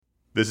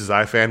This is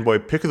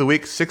iFanboy Pick of the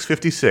Week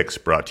 656,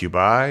 brought to you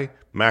by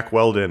Mack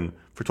Weldon.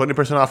 For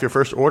 20% off your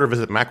first order,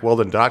 visit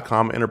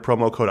MackWeldon.com, enter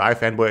promo code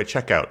iFanboy at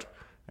checkout.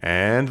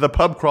 And the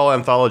Pub Crawl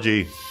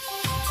Anthology.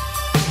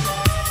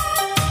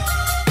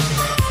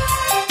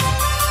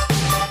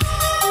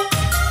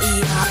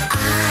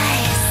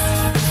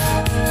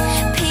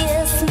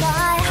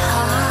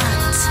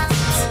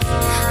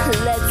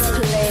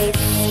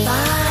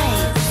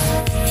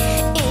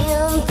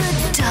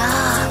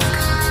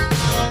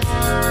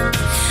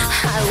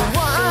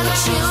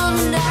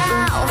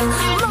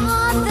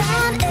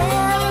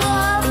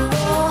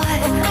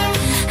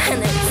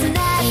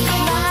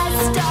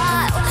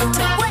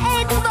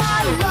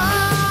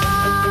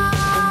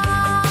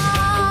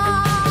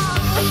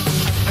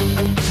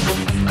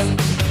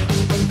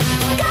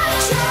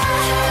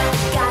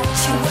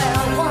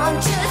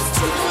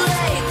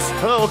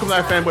 Hello, welcome to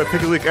iFanboy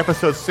Pick of the Week,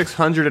 episode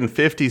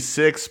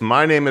 656.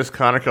 My name is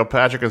Connor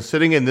Kilpatrick, and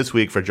sitting in this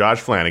week for Josh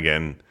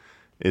Flanagan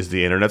is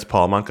the internet's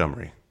Paul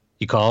Montgomery.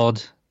 You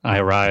called. I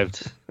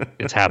arrived.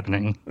 It's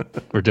happening.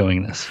 We're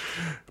doing this.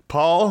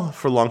 Paul,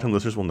 for long-time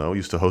listeners will know,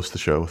 used to host the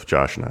show with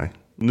Josh and I.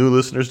 New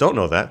listeners don't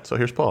know that, so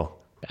here's Paul.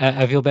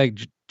 I feel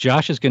bad.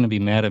 Josh is going to be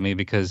mad at me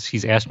because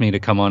he's asked me to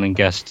come on and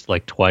guest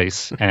like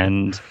twice,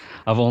 and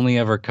I've only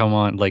ever come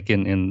on like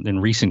in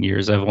recent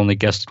years. I've only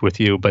guested with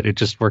you, but it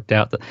just worked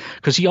out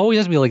because he always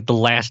has me like the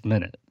last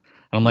minute.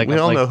 And I'm like, we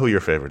all know who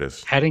your favorite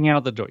is. Heading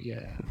out the door,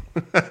 yeah.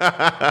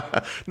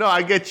 No,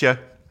 I get you.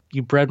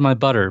 You bread my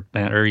butter,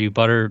 man, or you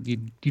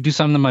do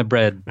something to my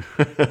bread.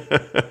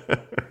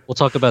 We'll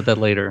talk about that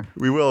later.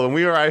 We will. And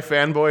we are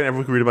iFanboy, and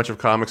everyone can read a bunch of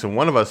comics, and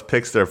one of us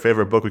picks their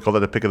favorite book. We call that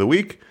the Pick of the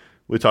Week.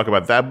 We talk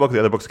about that book, the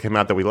other books that came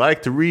out that we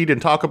like to read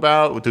and talk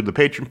about. We'll do the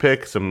patron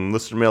pick, some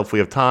listener mail if we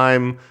have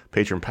time,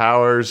 patron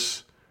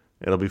powers.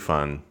 It'll be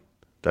fun.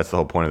 That's the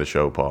whole point of the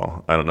show,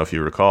 Paul. I don't know if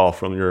you recall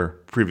from your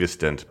previous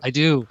stint. I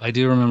do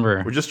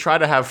remember. We just try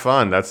to have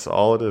fun. That's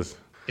all it is.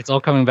 It's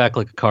all coming back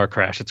like a car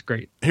crash. It's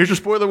great. Here's your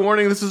spoiler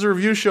warning. This is a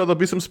review show. There'll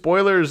be some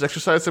spoilers.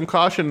 Exercise some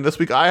caution. This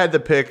week I had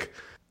to pick.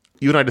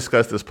 You and I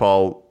discussed this,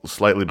 Paul,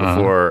 slightly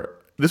before.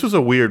 This was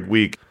a weird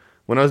week.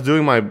 When I was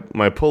doing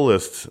my pull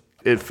list,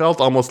 it felt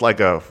almost like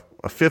a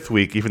fifth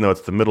week, even though it's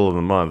the middle of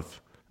the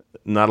month.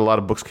 Not a lot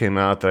of books came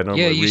out that I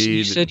normally read.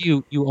 You said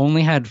you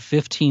only had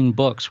 15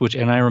 books,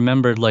 and I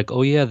rememdered like,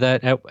 oh yeah,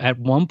 that at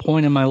one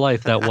point in my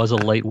life that was a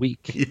light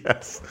week.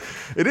 Yes,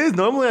 it is.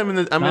 Normally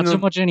I'm not so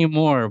much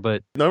anymore,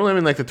 but normally I'm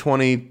in like the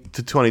 20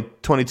 to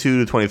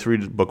 22 to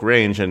 23 book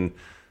range, and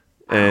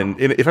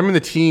if I'm in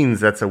the teens,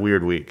 that's a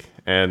weird week.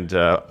 And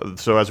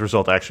so as a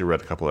result, I actually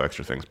read a couple of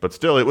extra things, but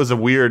still, it was a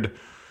weird,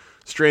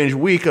 strange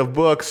week of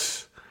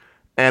books.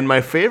 And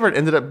my favorite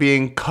ended up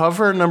being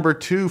cover number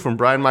 2 from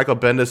Brian Michael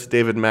Bendis,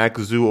 David Mack,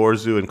 Zu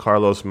Orzu, and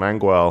Carlos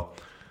Mangual.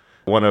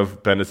 One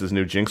of Bendis'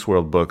 new Jinx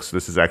World books.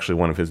 This is actually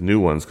one of his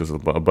new ones because a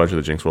bunch of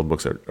the Jinx World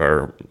books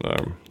are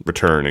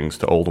returnings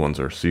to old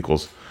ones or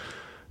sequels.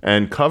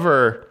 And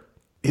cover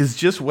is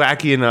just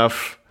wacky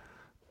enough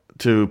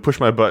to push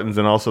my buttons,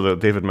 and also the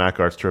David Mack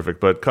art's terrific.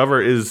 But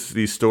cover is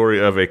the story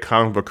of a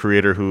comic book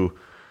creator who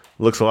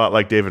looks a lot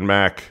like David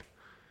Mack,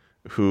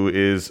 who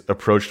is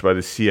approached by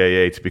the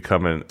CIA to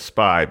become a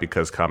spy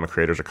because comic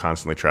creators are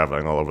constantly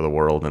traveling all over the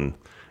world, and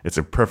it's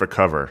a perfect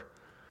cover.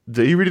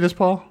 Are you reading this,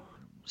 Paul?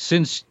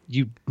 Since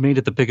you made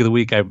it the pick of the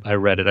week, I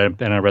read it,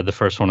 and I read the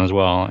first one as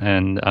well.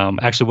 And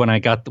actually, when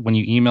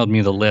you emailed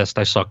me the list,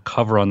 I saw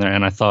cover on there,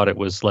 and I thought it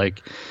was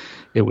like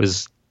you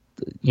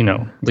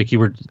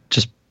were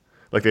just.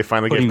 Like they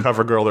finally gave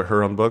CoverGirl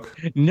her own book?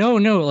 No.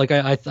 Like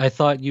I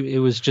thought it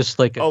was just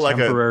like a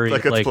temporary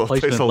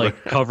placement.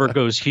 Like cover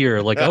goes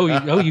here. Like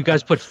you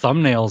guys put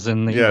thumbnails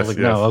in.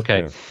 No,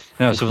 okay. Yeah.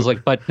 No, so it was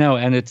like, but no,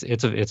 and it's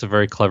a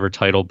very clever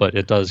title, but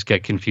it does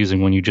get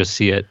confusing when you just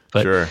see it.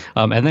 But sure.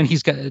 And then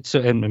he's got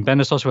and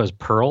Bendis also has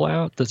Pearl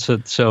out.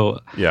 So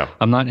yeah.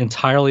 I'm not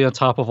entirely on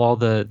top of all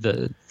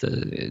the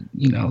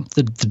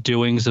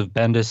doings of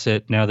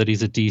Bendis now that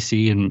he's at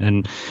DC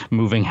and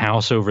moving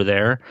house over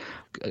there.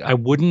 I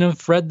wouldn't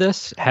have read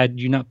this had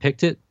you not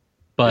picked it,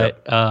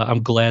 but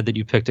I'm glad that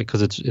you picked it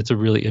because it's a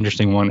really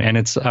interesting one, and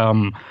it's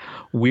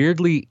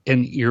weirdly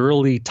and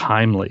eerily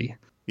timely.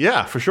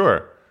 Yeah, for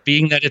sure.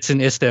 Being that it's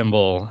in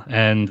Istanbul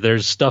and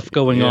there's stuff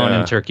going on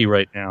in Turkey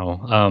right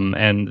now,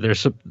 and there's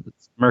some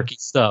murky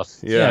stuff.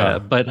 Yeah.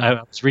 But I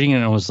was reading it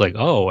and I was like,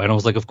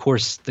 of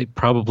course they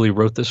probably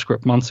wrote this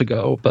script months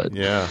ago, but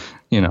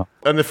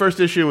And the first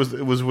issue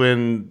was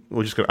when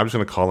I'm just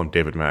gonna call him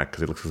David Mack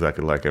because he looks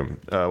exactly like him.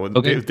 When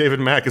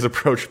David Mack is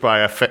approached by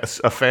a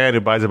fan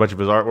who buys a bunch of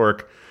his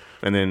artwork,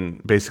 and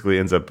then basically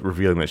ends up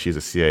revealing that she's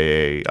a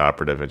CIA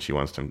operative, and she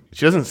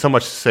doesn't so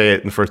much say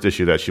it in the first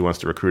issue that she wants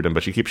to recruit him,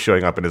 but she keeps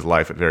showing up in his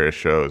life at various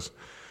shows.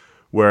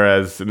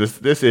 Whereas in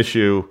this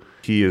issue,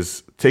 he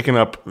is taking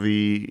up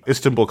the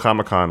Istanbul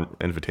Comic-Con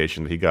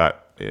invitation that he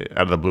got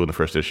out of the blue in the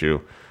first issue,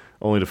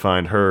 only to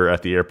find her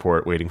at the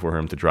airport waiting for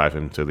him to drive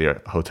him to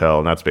the hotel.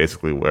 And that's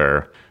basically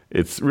where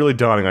it's really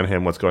dawning on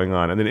him what's going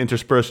on. And then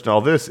interspersed in all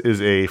this is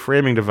a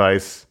framing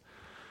device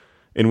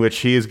in which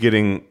he is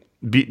getting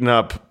beaten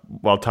up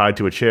while tied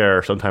to a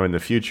chair sometime in the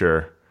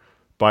future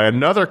by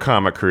another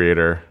comic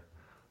creator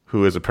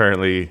who is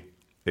apparently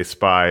a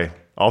spy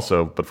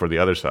also, but for the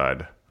other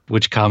side.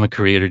 Which comic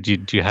creator? Do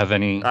you have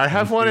any? I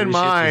have one in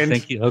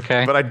mind,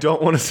 okay, but I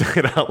don't want to say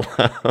it out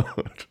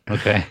loud.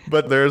 Okay.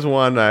 But there's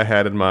one I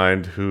had in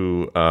mind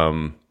who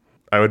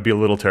I would be a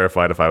little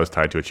terrified if I was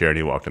tied to a chair and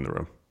he walked in the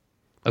room.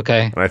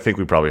 Okay. And I think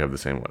we probably have the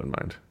same one in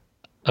mind.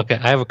 Okay,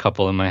 I have a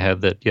couple in my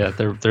head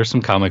that there's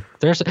some comic.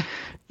 There's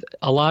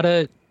a lot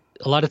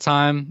of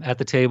time at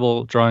the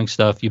table drawing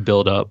stuff. You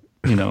build up,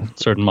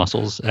 certain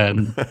muscles,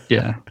 and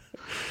yeah.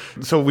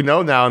 So we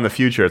know now in the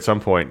future at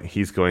some point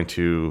he's going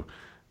to.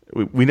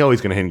 We know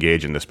he's going to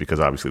engage in this because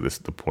obviously this is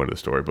the point of the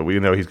story. But we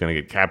know he's going to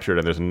get captured,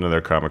 and there's another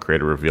comic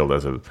creator revealed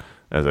as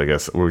I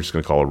guess we're just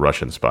going to call a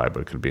Russian spy,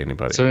 but it could be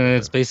anybody. So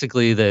it's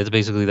basically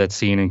that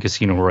scene in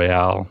Casino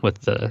Royale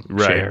with the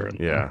chair. And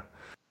yeah.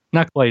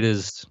 Not quite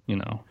as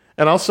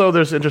And also,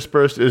 there's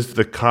interspersed is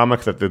the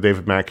comic that the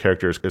David Mack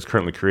character is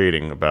currently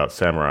creating about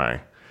samurai.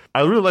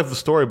 I really like the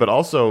story, but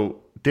also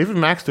David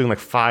Mack's doing like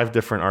 5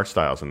 different art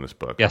styles in this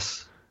book.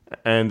 Yes,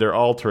 and they're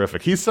all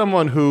terrific. He's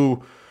someone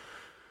who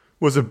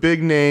was a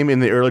big name in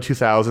the early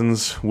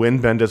 2000s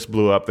when Bendis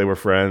blew up. They were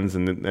friends,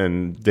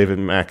 and David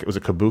Mack, was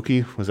it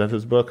Kabuki? Was that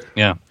his book?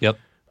 Yeah. Yep.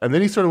 And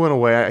then he sort of went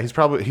away.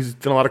 He's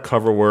done a lot of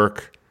cover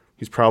work.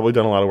 He's probably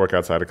done a lot of work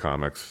outside of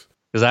comics.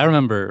 Because I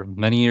remember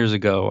many years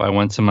ago, I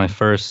went to my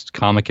first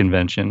comic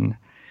convention,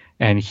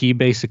 and he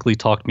basically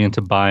talked me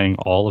into buying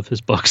all of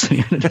his books at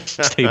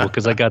his table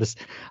because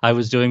I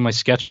was doing my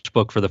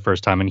sketchbook for the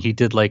first time, and he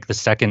did like the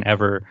second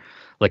ever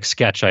like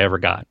sketch I ever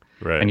got.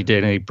 Right.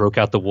 And he broke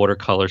out the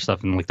watercolor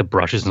stuff and like the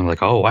brushes, and I'm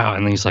like, oh wow.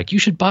 And then he's like, you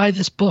should buy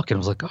this book. And I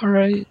was like, all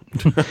right.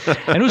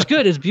 And it was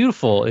good. It's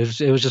beautiful. It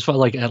was just felt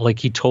like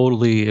he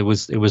totally, it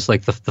was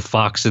like the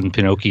fox in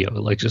Pinocchio,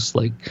 just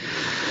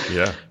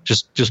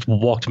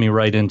walked me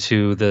right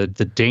into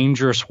the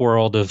dangerous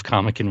world of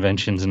comic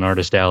conventions and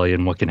Artist Alley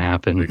and what can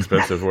happen. The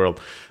expensive world.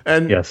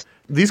 And yes.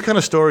 These kind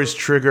of stories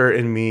trigger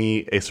in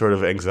me a sort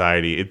of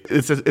anxiety.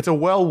 It's a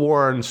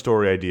well-worn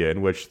story idea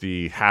in which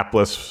the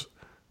hapless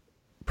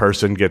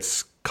person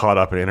gets caught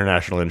up in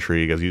international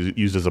intrigue as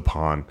used as a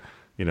pawn.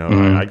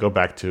 I go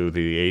back to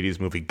the 80s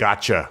movie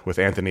Gotcha with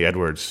Anthony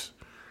Edwards,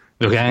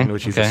 in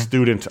which he's a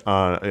student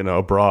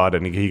abroad,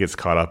 and he gets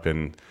caught up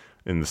in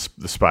the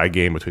spy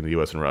game between the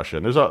U.S. and Russia.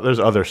 And there's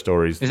other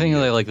stories. You think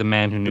like The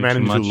Man Who Knew Too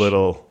Much? Too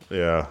Little,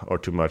 yeah, or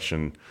Too Much,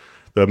 and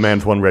The Man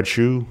with One Red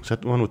Shoe. Is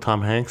that the one with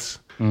Tom Hanks?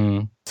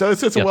 Mm. So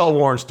it's a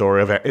well-worn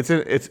story of it.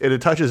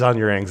 It touches on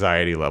your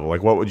anxiety level.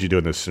 Like, what would you do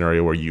in this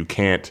scenario where you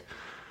can't?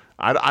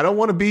 I don't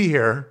want to be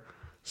here.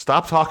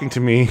 Stop talking to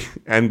me.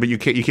 But you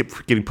can't. You keep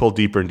getting pulled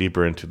deeper and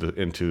deeper into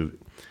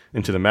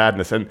the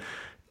madness. And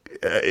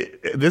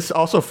this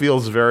also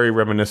feels very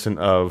reminiscent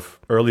of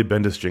early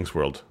Bendis Jinx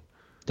World.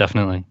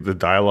 Definitely. The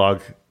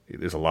dialogue,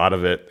 there's a lot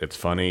of it. It's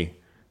funny.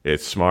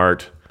 It's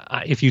smart.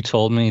 If you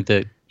told me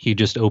that he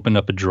just opened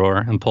up a drawer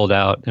and pulled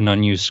out an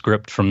unused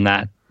script from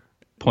that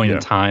point in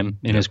time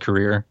in his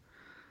career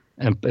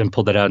and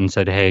pulled it out and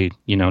said, hey,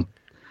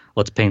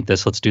 let's paint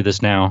this. Let's do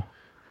this now.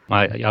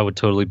 I would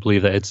totally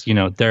believe that. It's,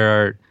 there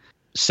are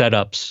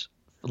setups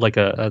like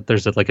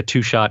there's a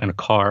 2-shot in a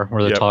car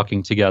where they're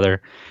talking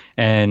together,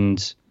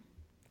 and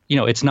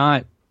it's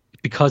not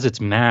because it's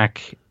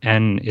Mac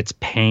and it's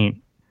paint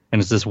and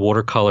it's this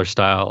watercolor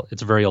style.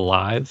 It's very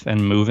alive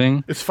and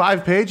moving. It's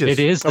 5 pages. It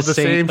is of the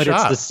same but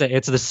shot.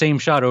 It's the same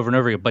shot over and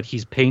over again. But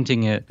he's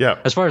painting it. Yeah.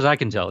 As far as I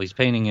can tell, he's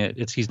painting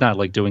it. He's not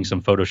like doing some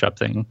Photoshop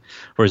thing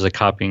where he's like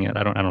copying it.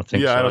 I don't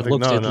think so.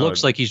 It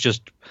looks like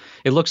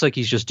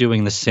he's just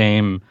doing the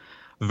same.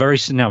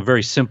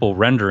 Very simple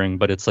rendering,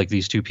 but it's like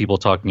these two people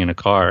talking in a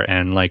car,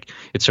 and like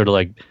it's sort of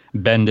like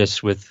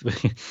Bendis with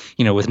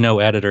with no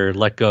editor,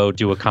 let go,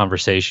 do a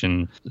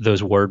conversation,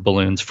 those word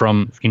balloons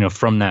from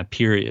that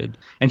period.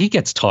 And he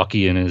gets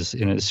talky in his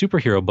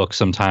superhero book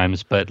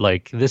sometimes, but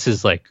like this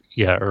is like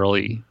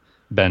early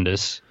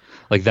Bendis,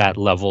 like that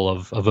level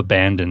of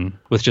abandon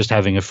with just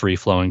having a free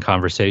flowing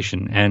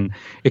conversation. And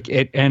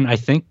and I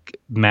think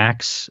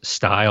Mac's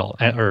style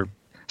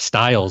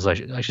styles,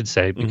 I should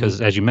say, because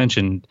as you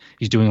mentioned,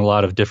 he's doing a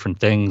lot of different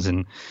things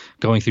and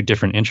going through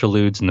different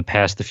interludes in the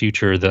past, the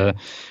future,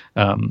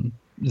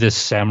 this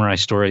samurai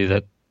story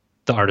that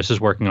the artist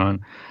is working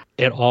on.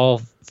 It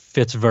all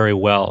fits very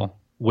well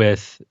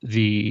with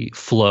the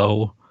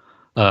flow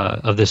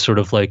of this sort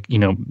of like,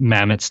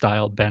 Mamet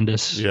style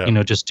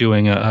Bendis, just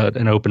doing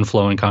an open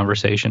flowing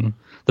conversation,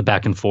 the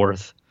back and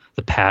forth,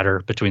 the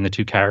patter between the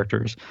two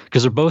characters,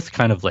 because they're both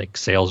kind of like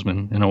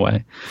salesmen in a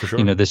way. For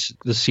sure.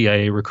 The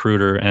CIA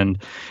recruiter and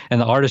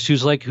the artist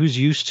who's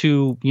used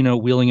to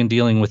wheeling and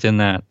dealing within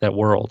that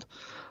world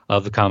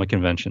of the comic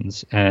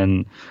conventions.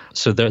 And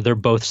so they're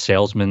both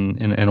salesmen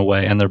in a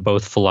way, and they're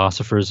both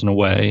philosophers in a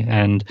way.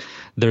 And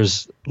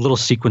there's little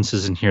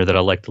sequences in here that I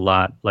liked a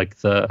lot, like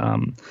the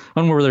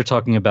one where they're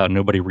talking about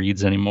nobody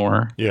reads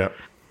anymore. Yeah,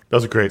 that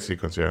was a great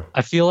sequence. Yeah,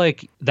 I feel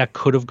like that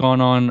could have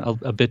gone on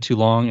a bit too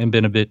long and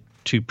been a bit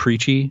too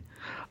preachy,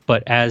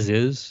 but as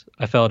is,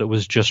 I felt it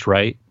was just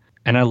right.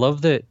 And I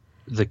love that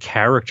the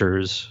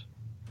characters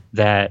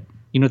that,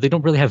 they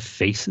don't really have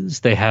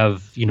faces. They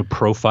have,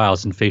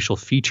 profiles and facial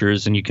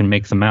features, and you can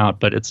make them out.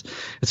 But it's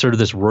sort of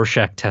this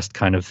Rorschach test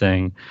kind of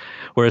thing,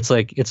 where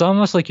it's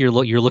almost like you're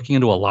looking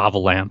into a lava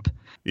lamp.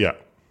 Yeah.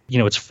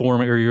 It's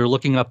forming, or you're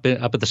looking up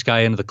at the sky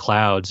into the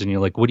clouds, and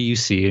you're like, what do you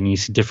see? And you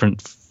see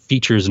different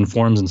features and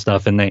forms and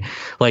stuff, and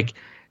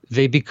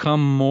they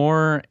become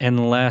more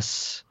and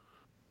less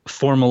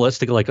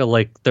formalistic,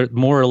 like they're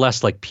more or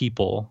less like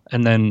people,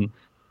 and then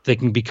they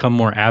can become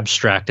more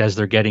abstract as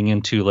they're getting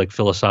into like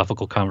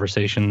philosophical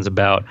conversations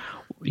about,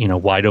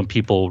 why don't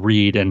people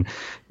read, and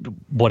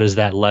what has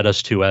that led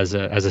us to as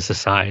a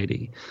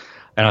society.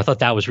 And I thought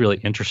that was really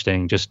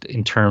interesting, just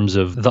in terms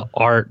of the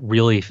art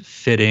really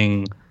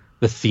fitting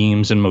the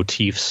themes and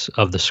motifs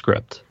of the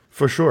script.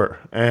 For sure.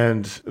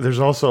 And there's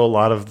also a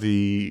lot of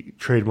the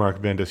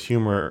trademark Bendis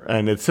humor,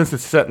 and since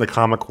it's set in the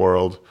comic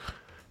world,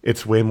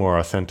 it's way more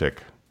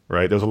authentic,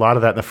 right? There's a lot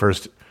of that in the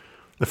first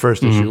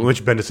issue, in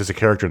which Bendis is a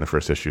character in the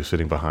first issue,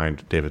 sitting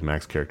behind David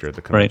Mack's character at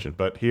the convention. Right.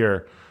 But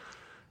here,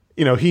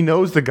 he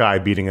knows the guy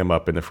beating him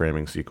up in the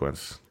framing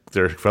sequence.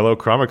 They're fellow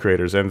comic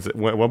creators, and at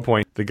one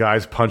point, the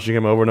guy's punching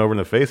him over and over in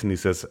the face, and he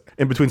says,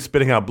 in between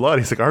spitting out blood,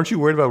 he's like, "Aren't you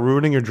worried about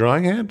ruining your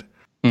drawing hand?"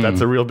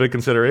 That's a real big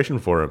consideration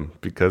for him,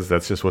 because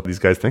that's just what these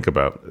guys think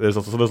about. There's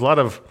a lot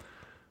of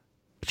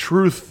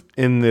truth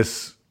in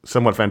this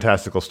somewhat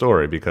fantastical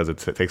story, because it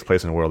takes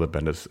place in a world that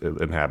Bendis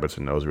inhabits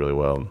and knows really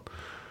well.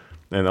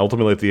 And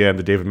ultimately, at the end,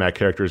 the David Mack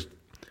characters,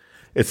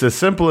 it's as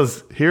simple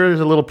as,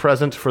 here's a little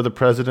present for the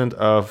president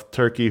of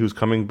Turkey who's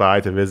coming by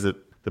to visit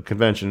the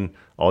convention.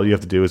 All you have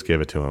to do is give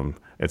it to him.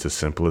 It's as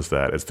simple as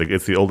that. It's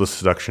the oldest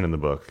seduction in the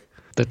book.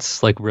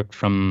 That's like ripped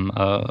from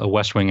a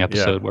West Wing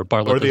episode where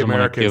Bartlett or the doesn't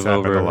Americans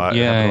want to give over. A lot.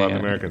 The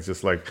Americans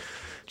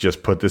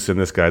just put this in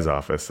this guy's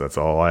office. That's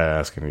all I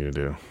ask you to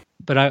do.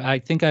 But I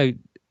think I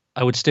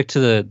would stick to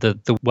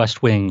the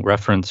West Wing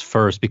reference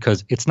first,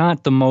 because it's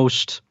not the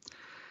most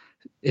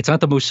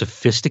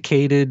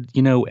sophisticated,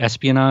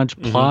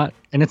 espionage plot,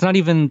 and it's not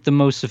even the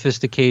most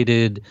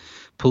sophisticated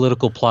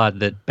political plot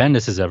that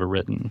Bendis has ever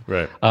written.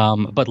 Right.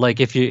 But like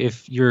if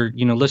you're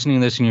listening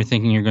to this and you're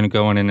thinking you're going to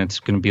go in and it's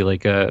going to be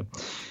like a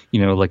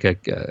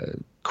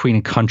Queen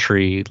and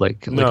Country,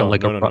 like a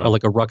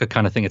Rucka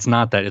kind of thing. It's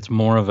not that. It's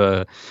more of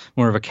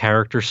a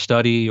character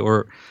study,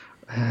 or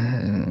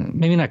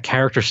maybe not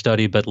character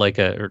study, but I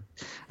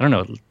don't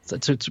know.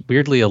 It's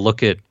weirdly a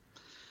look at.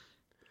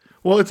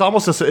 Well, it's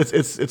almost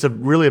it's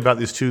really about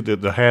these two,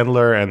 the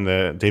handler and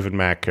the David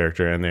Mack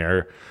character, and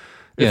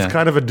it's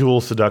kind of a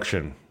dual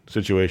seduction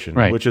situation,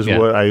 right, which is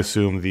what I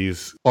assume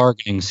these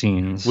bargaining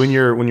scenes. When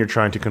you're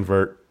trying to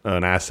convert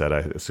an asset, I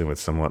assume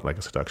it's somewhat like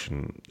a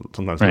seduction,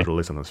 sometimes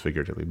literally, sometimes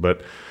figuratively.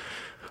 But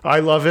I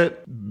love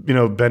it.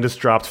 Bendis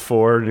dropped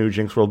 4 new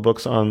Jinx World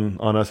books on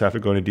us after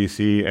going to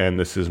DC, and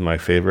this is my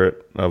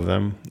favorite of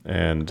them.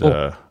 And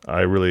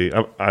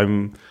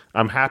I'm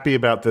happy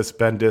about this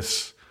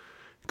Bendis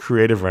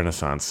creative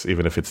renaissance,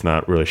 even if it's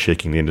not really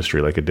shaking the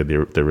industry like it did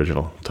the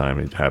original time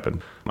it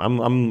happened.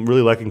 I'm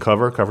really liking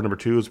cover number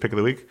 2 is pick of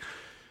the week.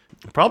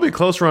 Probably a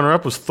close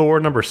runner-up was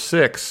Thor number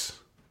 6.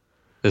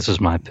 This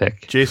is my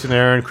pick. Jason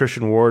Aaron,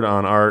 Christian Ward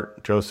on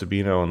art, Joe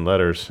Sabino on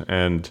letters.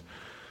 And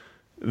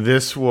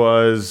this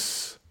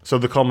was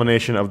the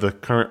culmination of the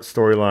current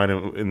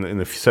storyline in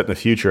the set in the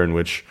future, in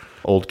which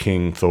Old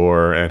King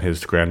Thor and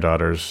his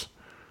granddaughters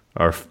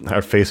are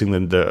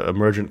facing the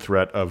emergent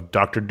threat of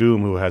Doctor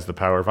Doom, who has the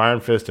power of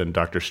Iron Fist, and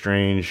Doctor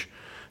Strange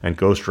and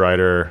Ghost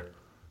Rider.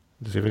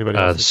 Does anybody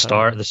else?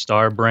 The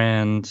Star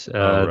Brand,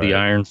 the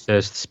Iron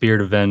Fist,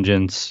 Spirit of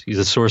Vengeance. He's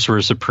a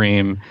Sorcerer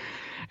Supreme.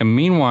 And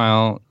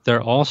meanwhile,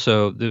 they're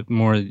also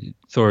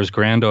Thor's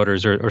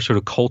granddaughters are sort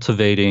of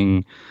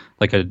cultivating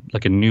like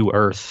a new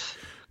Earth.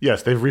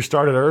 Yes, they've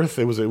restarted Earth.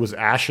 It was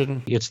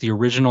ashen. It's the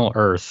original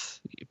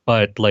Earth,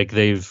 but like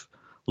they've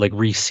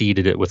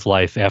reseeded it with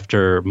life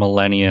after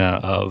millennia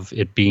of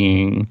it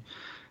being,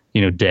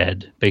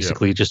 dead,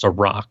 basically just a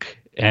rock.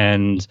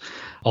 And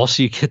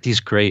also you get these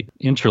great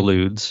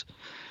interludes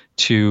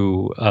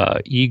to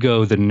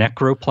Ego, the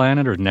Necro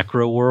planet or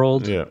Necro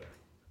world. Yeah.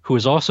 Who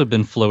has also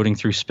been floating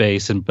through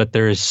space, but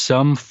there is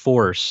some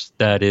force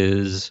that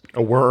is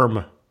a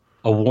worm,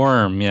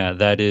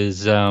 that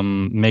is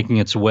making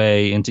its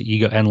way into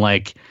Ego,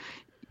 and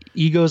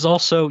Ego's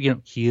also,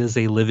 he is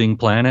a living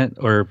planet,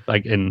 or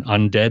like an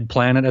undead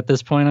planet at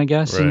this point, I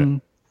guess, in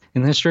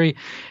history,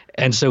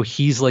 and so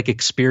he's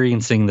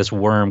experiencing this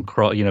worm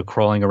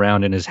crawling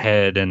around in his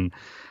head and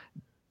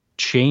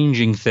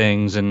changing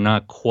things, and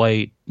not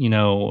quite,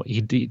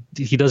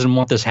 he doesn't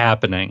want this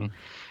happening.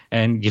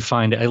 And you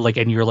find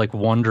and you're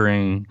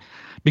wondering,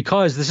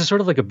 because this is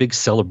sort of like a big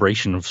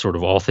celebration of sort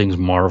of all things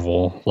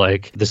Marvel.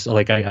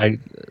 I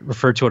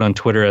refer to it on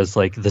Twitter as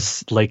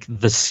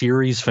the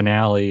series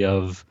finale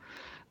of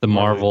the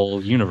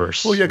Marvel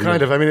universe. Well, yeah,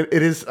 kind of. I mean,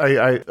 it is.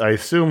 I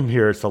assume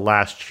here it's the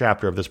last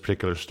chapter of this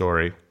particular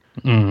story.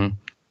 Mm-hmm.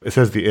 It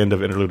says the end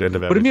of interlude, end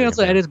of everything.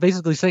 But I mean, it's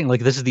basically saying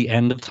this is the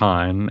end of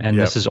time, and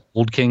this is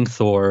Old King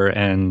Thor,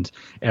 and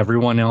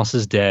everyone else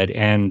is dead,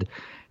 and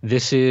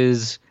this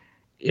is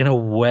in a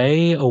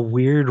way, a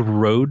weird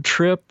road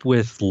trip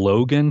with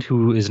Logan,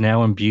 who is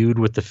now imbued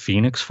with the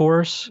Phoenix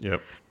Force.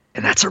 Yep.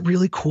 And that's a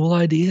really cool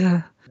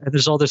idea. And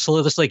there's all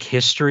this like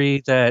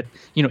history that,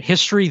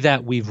 history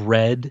that we've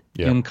read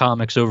in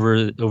comics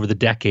over the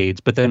decades,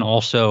 but then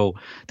also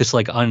this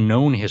like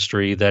unknown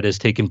history that has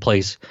taken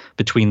place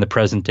between the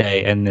present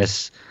day and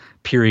this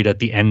period at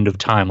the end of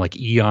time, like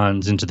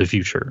eons into the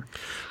future.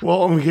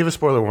 Well, we gave a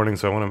spoiler warning,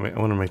 so I want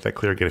to make that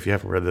clear again. If you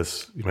haven't read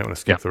this, you might want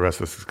to skip the rest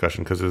of this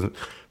discussion because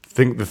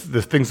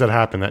there's things that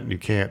happen that you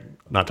can't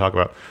not talk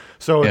about.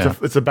 So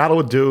it's a battle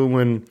with Doom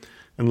and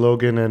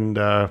Logan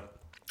and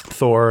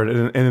Thor,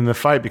 and in the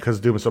fight, because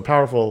Doom is so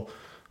powerful,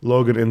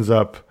 Logan ends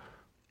up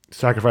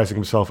sacrificing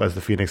himself as the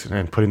Phoenix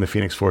and putting the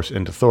Phoenix Force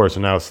into Thor. So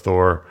now it's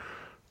Thor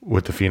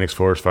with the Phoenix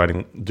Force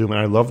fighting Doom,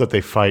 and I love that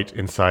they fight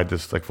inside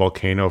this like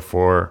volcano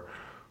for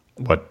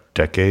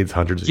decades,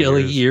 hundreds of years.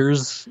 Like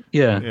years.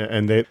 Yeah.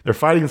 And they're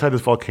fighting inside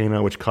this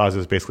volcano, which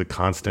causes basically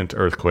constant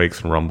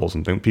earthquakes and rumbles,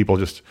 and people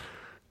just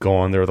go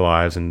on their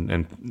lives and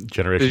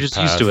generations. They're just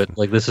used to it.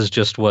 Like this is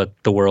just what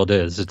the world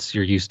is.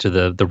 You're used to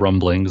the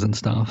rumblings and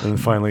stuff. And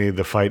finally,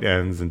 the fight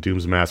ends, and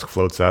Doom's mask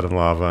floats out in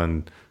lava,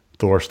 and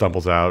Thor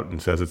stumbles out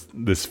and says, "It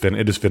is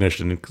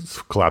finished," and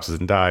collapses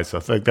and dies. So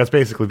that's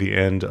basically the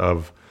end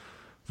of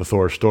the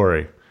Thor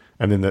story.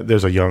 And then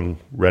there's a young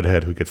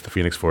redhead who gets the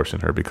Phoenix Force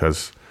in her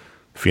because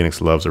Phoenix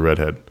loves a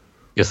redhead.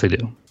 Yes, they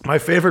do. My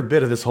favorite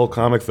bit of this whole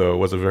comic, though,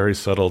 was a very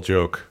subtle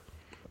joke.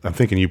 I'm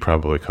thinking you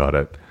probably caught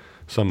it.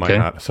 Some might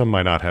not. Some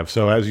might not have.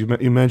 So, as you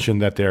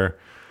mentioned, that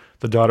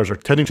the daughters are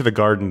tending to the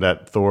garden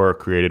that Thor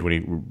created when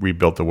he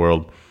rebuilt the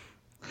world,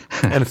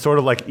 and it's sort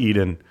of like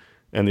Eden.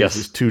 And there's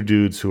these two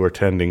dudes who are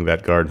tending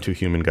that garden, two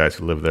human guys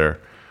who live there,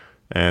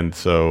 and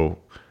so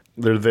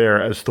they're there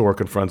as Thor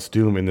confronts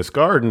Doom in this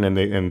garden,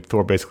 and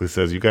Thor basically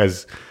says, "You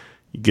guys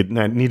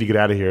need to get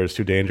out of here. It's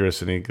too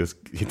dangerous." And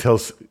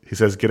he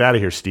says, "Get out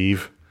of here,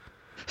 Steve."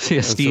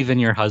 Yeah, Steve and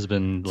your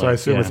husband. So I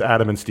assume it's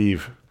Adam and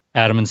Steve.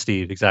 Adam and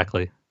Steve,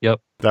 exactly. Yep.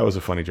 That was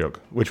a funny joke,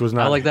 which was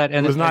not. I like that,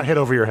 and it was not hit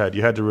over your head.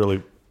 You had to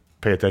really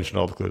pay attention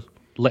to all the clues.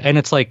 And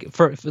it's like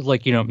for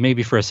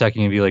maybe for a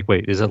second you'd be like,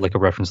 wait, is that like a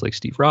reference to like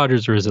Steve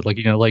Rogers, or is it like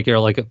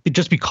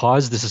just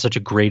because this is such a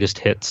greatest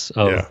hits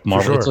of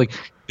Marvel? Sure. It's like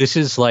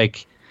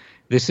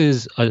this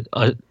is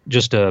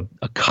just a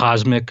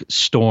cosmic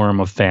storm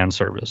of fan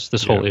service.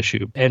 This whole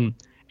issue, and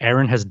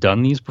Aaron has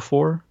done these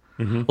before.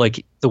 Mm-hmm.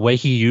 Like the way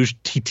he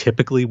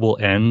typically will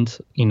end,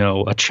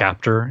 a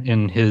chapter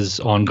in his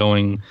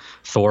ongoing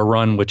Thor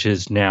run, which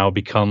has now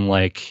become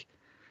like,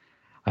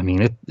 I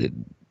mean,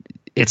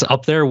 it's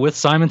up there with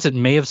Simonson. It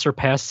may have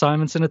surpassed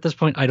Simonson at this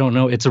point. I don't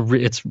know. It's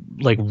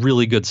like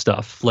really good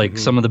stuff, like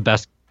some of the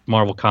best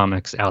Marvel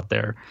comics out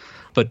there.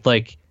 But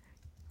like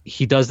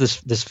he does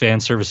this fan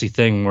servicey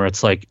thing where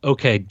it's like,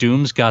 okay,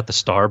 Doom's got the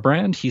Star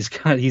brand. He's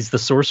the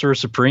Sorcerer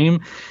Supreme.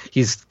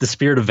 He's the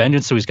Spirit of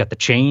Vengeance. So he's got the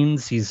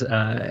chains.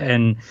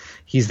 And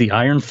he's the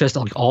Iron Fist.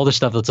 Like all this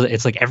stuff.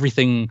 It's like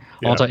everything.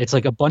 Yeah. It's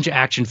like a bunch of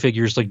action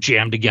figures like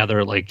jammed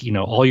together. Like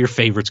all your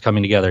favorites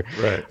coming together.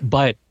 Right.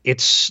 But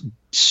it's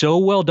so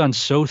well done,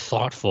 so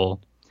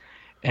thoughtful,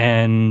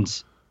 and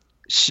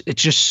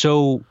it's just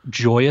so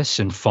joyous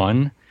and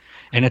fun.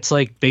 And it's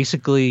like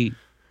basically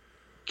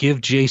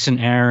give Jason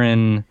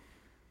Aaron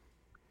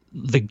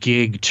the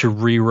gig to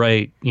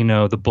rewrite,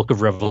 the Book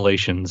of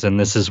Revelations, and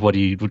this is what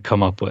he would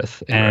come up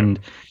with. Right. And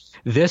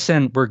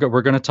we're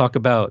going to talk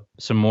about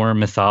some more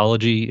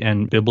mythology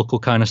and biblical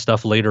kind of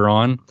stuff later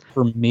on.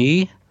 For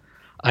me,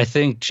 I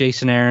think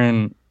Jason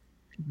Aaron,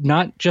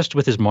 not just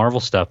with his Marvel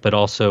stuff, but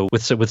also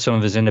with some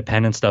of his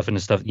independent stuff and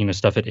his stuff,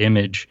 stuff at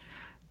Image,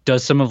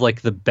 does some of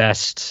like the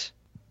best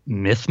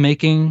myth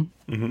making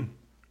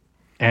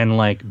and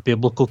like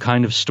biblical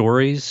kind of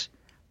stories.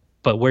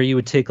 But where you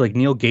would take like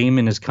Neil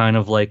Gaiman is kind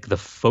of like the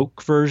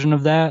folk version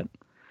of that,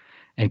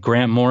 and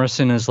Grant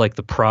Morrison is like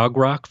the prog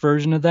rock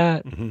version of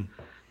that. Mm-hmm.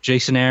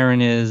 Jason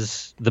Aaron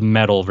is the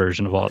metal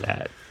version of all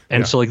that.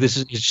 And so like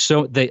it's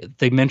so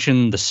they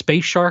mention the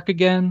space shark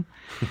again.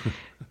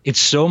 It's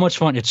so much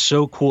fun. It's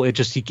so cool. It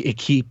just he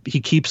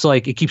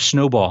keeps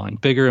snowballing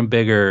bigger and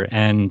bigger,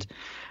 and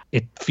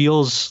it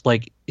feels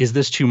like, is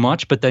this too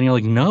much? But then you're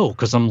like, no,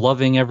 because I'm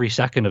loving every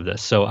second of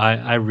this. So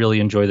I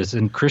really enjoy this.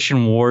 And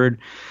Christian Ward,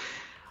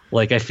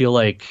 like I feel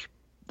like,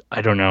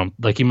 I don't know,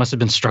 like he must have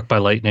been struck by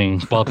lightning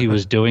while he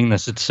was doing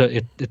this.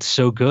 It's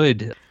so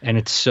good, and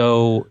it's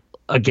so,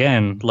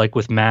 again, like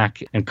with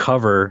Mac and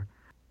Cover,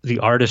 the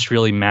artist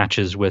really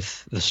matches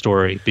with the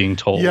story being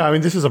told. Yeah, I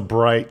mean, this is a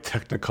bright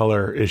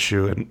Technicolor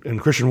issue, and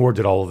Christian Ward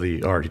did all of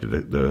the art. He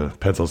did the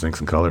pencils, inks,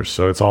 and colors,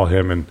 so it's all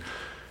him. And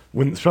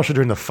especially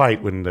during the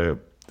fight, when the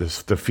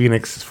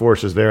Phoenix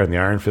Force is there and the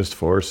Iron Fist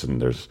Force,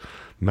 and there's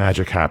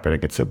magic happening.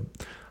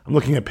 I'm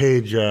looking at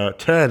page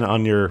 10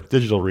 on your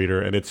digital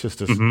reader, and it's just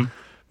this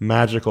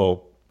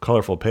magical,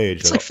 colorful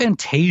page. It's like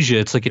Fantasia.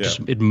 It's like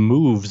it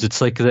moves.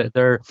 It's like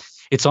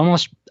it's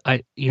almost.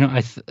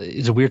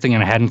 It's a weird thing,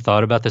 and I hadn't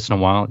thought about this in a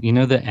while.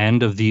 The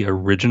end of the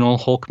original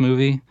Hulk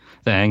movie,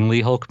 the Ang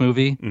Lee Hulk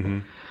movie,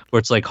 where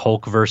it's like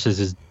Hulk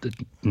versus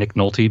Nick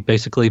Nolte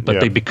basically, but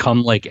they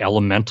become like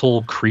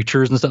elemental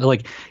creatures and stuff.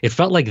 Like it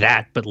felt like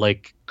that, but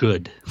like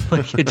good.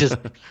 Like it just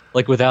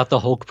like without the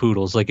Hulk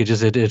poodles. Like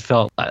it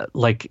felt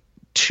like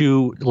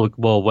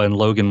when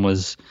Logan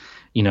was,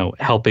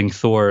 helping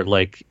Thor,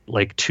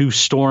 like two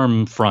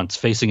storm fronts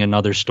facing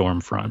another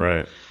storm front.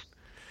 Right.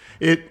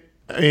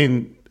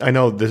 I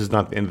know this is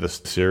not the end of the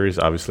series.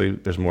 Obviously,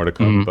 there's more to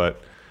come,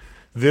 but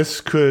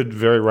this could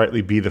very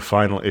rightly be the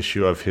final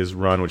issue of his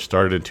run, which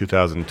started in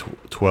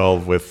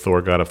 2012 with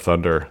Thor: God of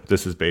Thunder.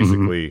 This is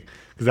basically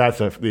because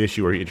that's the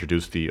issue where he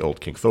introduced the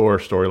Old King Thor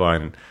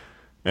storyline,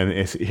 and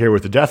it's here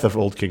with the death of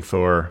Old King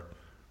Thor.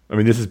 I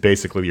mean, this is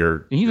basically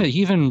he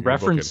even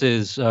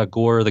references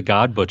Gore the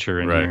God Butcher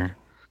in here.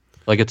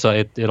 Like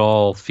it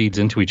all feeds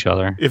into each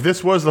other. If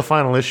this was the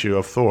final issue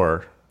of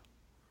Thor,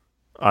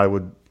 I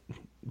would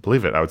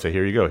believe it. I would say,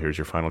 here you go. Here's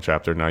your final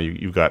chapter. Now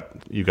you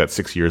got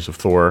 6 years of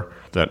Thor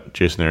that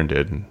Jason Aaron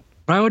did.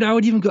 I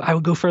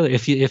would go further.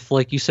 If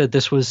like you said,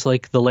 this was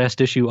like the last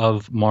issue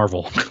of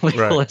Marvel, like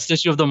the last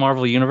issue of the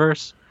Marvel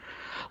universe,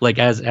 like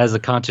as a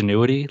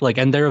continuity, like,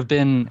 and there have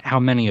been how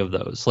many of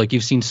those? Like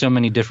you've seen so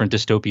many different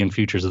dystopian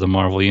futures of the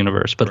Marvel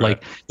universe, but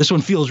like this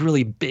one feels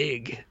really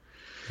big.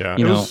 Yeah,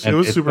 it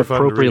was super fun,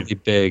 appropriately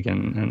big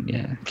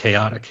and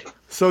chaotic.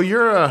 So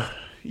you're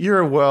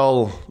a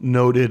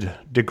well-noted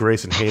Dick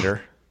Grayson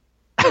hater.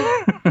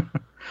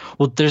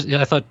 Well,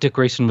 I thought Dick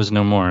Grayson was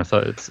no more. I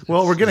thought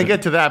we're going to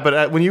get to that,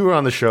 but when you were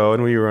on the show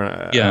and when you were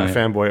a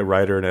fanboy, a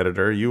writer, and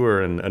editor, you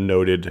were a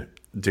noted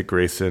Dick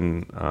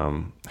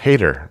Grayson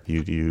hater.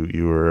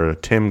 You were a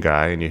Tim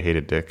guy and you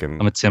hated Dick.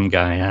 And I'm a Tim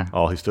guy, yeah.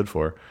 All he stood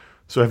for.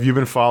 So have you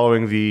been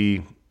following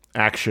the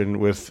action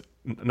with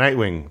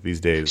Nightwing these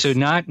days? So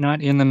not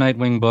in the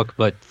Nightwing book,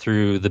 but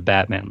through the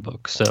Batman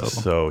book.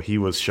 So he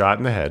was shot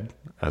in the head,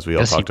 as we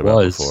all talked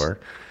about before.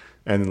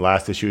 And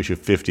last issue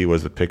 50,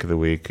 was the pick of the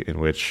week, in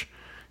which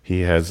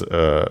he has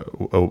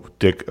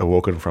Dick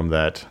awoken from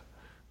that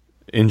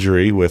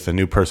injury with a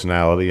new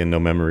personality and no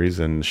memories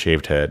and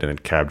shaved head and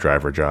a cab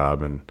driver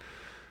job and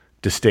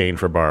disdain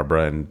for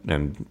Barbara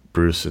and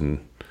Bruce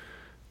and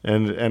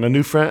a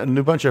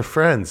new bunch of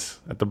friends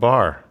at the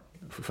bar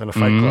and a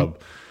fight club.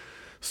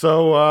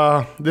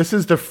 So this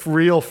is the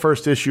real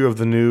first issue of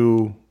the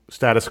new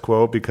status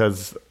quo,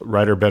 because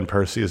writer Ben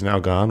Percy is now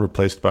gone,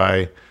 replaced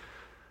by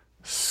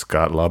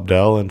Scott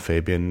Lobdell and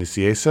Fabian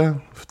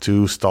Nicieza,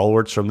 two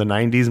stalwarts from the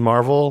 90s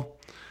Marvel.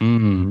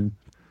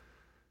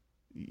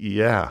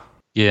 Yeah.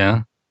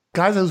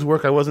 Guys whose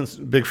work I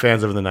wasn't big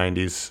fans of in the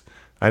 90s.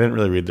 I didn't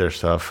really read their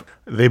stuff.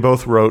 They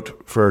both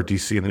wrote for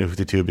DC in the New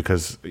 52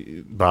 because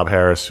Bob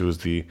Harris, who was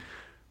the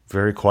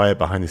very quiet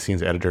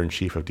behind-the-scenes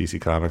editor-in-chief of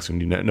DC Comics, who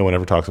no one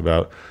ever talks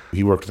about,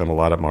 he worked with them a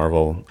lot at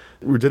Marvel.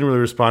 We didn't really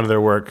respond to their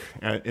work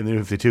in the New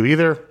 52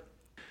 either.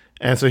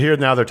 And so here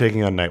now they're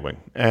taking on Nightwing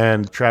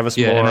and Travis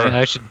Moore. And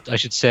I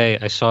should say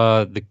I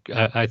saw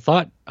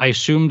I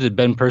assumed that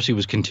Ben Percy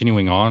was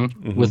continuing on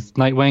with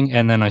Nightwing,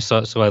 and then I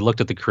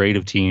looked at the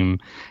creative team,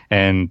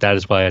 and that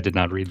is why I did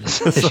not read this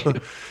issue.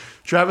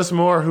 Travis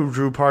Moore, who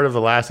drew part of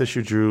the last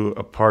issue, drew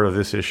a part of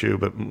this issue,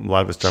 but a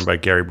lot of it's done by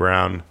Gary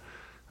Brown.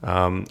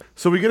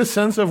 So we get a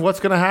sense of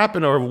what's going to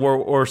happen,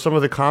 or some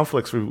of the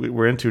conflicts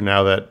we're into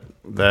now that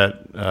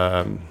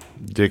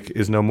Dick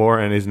is no more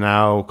and is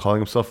now calling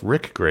himself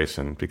Rick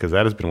Grayson, because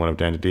that has been one of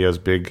Dan DiDio's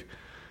big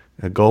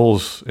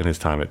goals in his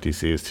time at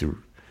DC, is to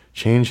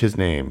change his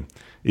name,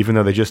 even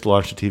though they just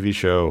launched a TV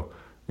show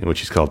in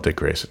which he's called Dick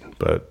Grayson.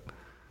 But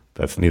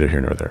that's neither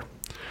here nor there.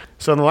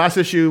 So in the last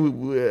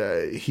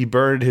issue, he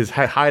burned his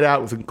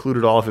hideout, which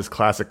included all of his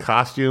classic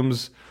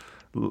costumes.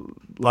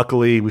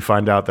 Luckily, we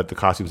find out that the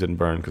costumes didn't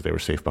burn because they were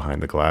safe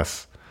behind the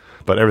glass,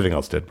 but everything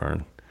else did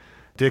burn.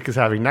 Dick is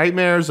having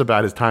nightmares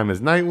about his time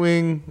as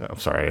Nightwing. I'm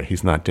sorry,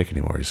 he's not Dick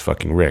anymore. He's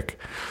fucking Rick.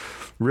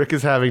 Rick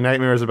is having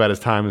nightmares about his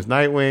time as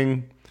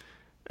Nightwing,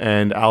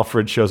 and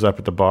Alfred shows up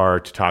at the bar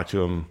to talk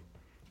to him,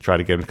 try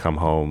to get him to come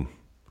home.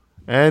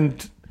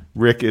 And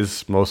Rick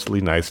is mostly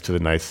nice to the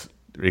nice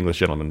English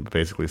gentleman, but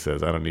basically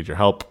says, I don't need your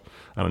help.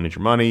 I don't need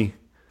your money,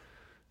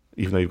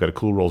 even though you've got a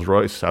cool Rolls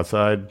Royce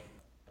outside.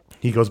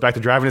 He goes back to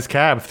driving his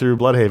cab through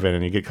Bloodhaven,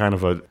 and you get kind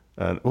of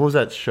what was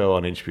that show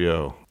on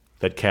HBO?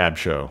 That cab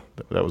show.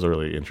 That was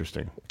really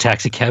interesting.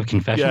 Taxi Cab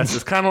Confessions?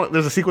 Yes,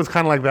 there's a sequence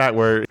kind of like that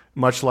where,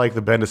 much like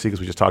the Bendis sequence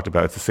we just talked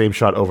about, it's the same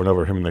shot over and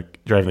over, him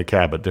driving the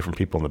cab, but different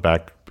people in the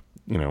back,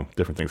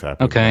 different things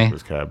happen in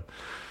his cab.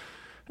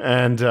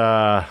 And,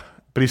 but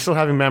he's still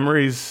having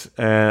memories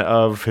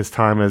of his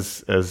time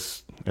as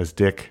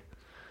Dick.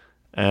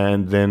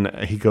 And then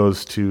he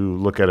goes to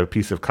look at a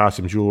piece of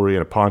costume jewelry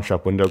in a pawn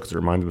shop window because it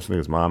reminded him of something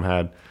his mom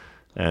had.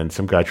 And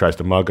some guy tries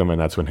to mug him, and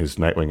that's when his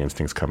Nightwing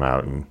instincts come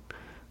out, and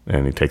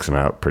he takes him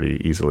out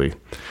pretty easily.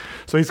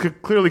 So he's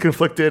clearly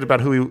conflicted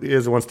about who he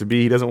is and wants to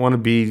be. He doesn't want to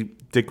be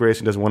Dick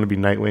Grayson, doesn't want to be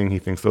Nightwing. He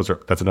thinks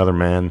that's another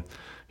man.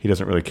 He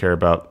doesn't really care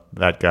about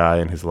that guy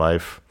in his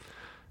life.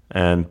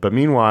 But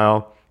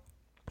meanwhile,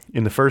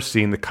 in the first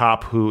scene, the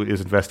cop who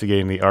is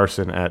investigating the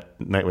arson at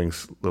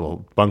Nightwing's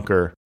little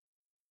bunker,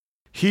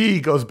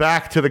 he goes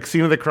back to the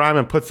scene of the crime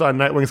and puts on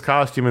Nightwing's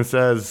costume and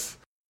says,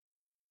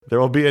 There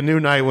will be a new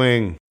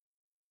Nightwing.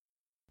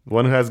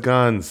 One who has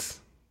guns.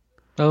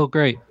 Oh,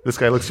 great. This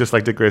guy looks just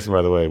like Dick Grayson,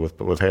 by the way,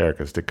 with hair,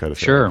 because Dick cut his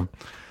hair. Sure.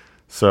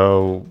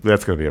 So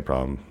that's going to be a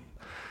problem.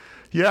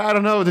 Yeah, I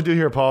don't know what to do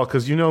here, Paul,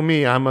 because you know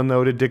me. I'm a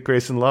noted Dick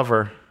Grayson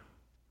lover.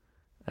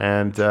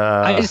 And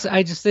I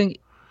just think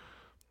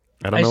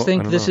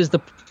this is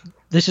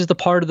the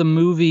part of the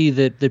movie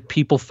that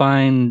people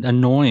find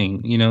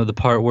annoying. You know, the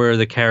part where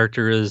the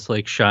character is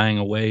like shying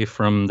away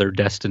from their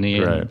destiny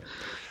and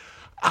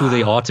who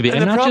they ought to be,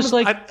 and not just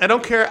like I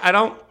don't care.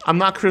 I'm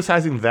not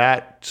criticizing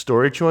that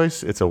story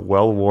choice. It's a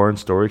well-worn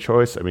story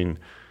choice. I mean,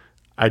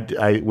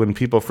 I when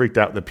people freaked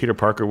out that Peter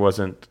Parker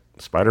wasn't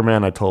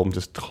Spider-Man, I told them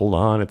just hold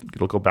on,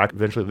 it'll go back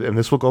eventually, and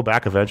this will go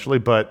back eventually,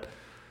 but.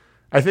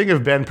 I think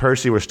if Ben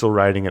Percy were still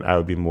writing it, I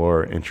would be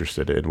more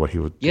interested in what he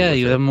would do. Yeah,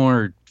 you have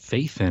more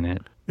faith in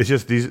it. It's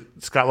just these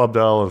Scott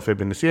Lobdell and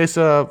Fabian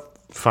Nicieza,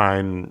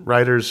 fine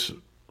writers,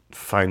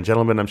 fine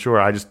gentlemen, I'm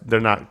sure.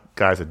 They're not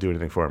guys that do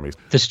anything for me.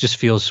 This just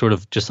feels sort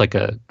of just like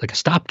a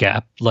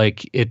stopgap.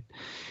 Like it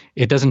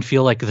doesn't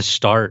feel like the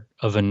start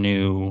of a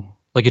new,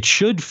 like it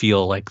should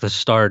feel like the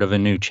start of a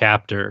new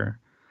chapter.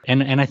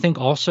 And I think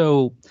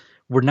also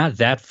we're not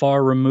that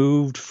far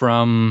removed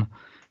from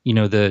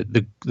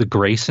the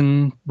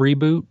Grayson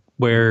reboot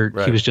where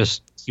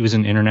he was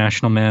an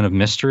international man of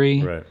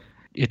mystery. Right.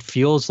 It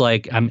feels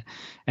like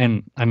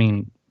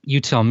you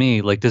tell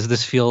me, like, does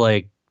this feel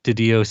like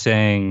DiDio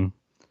saying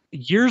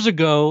years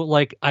ago,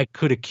 like I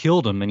could have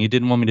killed him and you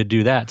didn't want me to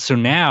do that. So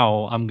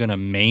now I'm going to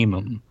maim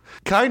him.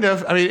 Kind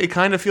of. I mean, it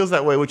kind of feels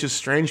that way, which is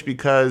strange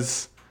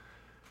because,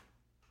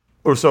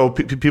 or so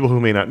people who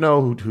may not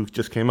know, who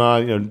just came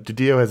on,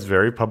 DiDio has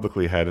very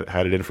publicly had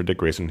it in for Dick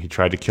Grayson. He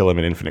tried to kill him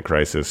in Infinite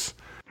Crisis.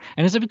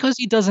 And is it because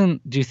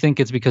do you think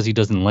it's because he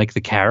doesn't like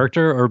the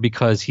character or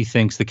because he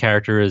thinks the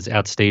character has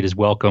outstayed his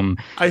welcome?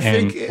 I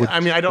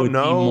don't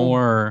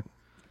know.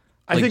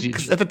 I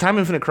think at the time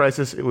of Infinite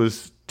Crisis, it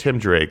was Tim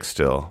Drake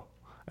still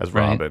as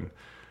Robin. Right.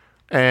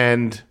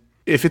 And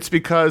if it's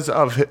because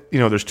of,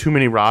 there's too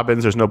many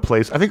Robins, there's no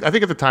place. I think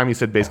at the time he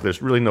said basically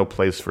there's really no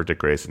place for Dick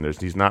Grayson.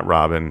 He's not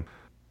Robin.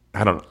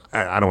 I don't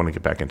want to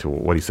get back into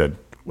what he said,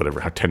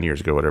 10 years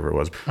ago, whatever it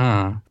was.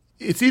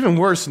 It's even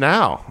worse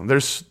now.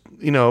 There's,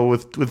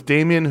 with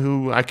Damian,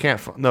 who I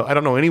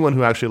don't know anyone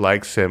who actually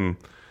likes him.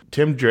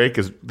 Tim Drake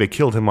they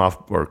killed him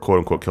off, or quote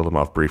unquote killed him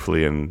off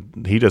briefly,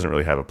 and he doesn't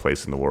really have a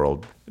place in the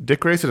world. Dick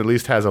Grayson at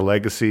least has a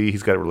legacy.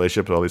 He's got a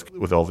relationship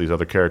with all these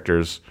other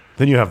characters.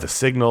 Then you have the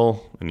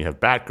Signal, and you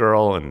have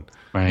Batgirl, and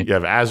you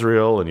have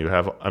Azrael, and you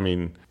have,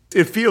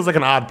 it feels like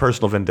an odd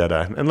personal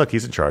vendetta. And look,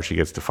 he's in charge. He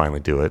gets to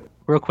finally do it.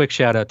 Real quick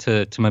shout out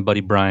to my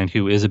buddy Brian,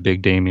 who is a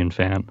big Damian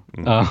fan.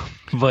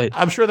 But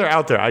I'm sure they're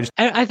out there.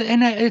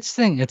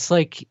 It's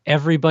like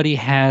everybody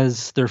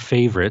has their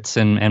favorites,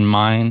 and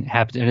mine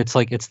happen. And it's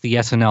like it's the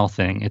SNL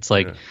thing. It's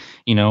like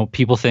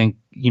people think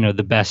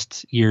the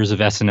best years of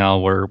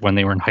SNL were when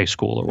they were in high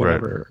school or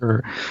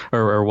whatever,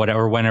 or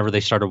whatever, whenever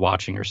they started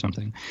watching or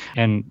something.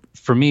 And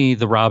for me,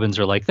 the Robins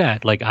are like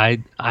that. Like I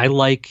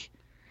like.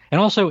 And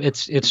also,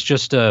 it's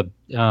just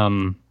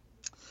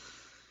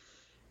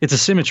it's a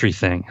symmetry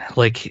thing.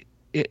 Like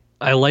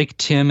I like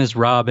Tim as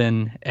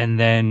Robin, and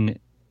then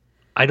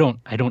I don't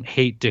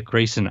hate Dick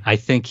Grayson. I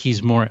think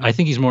he's more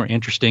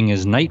interesting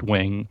as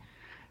Nightwing.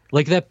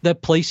 Like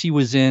that place he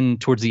was in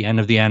towards the end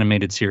of the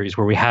animated series,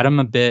 where we had him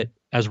a bit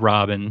as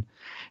Robin,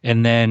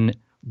 and then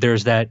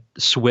there's that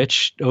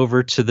switch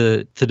over to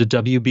the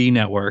WB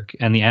network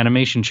and the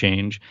animation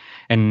change,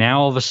 and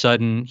now all of a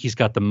sudden he's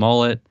got the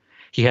mullet.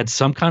 He had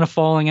some kind of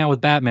falling out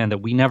with Batman that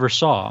we never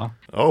saw.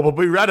 Oh, but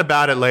we read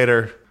about it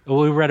later. Well,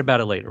 we read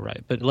about it later,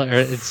 right? But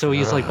so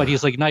he's like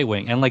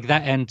Nightwing, and like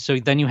that, and so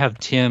then you have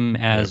Tim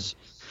as,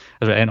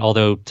 and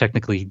although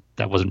technically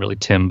that wasn't really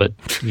Tim, but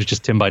he was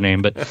just Tim by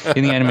name, but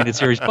in the animated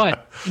series.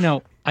 But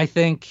I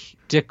think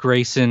Dick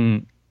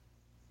Grayson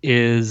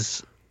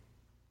is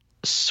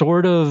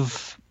sort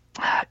of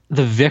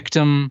the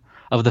victim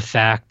of the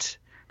fact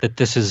that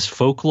this is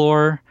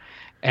folklore.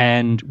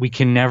 And we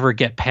can never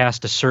get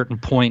past a certain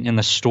point in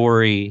the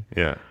story,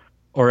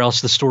 or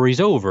else the story's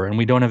over and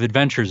we don't have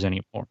adventures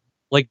anymore.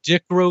 Like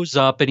Dick grows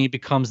up and he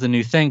becomes the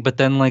new thing, but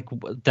then like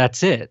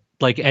that's it.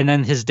 Like, and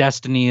then his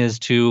destiny is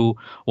to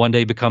one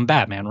day become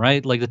Batman,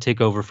 right? Like to take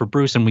over for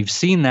Bruce, and we've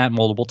seen that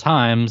multiple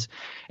times.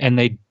 And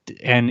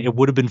it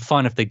would have been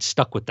fun if they'd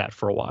stuck with that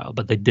for a while,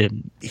 but they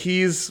didn't.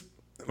 He's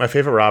my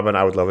favorite Robin.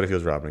 I would love it if he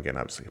was Robin again,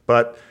 obviously.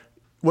 But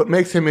what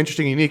makes him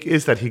interesting and unique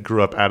is that he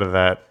grew up out of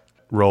that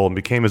role and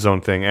became his own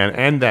thing,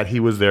 and that he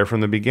was there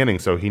from the beginning,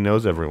 so he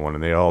knows everyone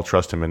and they all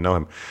trust him and know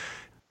him.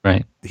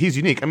 Right. He's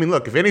unique. I mean,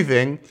 look, if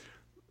anything,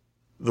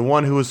 the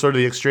one who was sort of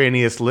the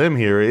extraneous limb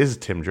here is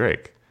Tim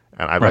Drake,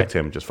 and I like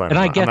Tim just fine. And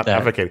I get I'm not that.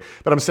 advocating,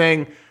 but I'm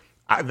saying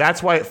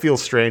that's why it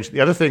feels strange.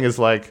 The other thing is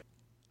like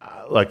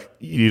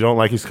you don't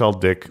like he's called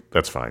Dick.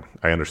 That's fine.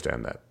 I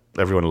understand that.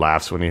 Everyone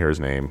laughs when you hear his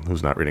name.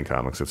 Who's not reading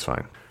comics? It's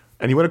fine.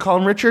 And you want to call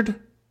him Richard?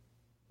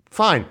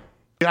 Fine.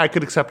 Yeah, I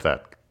could accept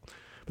that.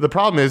 The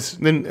problem is,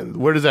 then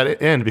where does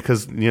that end?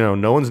 Because,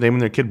 no one's naming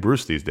their kid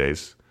Bruce these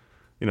days.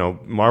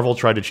 Marvel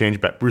tried to change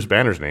Bruce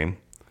Banner's name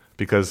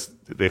because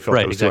they felt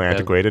Right, it was too exactly.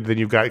 antiquated. Then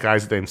you've got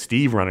guys named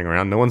Steve running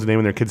around. No one's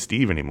naming their kid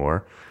Steve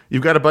anymore.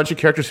 You've got a bunch of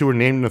characters who were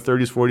named in the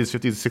 30s, 40s,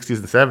 50s, 60s,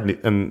 and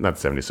 70s, and not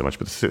 70s so much,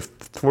 but the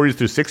 40s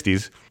through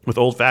 60s with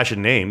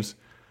old-fashioned names.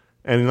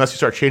 And unless you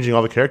start changing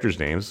all the characters'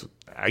 names,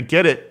 I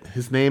get it.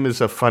 His name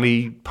is a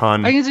funny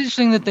pun. I think it's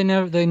interesting that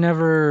they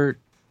never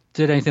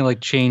did anything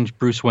like change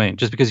Bruce Wayne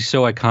just because he's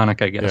so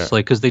iconic, I guess. Yeah.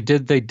 Like, because they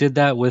did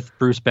that with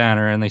Bruce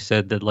Banner, and they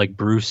said that like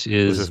Bruce This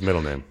is is his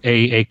middle name.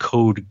 a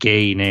code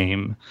gay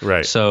name,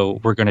 Right. So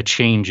we're going to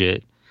change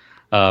it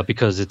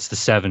because it's the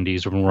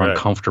 70s when we're Right.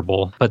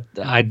 uncomfortable. But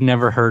I'd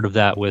never heard of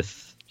that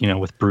with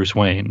Bruce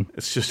Wayne.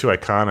 It's just too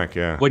iconic,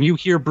 yeah. When you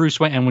hear Bruce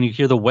Wayne and when you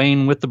hear the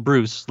Wayne with the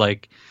Bruce,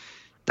 like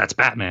that's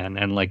Batman,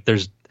 and like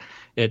there's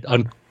it.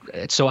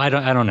 So I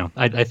don't know.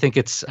 I think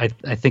it's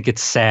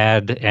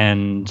sad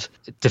and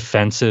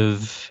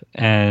defensive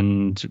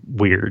and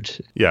weird,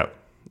 Yeah,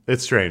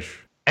 it's strange.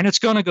 and it's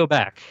going to go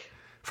back.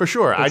 For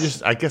sure. I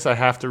guess I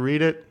have to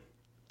read it.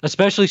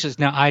 Especially since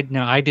now I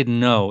didn't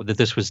know that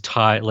this was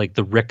tied, like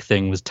the Rick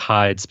thing was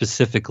tied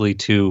specifically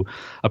to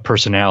a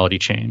personality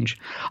change.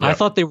 Yeah. I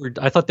thought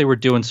they were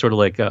doing sort of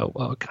like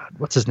oh god,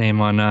 what's his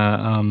name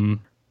on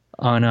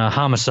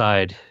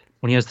Homicide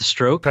when he has the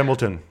stroke?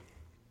 Pembleton.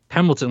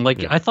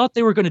 Like I thought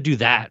they were going to do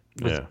that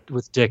Yeah.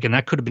 with Dick, and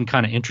that could have been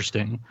kind of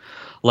interesting.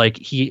 Like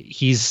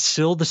he's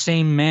still the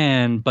same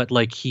man, but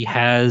like he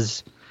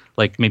has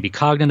like maybe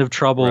cognitive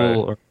trouble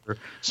or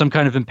some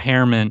kind of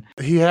impairment.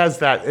 He has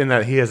that in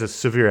that he has a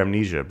severe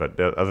amnesia, but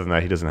other than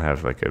that, he doesn't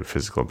have like a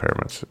physical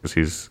impairment.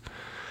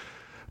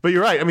 But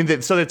you're right. I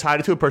mean, so they tied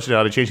it to a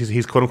personality change.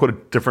 He's quote unquote a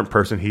different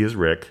person. He is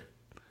Rick,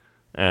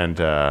 and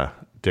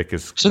Dick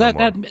is So no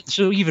more.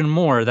 so even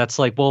more, that's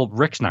like, well,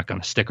 Rick's not going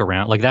to stick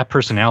around. Like that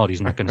personality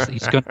is not going to.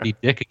 He's going to be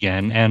Dick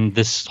again, and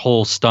this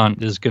whole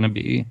stunt is going to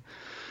be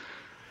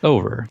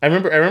over. I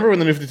remember when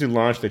the New 52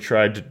 launched, they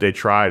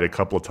tried a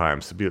couple of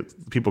times.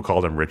 People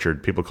called him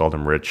Richard. People called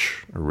him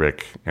Rich or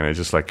Rick, and it's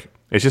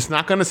just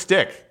not going to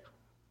stick.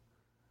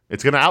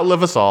 It's going to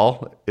outlive us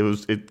all.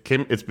 It's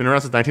been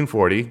around since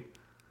 1940.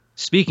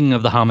 Speaking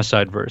of the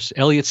Homicide verse,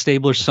 Elliot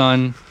Stabler's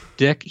son,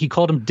 Dick, he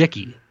called him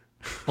Dickie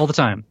all the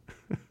time.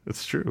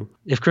 It's true.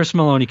 If Chris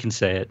Maloney can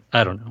say it,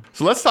 I don't know.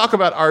 So let's talk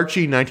about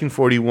Archie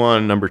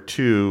 1941, number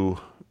 2.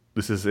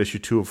 This is issue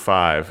 2 of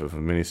 5 of a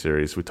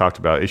miniseries. We talked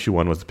about issue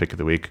 1 was the pick of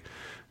the week.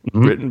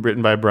 Mm-hmm.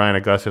 Written by Brian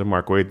Augustin and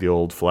Mark Waid, the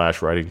old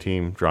Flash writing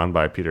team. Drawn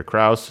by Peter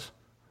Krause.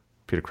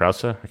 Peter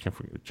Krause? I can't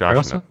forget.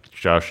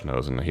 Josh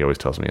knows, and he always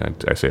tells me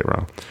I say it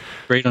wrong.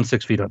 Great on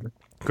 6 Feet Under.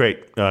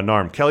 Great.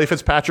 Norm. Kelly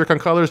Fitzpatrick on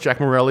colors,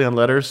 Jack Morelli on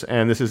letters,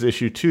 and this is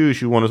issue 2.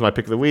 Issue 1 was my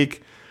pick of the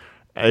week.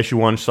 Issue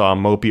 1 saw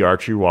mopey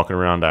Archie walking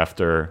around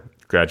after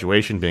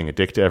graduation, being a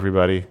dick to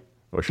everybody.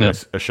 Or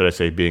should I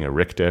say being a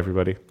Rick to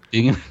everybody?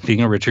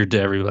 Being a Richard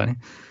to everybody.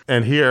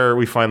 And here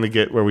we finally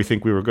get where we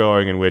think we were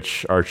going, in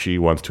which Archie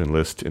wants to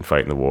enlist and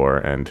fight in the war,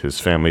 and his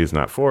family is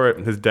not for it.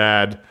 His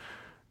dad,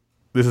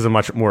 this is a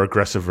much more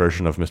aggressive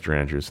version of Mr.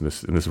 Andrews in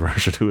this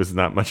version, who is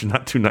not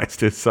too nice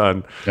to his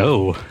son.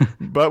 Oh.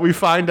 But we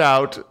find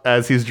out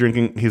as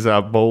he's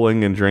out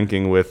bowling and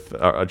drinking with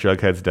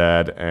Jughead's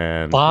dad,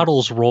 and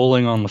Bottles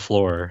rolling on the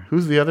floor.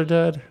 who's the other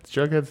dad? It's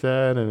Jughead's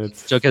dad, and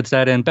it's Jughead's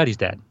dad and Betty's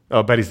dad.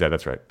 Oh, Betty's dad.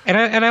 That's right. And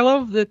I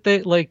love that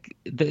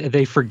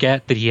they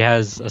forget that he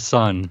has a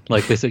son.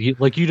 Like they said, you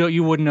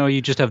wouldn't know, you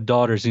just have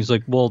daughters. And he's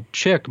like, well,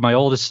 Chick, my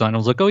oldest son. I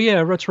was like, oh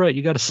yeah, that's right,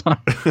 you got a son.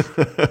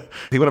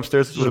 He went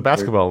upstairs with a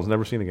basketball and was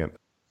never seen again.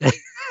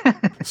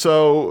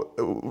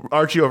 So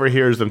Archie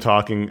overhears them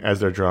talking as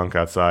they're drunk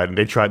outside, and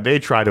they try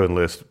to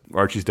enlist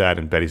Archie's dad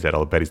and Betty's dad.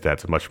 Although Betty's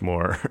dad's a much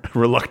more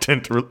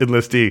reluctant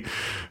enlistee.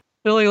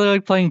 They're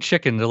like playing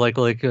chicken. They're like,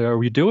 are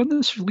we doing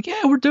this? Like,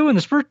 yeah, we're doing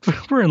this.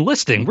 We're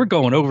enlisting. We're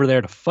going over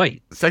there to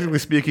fight. Technically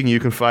speaking, you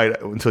can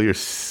fight until you're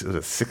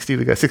 60.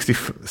 The guy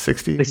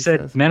 60. They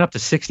said men up to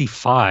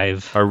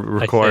 65 are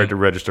required to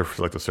register for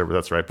Selective Service.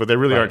 That's right, but they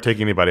really aren't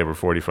taking anybody over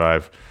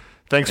 45.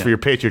 Thanks for your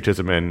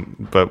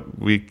patriotism, but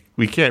we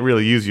can't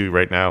really use you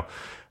right now.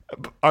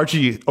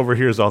 Archie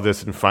overhears all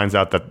this and finds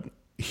out that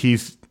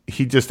his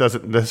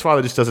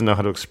father just doesn't know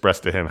how to express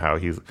to him how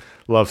he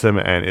loves him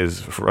and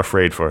is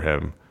afraid for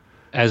him.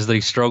 As they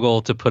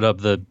struggle to put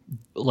up the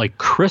like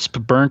crisp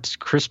burnt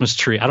Christmas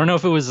tree. I don't know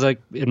if it was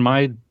like in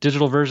my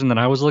digital version that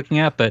I was looking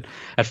at, but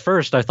at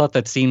first I thought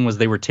that scene was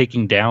they were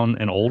taking down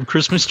an old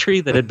Christmas tree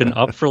that had been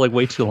up for like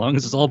way too long.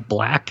 It was all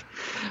black.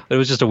 It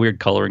was just a weird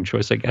coloring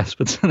choice, I guess.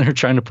 But they're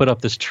trying to put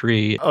up this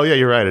tree. Oh yeah,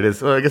 you're right. It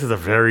is. Well, I guess it's a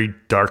very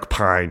dark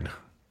pine.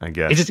 I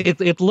guess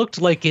it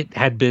looked like it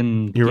had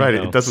been. You're right.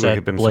 It does look like it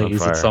had been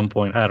blaze at some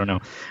point. I don't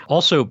know.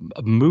 Also,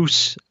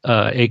 Moose,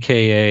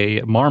 aka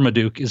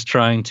Marmaduke, is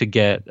trying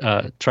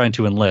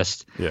to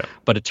enlist. Yeah.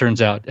 But it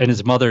turns out, and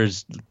his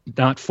mother's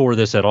not for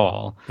this at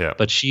all. Yeah.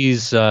 But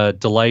she's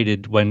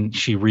delighted when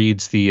she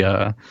reads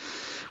the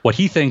what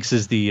he thinks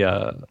is the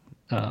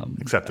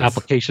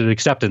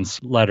acceptance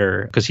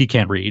letter because he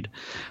can't read.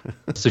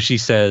 So she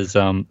says,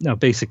 no,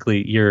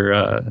 basically you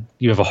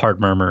have a heart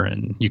murmur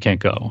and you can't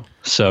go.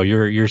 So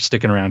you're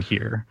sticking around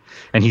here.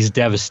 And he's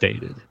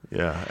devastated.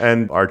 Yeah.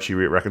 And Archie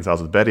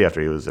reconciles with Betty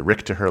after he was a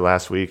rick to her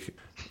last week.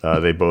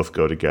 They both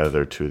go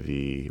together to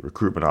the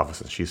recruitment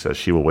office and she says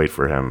she will wait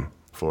for him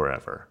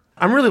forever.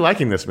 I'm really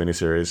liking this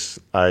miniseries.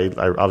 I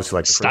obviously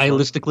like the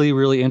stylistically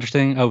really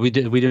interesting. Oh, we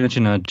did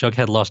mention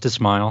Jughead lost his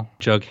smile.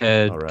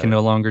 Jughead can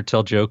no longer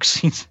tell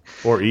jokes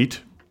or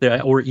eat.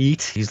 Yeah, or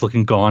eat. He's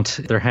looking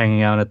gaunt. They're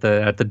hanging out at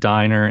the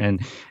diner,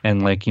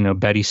 and like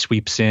Betty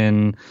sweeps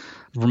in.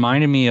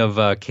 Reminded me of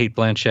Cate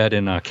Blanchett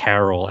in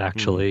Carol.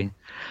 Actually,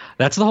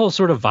 that's the whole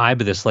sort of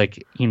vibe of this.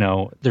 Like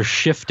they're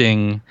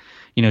shifting,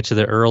 to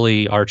the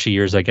early Archie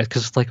years, I guess,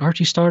 because like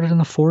Archie started in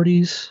the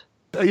 40s.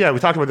 Yeah, we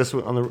talked about this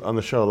on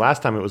the show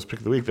last time. It was Pick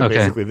of the Week. That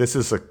basically, this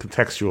is a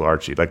contextual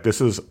Archie. Like this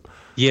is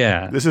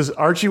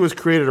Archie was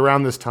created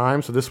around this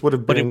time, so this would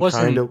have been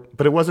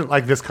but it wasn't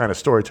like this kind of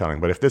storytelling.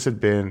 But if this had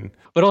been,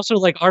 but also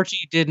like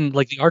Archie didn't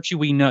like the Archie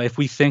we know. If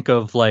we think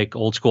of like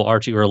old school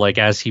Archie, or like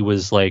as he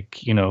was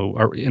like in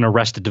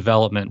Arrested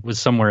Development, was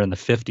somewhere in the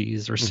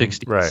 50s or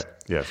 60s, right?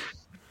 Yes.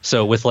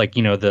 So with like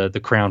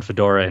the crown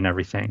fedora and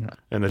everything,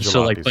 and the jalopies,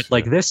 so like, but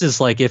like this is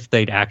like if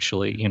they'd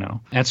actually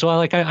and so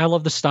I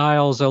love the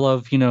styles. I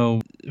love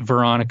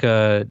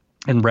Veronica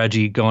and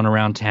Reggie going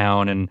around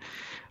town, and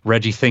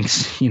Reggie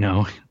thinks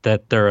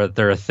that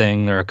they're a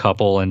thing, they're a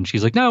couple, and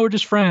she's like, no, we're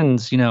just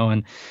friends,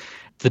 and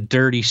the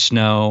dirty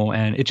snow,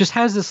 and it just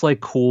has this like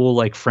cool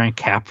like Frank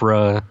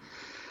Capra,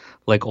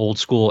 like old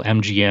school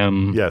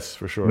MGM, yes,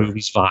 for sure,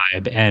 movies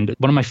vibe. And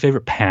one of my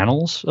favorite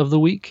panels of the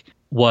week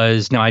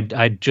was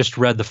I just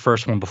read the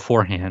first one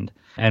beforehand,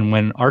 and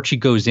when Archie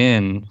goes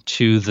in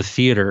to the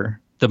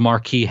theater, the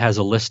marquee has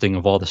a listing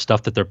of all the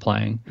stuff that they're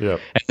playing. Yeah.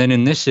 And then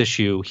in this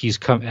issue,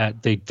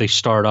 they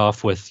start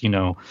off with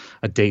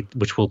a date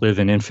which will live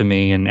in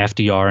infamy and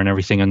FDR and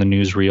everything on the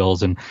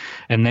newsreels,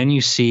 and then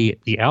you see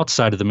the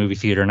outside of the movie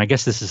theater, and I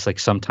guess this is like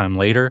sometime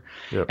later,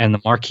 and the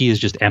marquee is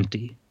just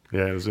empty.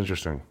 Yeah, it was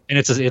interesting. And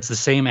it's the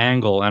same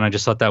angle, and I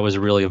just thought that was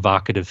a really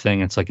evocative thing.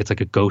 It's like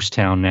a ghost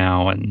town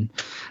now, and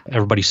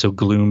everybody's so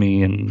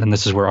gloomy, and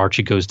this is where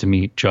Archie goes to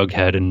meet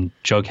Jughead, and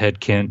Jughead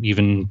can't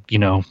even,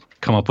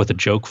 come up with a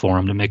joke for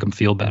him to make him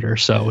feel better,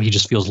 so he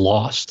just feels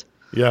lost.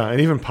 Yeah, and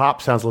even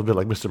Pop sounds a little bit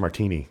like Mr.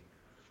 Martini.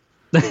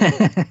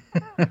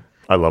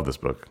 I love this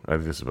book. I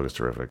think this book is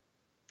terrific.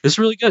 This is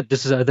really good.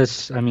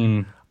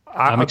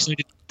 I'm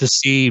excited to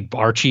see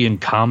Archie in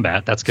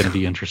combat. That's going to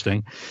be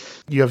interesting.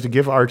 You have to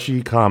give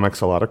Archie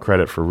Comics a lot of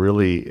credit for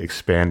really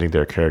expanding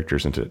their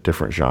characters into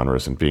different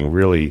genres and being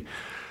really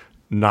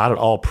not at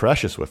all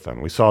precious with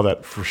them. We saw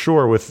that for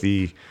sure with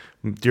the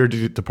Dear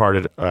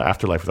Departed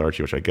Afterlife with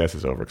Archie, which I guess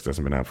is over because it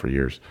hasn't been out for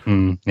years.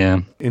 Yeah.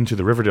 Into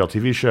the Riverdale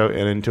TV show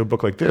and into a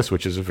book like this,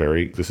 which is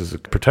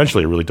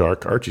potentially a really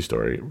dark Archie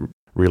story,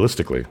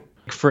 realistically.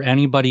 For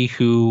anybody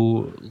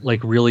who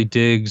like really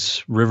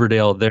digs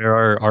Riverdale, there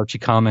are Archie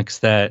comics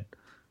that,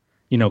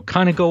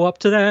 kind of go up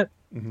to that.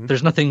 Mm-hmm.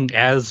 There's nothing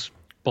as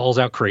balls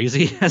out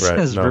crazy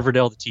as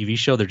Riverdale, the TV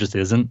show. There just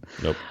isn't.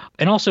 Nope.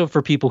 And also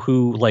for people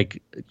who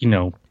like,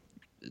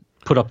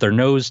 put up their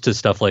nose to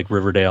stuff like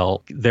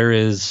Riverdale, there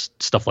is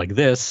stuff like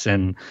this,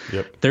 and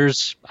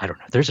there's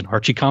an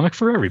Archie comic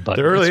for everybody.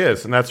 There really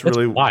is, and that's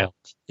really wild.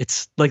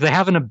 It's like they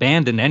haven't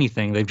abandoned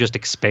anything; they've just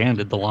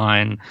expanded the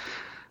line,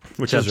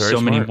 which is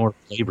very many more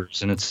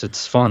flavors, and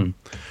it's fun.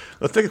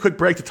 Let's take a quick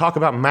break to talk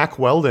about Mack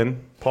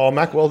Weldon. Paul,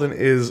 Mack Weldon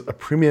is a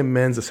premium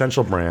men's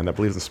essential brand that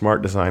believes in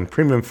smart design,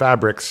 premium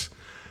fabrics.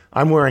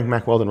 I'm wearing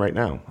Mack Weldon right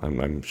now.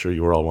 I'm sure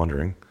you were all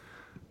wondering.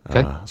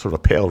 Okay. Sort of a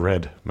pale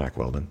red Mack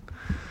Weldon.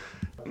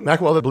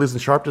 Mack Weldon believes in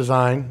sharp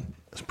design,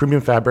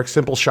 premium fabric,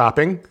 simple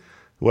shopping.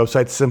 The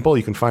website's simple.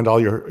 You can find all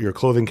your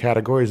clothing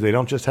categories. They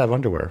don't just have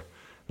underwear.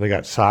 They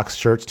got socks,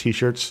 shirts,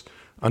 T-shirts,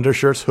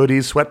 undershirts,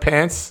 hoodies,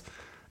 sweatpants.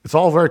 It's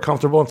all very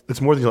comfortable.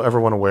 It's more than you'll ever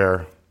want to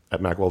wear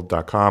at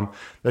MackWeldon.com.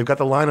 They've got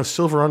the line of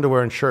silver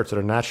underwear and shirts that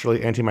are naturally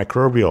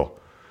antimicrobial,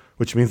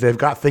 which means they've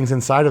got things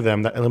inside of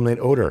them that eliminate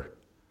odor.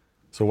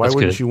 So why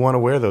wouldn't you want to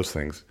wear those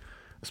things?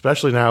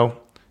 Especially now,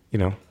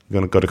 you're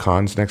going to go to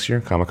cons next year,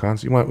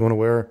 Comic-Cons. You want to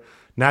wear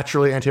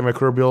naturally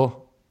antimicrobial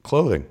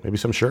clothing, maybe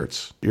some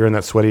shirts. You're in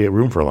that sweaty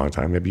room for a long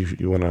time. Maybe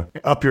you want to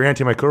up your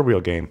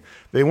antimicrobial game.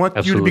 They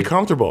want you to be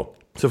comfortable.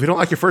 So if you don't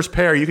like your first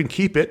pair, you can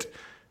keep it,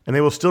 and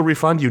they will still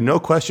refund you, no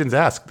questions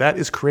asked. That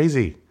is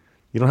crazy.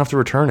 You don't have to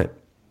return it.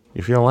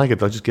 If you don't like it,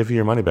 they'll just give you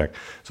your money back.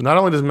 So not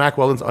only does Mack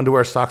Weldon's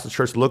underwear, socks, and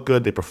shirts look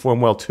good, they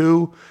perform well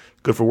too.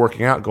 Good for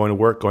working out, going to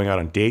work, going out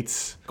on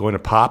dates, going to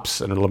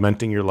Pops and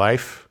lamenting your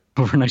life.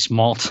 Over a nice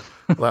malt.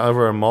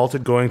 Over a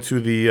malted, going to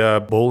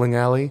the bowling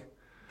alley.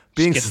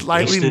 Being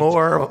slightly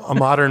more a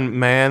modern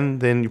man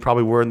than you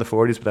probably were in the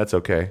 40s, but that's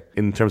okay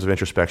in terms of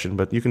introspection.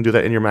 But you can do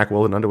that in your Mack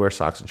Weldon underwear,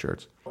 socks, and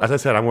shirts. As I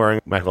said, I'm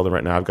wearing Mack Weldon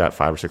right now. I've got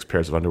 5 or 6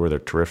 pairs of underwear. They're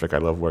terrific. I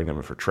love wearing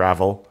them for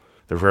travel.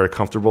 They're very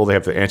comfortable. They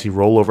have the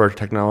anti-rollover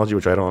technology,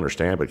 which I don't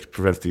understand, but it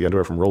prevents the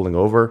underwear from rolling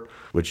over,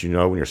 which when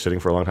you're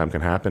sitting for a long time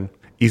can happen.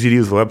 Easy to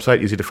use the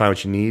website, easy to find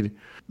what you need.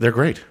 They're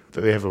great.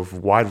 They have a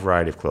wide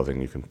variety of clothing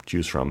you can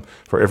choose from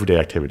for everyday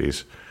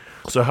activities.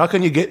 So how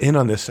can you get in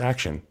on this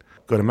action?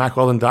 Go to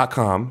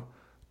MackWeldon.com.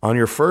 On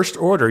your first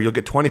order, you'll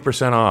get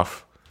 20%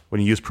 off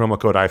when you use promo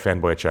code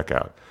iFanboy at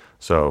checkout.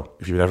 So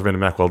if you've never been to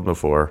Mack Weldon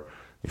before,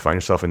 you find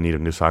yourself in need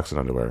of new socks and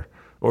underwear,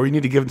 or you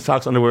need to give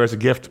socks and underwear as a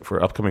gift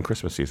for upcoming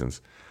Christmas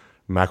seasons,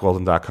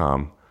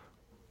 MackWeldon.com,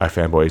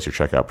 iFanboy is your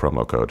checkout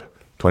promo code.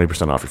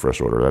 20% off your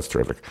first order. That's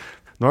terrific.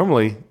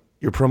 Normally,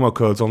 your promo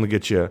codes only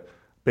get you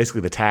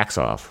basically the tax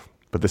off,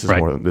 but this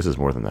is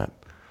more than that.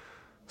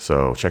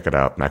 So check it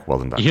out,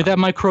 MackWeldon.com. You hear that,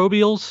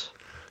 microbials?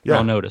 Yeah.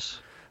 I'll notice.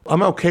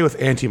 I'm okay with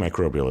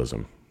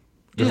antimicrobialism.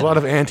 There's a lot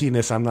of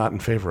anti-ness I'm not in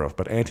favor of,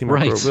 but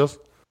antimicrobials? Right.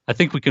 I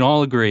think we can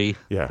all agree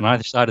on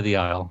either side of the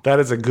aisle. That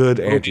is a good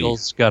anti.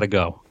 Microbials got to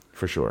go.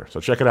 For sure. So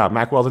check it out,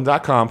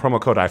 MackWeldon.com,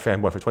 promo code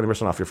iFanboy for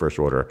 20% off your first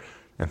order.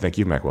 And thank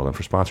you, Mack Weldon,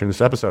 for sponsoring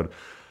this episode.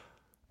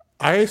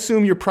 I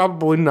assume you're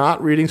probably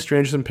not reading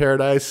Strangers in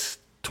Paradise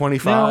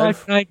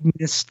 25? No, I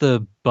missed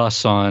the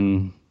bus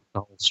on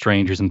the whole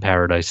Strangers in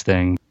Paradise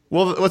thing.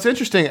 Well, what's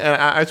interesting,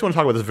 and I just want to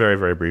talk about this very,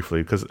 very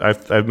briefly, because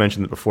I've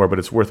mentioned it before, but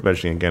it's worth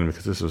mentioning again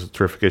because this was a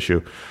terrific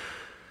issue.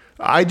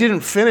 I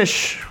didn't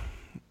finish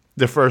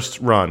the first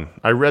run.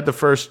 I read the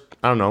first,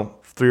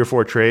 3 or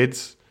 4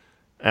 trades,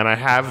 and I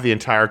have the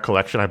entire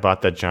collection. I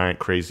bought that giant,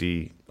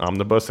 crazy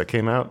omnibus that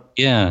came out.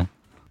 Yeah.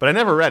 But I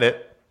never read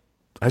it.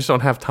 I just don't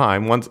have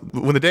time. When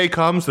the day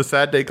comes, the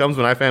sad day comes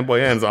when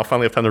iFanboy ends, I'll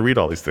finally have time to read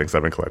all these things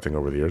I've been collecting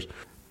over the years.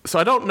 So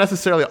I don't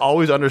necessarily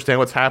always understand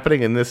what's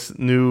happening in this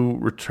new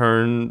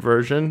return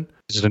version.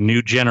 Is it a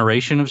new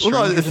generation of Strangers?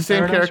 Well, no, it's the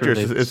same characters.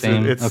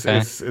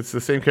 It's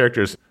the same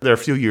characters. They're a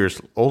few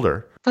years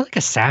older. They're like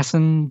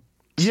assassin.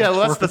 Yeah,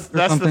 well, that's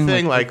the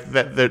thing. Like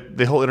that,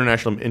 the whole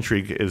international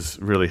intrigue is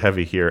really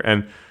heavy here,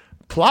 and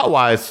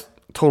plot-wise,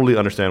 totally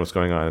understand what's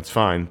going on. It's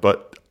fine,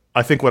 but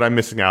I think what I'm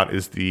missing out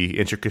is the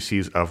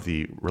intricacies of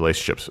the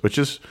relationships, which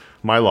is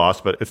my loss.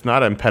 But it's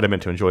not an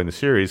impediment to enjoying the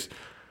series.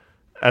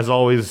 As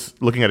always,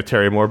 looking at a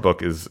Terry Moore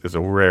book is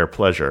a rare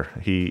pleasure.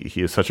 He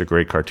is such a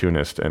great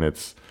cartoonist, and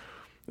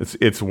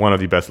it's one of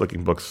the best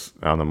looking books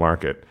on the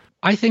market.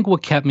 I think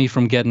what kept me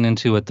from getting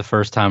into it the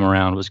first time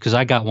around was because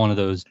I got one of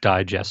those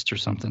digests or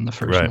something, the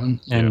first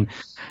one, and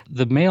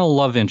the male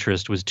love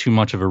interest was too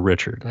much of a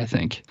Richard. I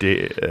think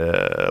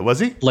was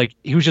he? Like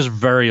he was just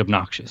very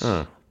obnoxious.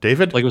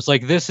 David? Like it was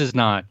like, this is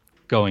not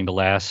going to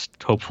last,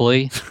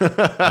 hopefully. I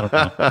don't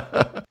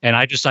know. And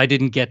I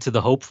didn't get to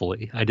the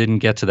hopefully. I didn't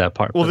get to that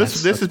part. Well,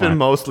 this has been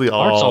mostly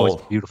art's always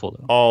beautiful,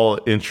 though. All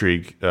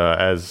intrigue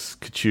as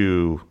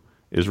Kachu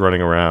is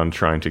running around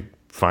trying to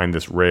find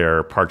this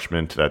rare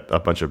parchment that a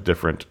bunch of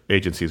different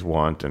agencies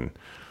want, and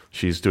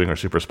she's doing her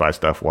super spy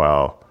stuff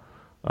while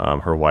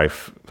her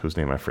wife, whose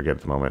name I forget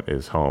at the moment,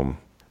 is home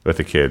with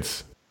the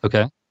kids.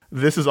 Okay.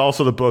 This is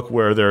also the book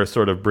where they're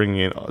sort of bringing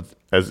in,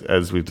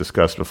 as we've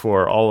discussed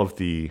before, all of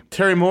the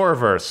Terry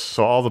Moore-verse.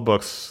 So all the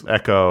books,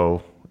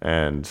 Echo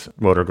and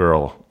Motor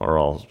Girl, are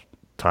all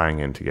tying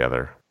in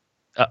together.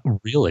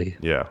 Really?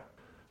 Yeah.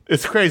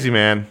 It's crazy,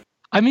 man.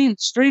 I mean,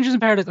 Strangers in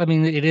Paradise,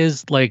 it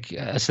is like,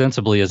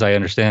 ostensibly, as I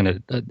understand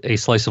it, a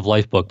slice of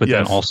life book, but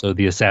then also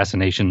the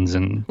assassinations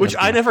and... Which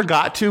I never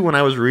got to when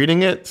I was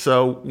reading it.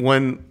 So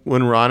when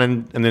Ron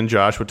and then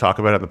Josh would talk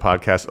about it on the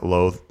podcast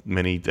Loathe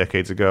many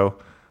decades ago,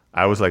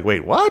 I was like,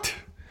 wait, what?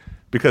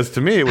 Because to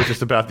me, it was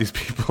just about these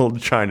people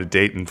trying to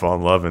date and fall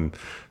in love, and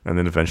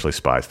then eventually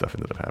spy stuff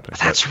ended up happening.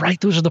 That's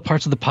right. Those are the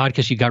parts of the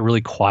podcast you got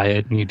really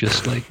quiet and you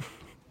just like...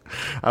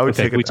 I would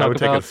take a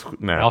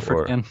nap.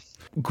 Alfred again?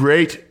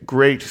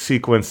 Great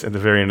sequence at the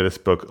very end of this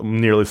book,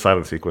 nearly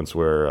silent sequence,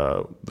 where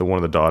one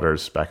of the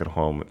daughters back at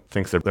home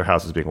thinks their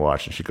house is being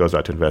watched, and she goes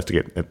out to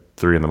investigate at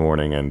 3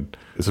 a.m, and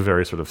it's a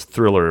very sort of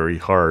thrillery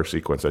horror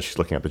sequence as she's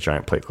looking at the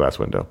giant plate glass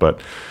window.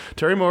 But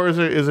Terry Moore is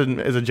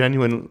a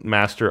genuine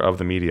master of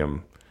the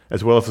medium,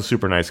 as well as a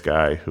super nice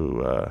guy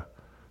who,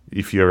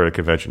 if you're ever at a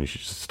convention, you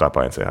should just stop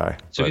by and say hi.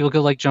 So people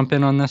could jump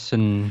in on this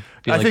and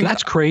be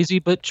that's crazy,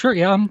 but sure,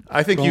 yeah.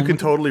 I think you can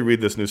totally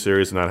read this new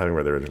series not having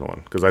read the original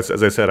one, because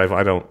as I said,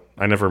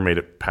 I never made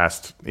it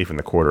past even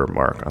the quarter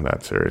mark on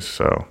that series.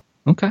 So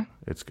okay,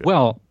 it's good.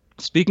 Well,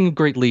 speaking of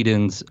great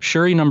lead-ins,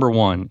 Shuri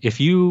 #1. If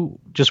you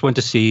just went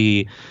to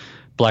see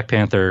Black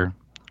Panther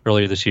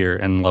earlier this year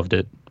and loved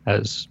it,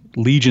 as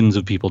legions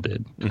of people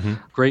did. Mm-hmm.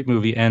 Great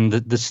movie. And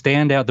the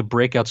standout, the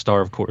breakout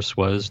star, of course,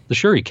 was the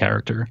Shuri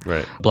character,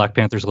 right? Black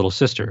Panther's little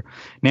sister.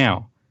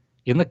 Now,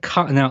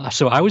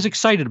 so I was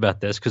excited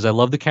about this because I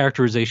love the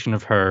characterization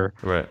of her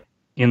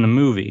in the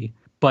movie.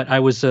 But I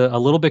was a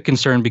little bit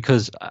concerned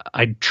because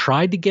I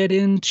tried to get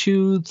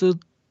into the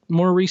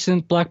more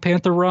recent Black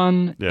Panther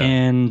run,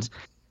 and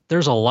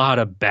there's a lot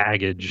of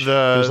baggage.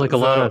 There's a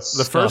lot of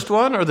the first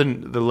one or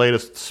the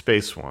latest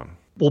space one?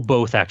 Well,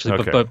 both actually,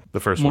 okay. but the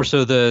first more one.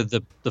 so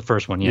the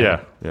first one.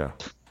 Yeah.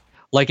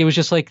 Like it was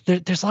just like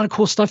there's a lot of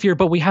cool stuff here,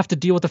 but we have to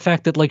deal with the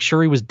fact that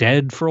Shuri was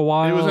dead for a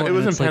while. It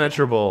was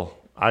impenetrable.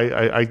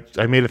 I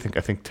made it.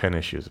 I think 10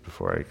 issues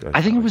before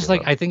I think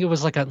it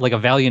was like a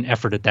valiant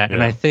effort at that, Yeah.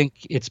 and I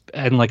think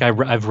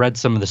I've read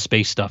some of the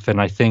space stuff,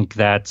 and I think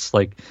that's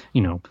like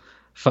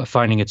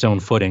finding its own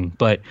footing.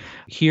 But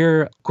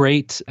here,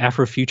 great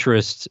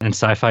Afrofuturist and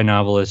sci-fi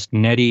novelist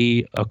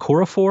Nnedi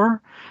Okorafor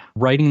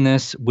writing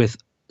this with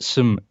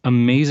some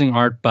amazing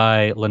art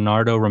by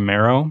Leonardo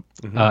Romero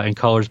and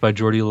colors by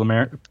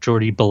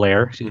Jordi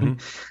Belair. Excuse me.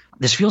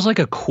 This feels like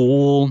a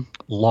cool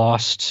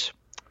lost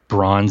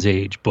Bronze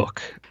Age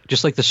book.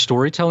 Just like the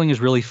storytelling is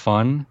really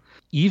fun.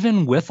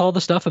 Even with all the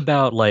stuff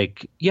about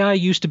like, yeah, I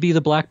used to be the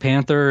Black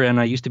Panther and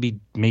I used to be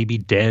maybe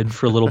dead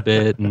for a little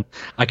bit and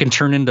I can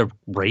turn into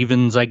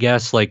ravens, I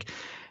guess. Like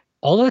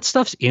all that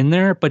stuff's in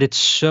there, but it's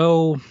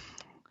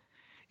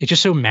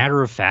just so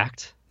matter of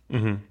fact.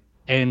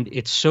 And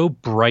it's so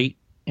bright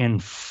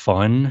and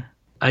fun.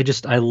 I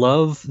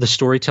love the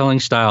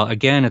storytelling style.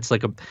 Again, it's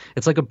like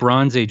a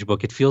Bronze Age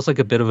book. It feels like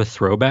a bit of a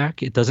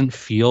throwback. It doesn't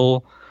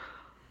feel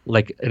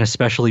like an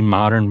especially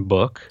modern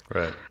book.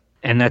 Right.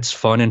 And that's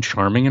fun and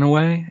charming in a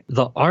way.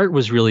 The art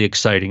was really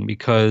exciting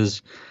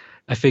because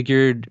I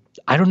figured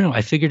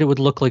it would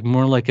look like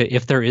more like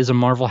if there is a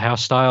Marvel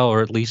house style,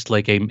 or at least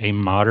like a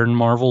modern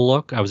Marvel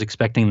look. I was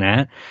expecting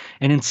that.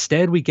 And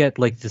instead we get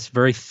like this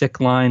very thick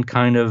line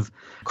kind of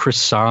Chris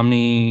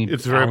Samnee.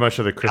 It's very much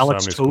of the Chris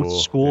Alex Samnee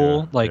Toth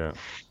school.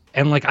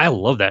 And like I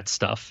love that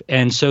stuff.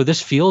 And so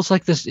this feels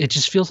like this. It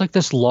just feels like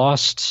this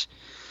lost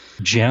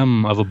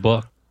gem of a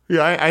book.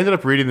 Yeah, I ended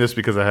up reading this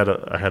because I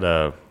had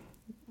a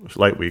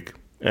light week,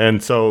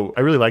 and so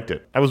I really liked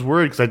it. I was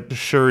worried because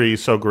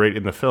Shuri's so great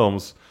in the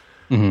films,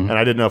 and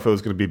I didn't know if it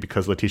was going to be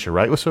because Letitia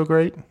Wright was so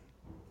great. I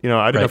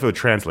didn't know if it would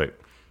translate.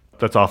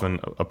 That's often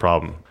a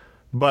problem.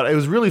 But it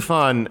was really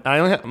fun.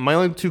 My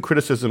only two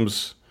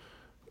criticisms.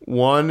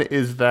 One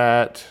is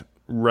that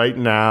right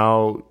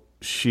now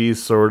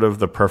she's sort of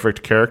the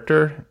perfect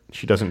character.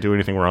 She doesn't do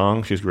anything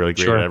wrong. She's really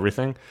great at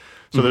everything.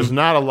 So there's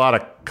not a lot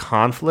of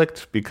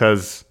conflict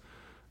because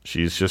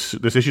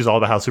this issue's all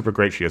about how super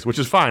great she is, which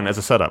is fine as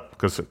a setup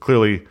because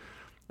clearly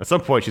at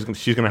some point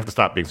she's gonna have to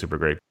stop being super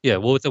great. Yeah,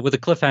 well, with the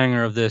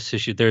cliffhanger of this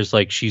issue, there's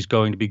like she's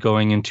going to be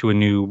going into a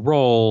new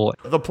role.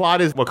 The plot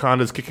is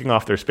Wakanda's kicking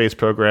off their space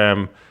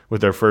program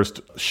with their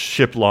first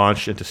ship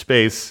launch into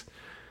space,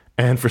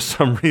 and for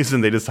some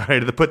reason they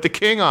decided to put the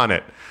king on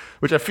it,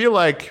 which I feel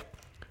like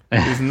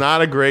is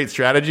not a great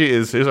strategy.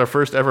 Is our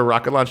first ever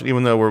rocket launch,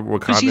 even though we're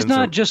because he's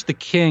not just the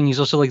king;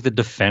 he's also like the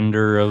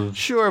defender of.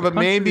 Sure, but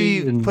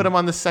maybe put him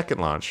on the second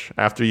launch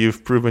after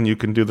you've proven you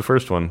can do the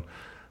first one.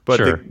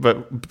 But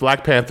but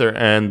Black Panther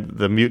and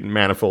the mutant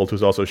Manifold,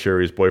 who's also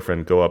Shuri's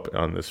boyfriend, go up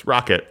on this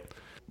rocket,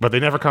 but they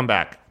never come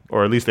back,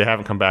 or at least they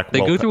haven't come back. They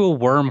go through a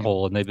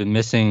wormhole, and they've been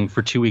missing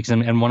for 2 weeks.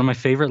 And one of my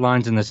favorite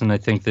lines in this, and I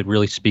think that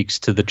really speaks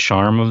to the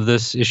charm of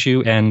this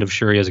issue and of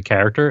Shuri as a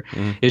character,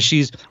 is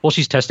she's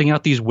testing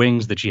out these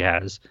wings that she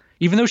has,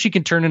 even though she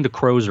can turn into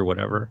crows or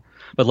whatever.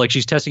 But like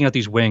she's testing out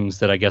these wings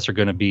that I guess are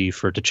going to be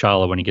for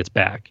T'Challa when he gets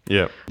back.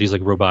 Yeah, these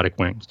like robotic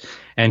wings,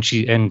 and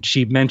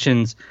she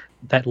mentions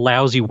that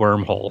lousy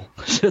wormhole.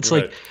 So it's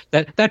like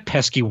that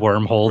pesky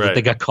wormhole that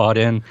they got caught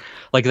in.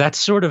 Like that's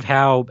sort of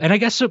how, and I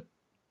guess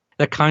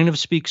that kind of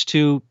speaks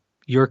to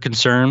your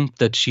concern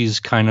that she's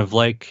kind of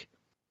like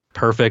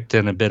perfect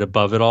and a bit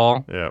above it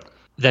all. Yeah,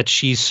 that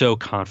she's so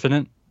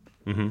confident.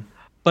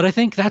 But I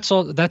think that's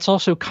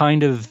also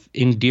kind of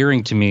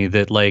endearing to me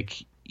that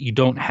like you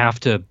don't have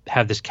to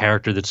have this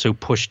character that's so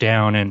pushed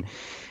down and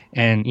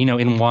in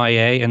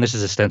YA, and this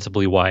is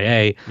ostensibly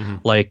YA,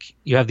 like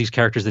you have these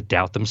characters that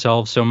doubt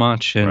themselves so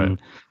much and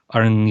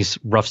are in these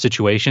rough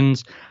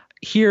situations.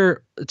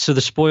 Here, so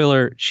the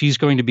spoiler, she's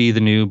going to be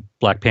the new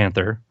Black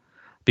Panther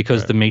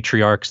because the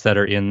matriarchs that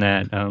are in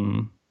that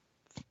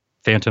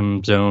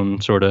Phantom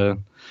Zone, sort of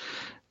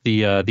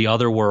the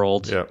other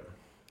world,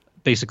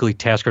 basically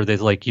task her. They're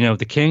like,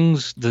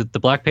 the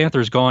Black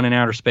Panther's gone in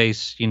outer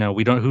space. Who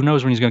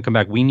knows when he's going to come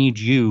back. We need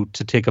you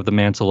to take up the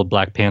mantle of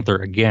Black Panther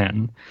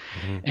again.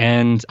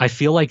 And I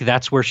feel like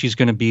that's where she's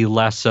going to be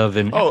less of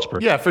an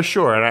expert. Yeah, for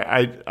sure.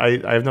 And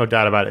I have no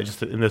doubt about it.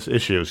 Just in this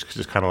issue, it's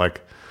just kind of like,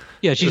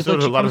 yeah, she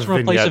comes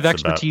from a place of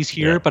expertise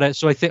here. But I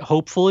think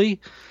hopefully,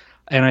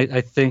 and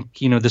I think,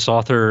 this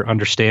author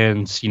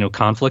understands,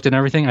 conflict and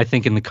everything. I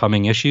think in the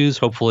coming issues,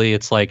 hopefully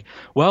it's like,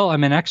 well,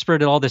 I'm an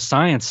expert at all this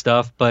science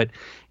stuff, but,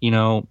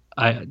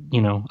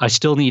 I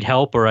still need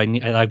help, or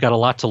I've got a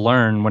lot to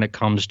learn when it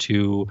comes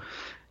to,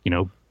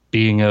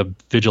 being a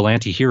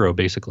vigilante hero,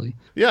 basically.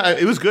 Yeah,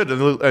 it was good.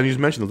 And you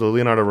mentioned the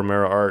Leonardo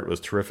Romero art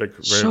was terrific.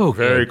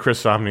 Very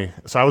Chris Samnee.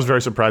 So I was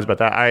very surprised about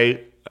that.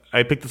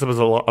 I picked this up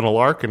on a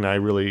lark, and I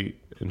really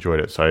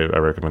enjoyed it, so I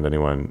recommend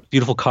anyone.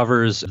 Beautiful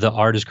covers. The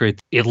art is great.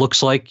 It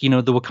looks like, the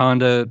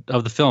Wakanda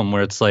of the film,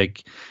 where it's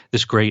like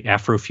this great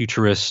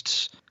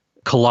Afrofuturist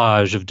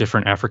collage of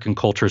different African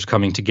cultures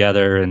coming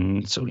together,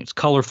 and so it's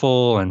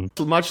colorful. And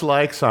much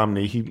like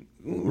Samnee,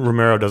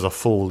 Romero does a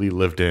fully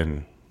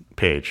lived-in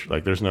page.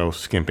 Like there's no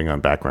skimping on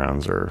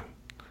backgrounds or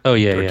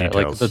details,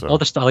 like all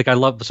the stuff. Like I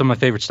love some of my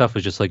favorite stuff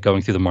was just like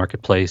going through the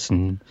marketplace,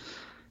 and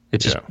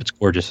it's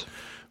gorgeous.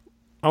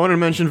 I want to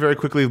mention very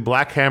quickly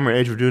Black Hammer,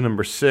 Age of Doom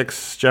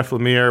 #6, Jeff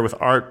Lemire with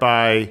art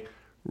by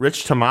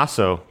Rich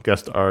Tommaso,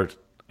 guest art.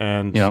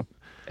 And yeah.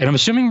 And I'm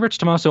assuming Rich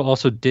Tommaso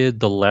also did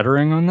the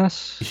lettering on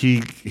this. He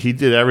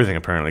did everything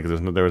apparently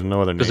because there was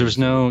no other name. Because there was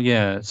no,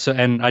 yeah. So,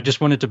 and I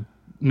just wanted to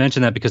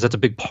mention that because that's a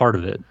big part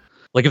of it.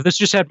 Like if this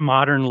just had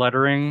modern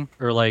lettering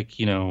or like,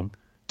 you know,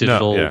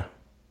 digital,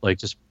 like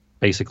just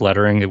basic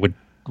lettering, it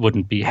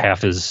wouldn't be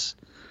half as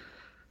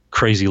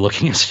crazy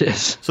looking as it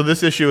is. So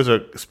this issue is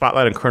a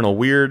spotlight on Colonel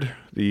Weird,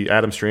 the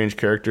Adam Strange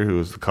character who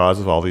is the cause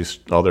of all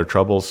their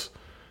troubles,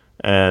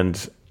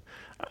 and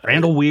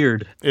Randall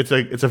Weird. It's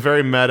a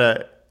very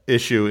meta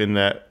issue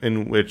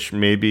in which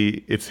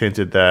maybe it's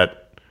hinted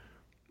that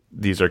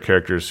these are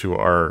characters who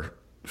are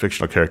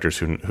fictional characters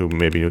who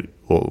maybe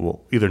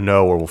will either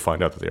know or will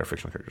find out that they are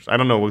fictional characters. I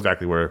don't know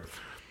exactly where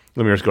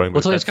Lemire's going.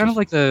 Well, so it's kind of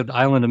like the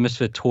Island of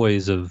Misfit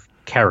Toys of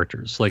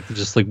characters, like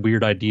just like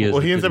weird ideas.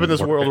 Well, he ends up in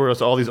this world where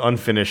it's all these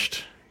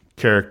unfinished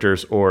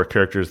characters or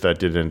characters that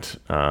didn't,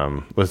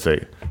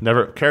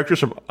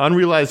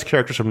 unrealized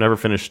characters from never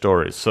finished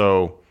stories.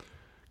 So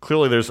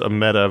clearly there's a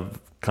meta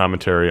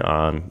commentary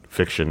on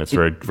fiction. It's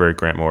very, very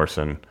Grant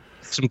Morrison.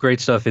 Some great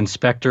stuff.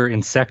 Insector.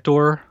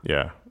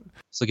 Yeah.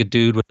 It's like a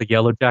dude with a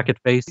yellow jacket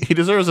face. He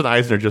deserves an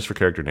Eisner just for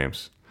character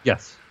names.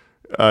 Yes.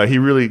 Jeff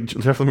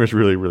Lemire's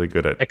really, really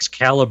good at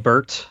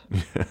Excaliburt.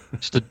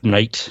 Just a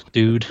knight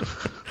dude.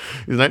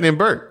 He's a knight named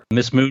Bert.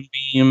 Miss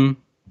Moonbeam.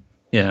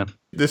 Yeah.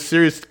 This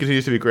series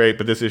continues to be great,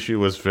 but this issue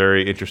was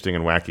very interesting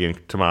and wacky.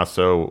 And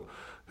Tommaso,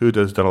 who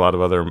has done a lot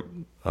of other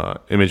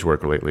image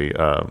work lately,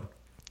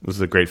 this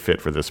is a great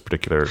fit for this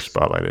particular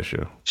spotlight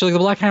issue. So like the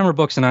Black Hammer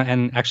books, and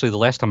actually the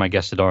last time I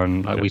guessed it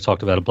on, we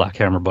talked about a Black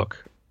Hammer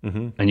book.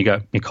 Mm-hmm. And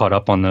you caught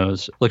up on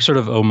those, like sort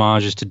of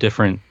homages to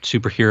different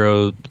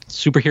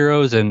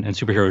superheroes and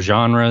superhero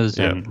genres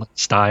and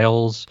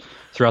styles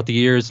throughout the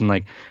years. And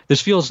like this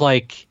feels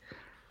like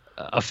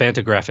a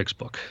Fantagraphics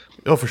book.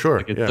 Oh, for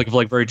sure.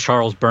 Like very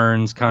Charles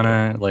Burns kind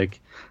of, like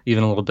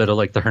even a little bit of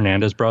like the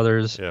Hernandez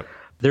brothers. Yeah.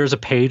 There's a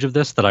page of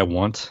this that I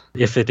want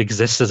if it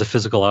exists as a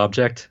physical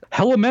object.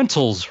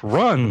 Elementals,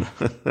 run!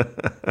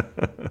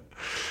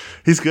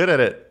 He's good at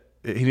it.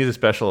 He needs a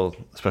special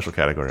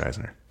category,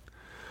 Eisner.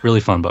 Really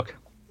fun book.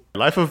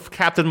 Life of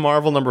Captain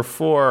Marvel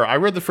 #4. I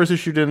read the first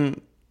issue,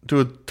 didn't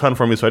do a ton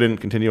for me, so I didn't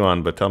continue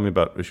on, but tell me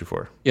about issue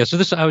 4. Yeah, so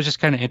this I was just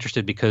kind of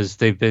interested because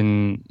they've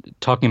been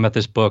talking about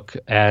this book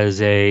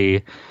as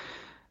a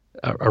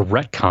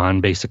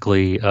retcon,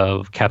 basically,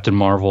 of Captain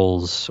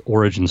Marvel's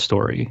origin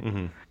story.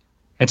 Mm-hmm.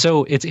 And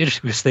so it's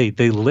interesting because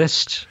they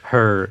list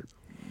her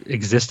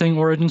existing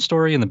origin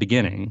story in the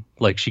beginning.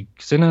 Like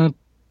she's in a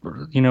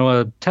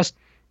test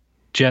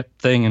jet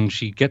thing and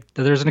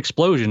there's an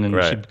explosion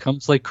and she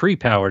becomes like Kree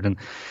powered. And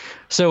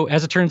so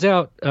as it turns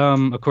out,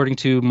 according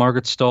to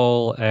Margaret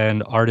Stoll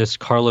and artist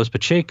Carlos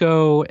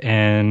Pacheco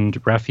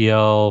and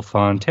Rafael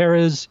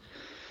Fonteres,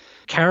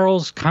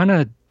 Carol's kind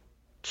of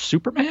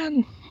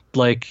Superman.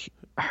 Like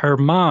her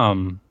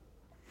mom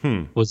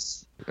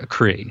was a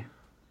Kree.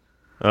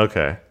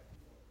 Okay.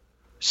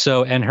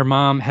 So, and her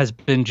mom has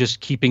been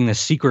just keeping this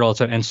secret all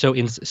the time, and so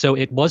it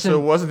wasn't.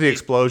 So it wasn't the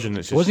explosion.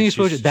 It's just, it wasn't the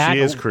explosion. She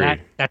is Kree.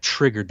 That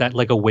triggered that,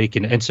 like,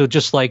 awakened, and so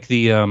just like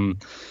the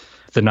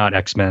not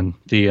X-Men,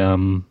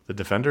 the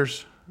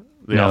Defenders,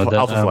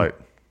 Alpha Flight.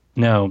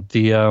 No,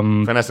 the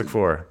Fantastic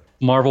Four.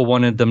 Marvel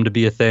wanted them to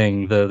be a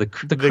thing. The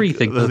Kree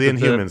thing. The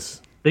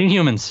Inhumans. The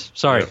Inhumans.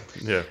 Sorry.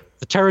 Yeah.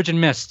 The Terrigen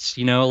Mists.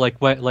 Like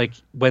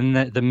when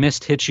the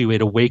mist hits you,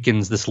 it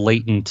awakens this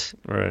latent.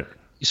 Right.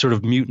 Sort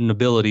of mutant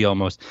ability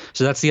almost.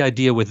 So that's the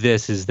idea with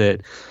this, is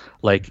that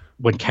like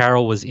when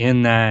Carol was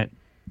in that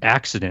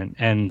accident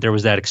and there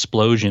was that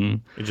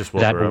explosion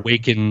that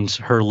awakened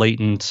her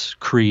latent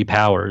Kree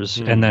powers,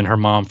 and then her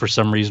mom for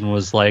some reason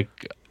was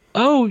like,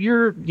 oh,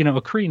 you're a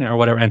Kree now or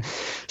whatever. And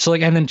so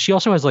like, and then she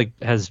also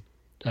has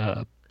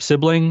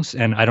siblings,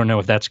 and I don't know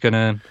if that's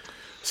gonna.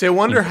 See, I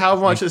wonder how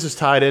much this is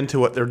tied into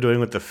what they're doing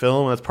with the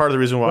film. That's part of the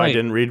reason why I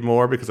didn't read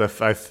more, because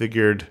I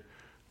figured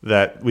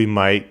that we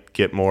might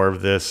get more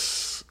of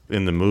this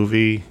in the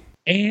movie.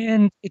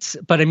 And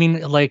but I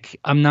mean, like,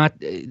 I'm not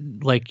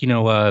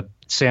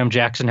Sam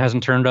Jackson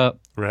hasn't turned up.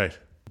 Right.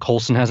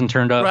 Colson hasn't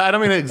turned up. Right, I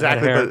don't mean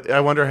exactly, but I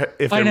wonder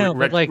if they're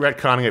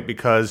retconning it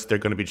because they're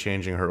going to be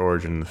changing her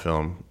origin in the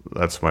film.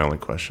 That's my only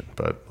question.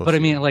 But I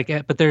mean,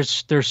 but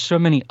there's so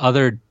many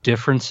other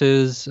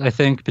differences, I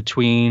think,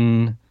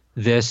 between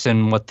this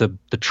and what the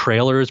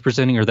trailer is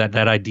presenting, or that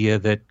idea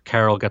that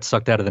Carol got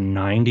sucked out of the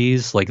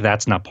 90s. Like,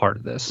 that's not part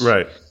of this.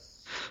 Right.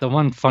 The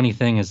one funny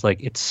thing is,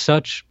 like,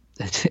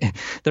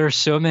 there are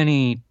so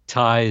many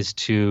ties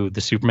to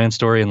the Superman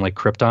story and like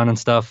Krypton and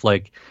stuff.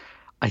 Like,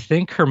 I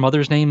think her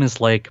mother's name is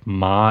like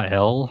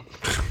Ma-El.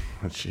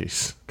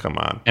 Jeez, come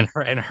on. And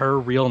her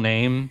real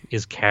name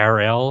is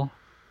Kar-El.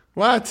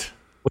 What?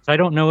 Which I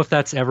don't know if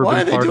that's ever been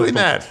part of. Why are they doing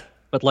that?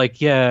 But like,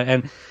 yeah,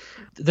 and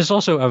there's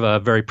also a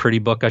very pretty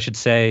book, I should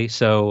say.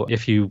 So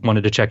if you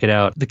wanted to check it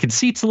out, the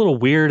conceit's a little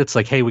weird. It's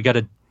like, hey, we got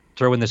to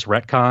throw in this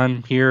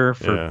retcon here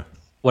for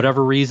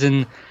whatever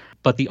reason.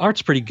 but the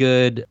art's pretty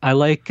good. I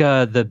like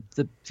the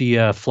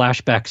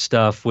flashback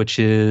stuff, which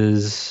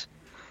is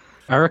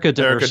Erica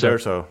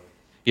D'Urso.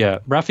 Yeah,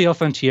 Rafael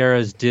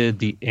Fontieres did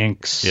the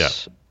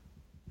inks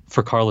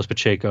for Carlos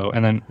Pacheco,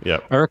 and then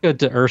Erica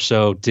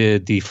D'Urso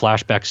did the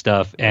flashback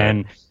stuff,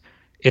 and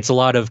it's a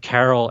lot of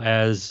Carol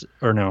I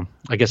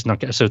guess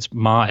not. So it's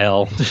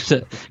Ma-El,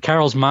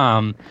 Carol's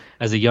mom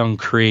as a young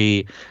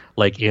Kree,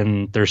 like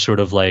in their sort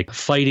of like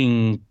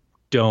fighting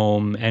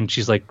dome, and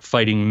she's like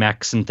fighting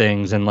mechs and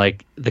things, and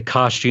like the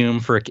costume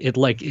for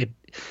it.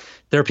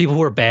 There are people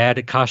who are bad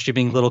at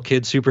costuming little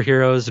kid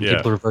superheroes, and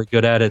people who are very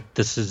good at it.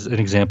 This is an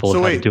example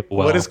of how to do it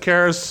well. What is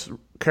Carol's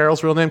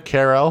real name?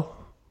 Carol?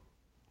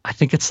 I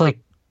think it's like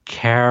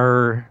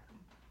Car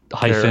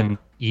hyphen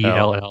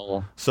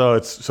ELL. So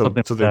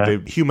they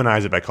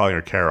humanize it by calling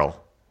her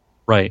Carol.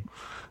 Right.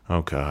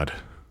 Oh God.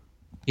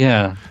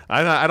 Yeah.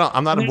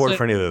 I'm not on board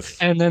for any of this.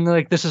 And then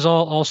like this is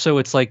all also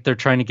it's like they're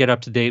trying to get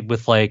up to date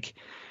with like,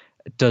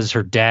 does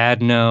her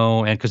dad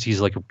know? And because he's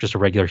like just a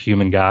regular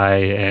human guy,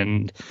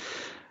 and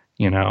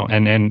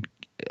and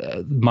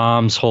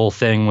mom's whole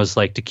thing was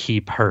like to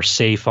keep her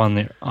safe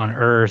on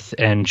Earth,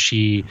 and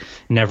she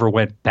never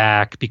went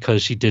back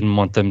because she didn't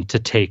want them to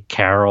take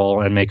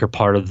Carol and make her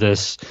part of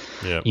this,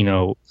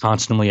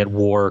 constantly at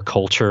war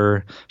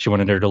culture. She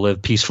wanted her to live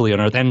peacefully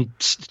on Earth, and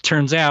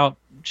turns out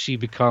she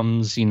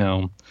becomes,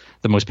 the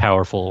most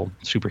powerful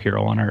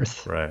superhero on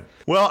Earth. Right.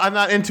 Well, I'm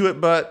not into it,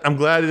 but I'm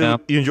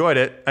glad you enjoyed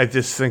it. I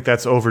just think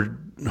that's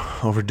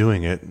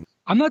overdoing it.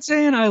 I'm not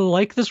saying I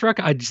like this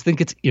record. I just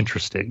think it's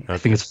interesting. Okay. I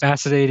think it's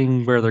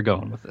fascinating where they're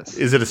going with this.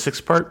 Is it a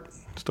 6-part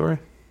story?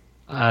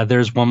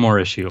 There's one more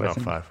issue. I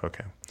think. 5.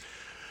 Okay. All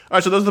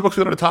right, so those are the books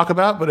we wanted to talk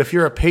about. But if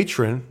you're a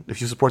patron,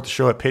 if you support the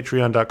show at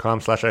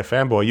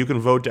patreon.com/ifanboy, you can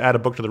vote to add a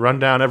book to the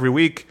rundown every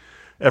week.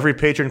 Every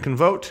patron can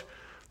vote.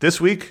 This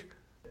week,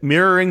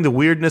 mirroring the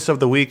weirdness of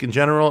the week in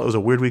general, it was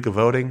a weird week of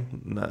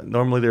voting.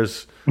 Normally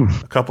there's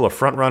a couple of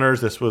front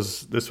runners. This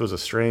was a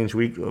strange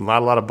week. A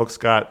lot of books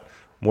got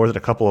more than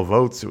a couple of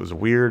votes. It was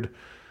weird.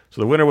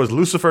 So the winner was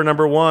Lucifer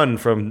 #1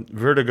 from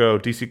Vertigo,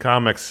 DC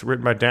Comics,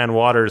 written by Dan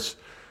Waters,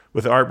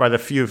 with art by the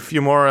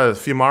Fiumara,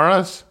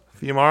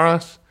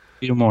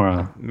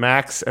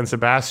 Max and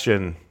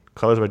Sebastian,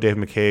 colors by Dave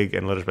McCaig,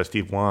 and letters by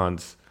Steve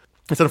Wands.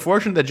 It's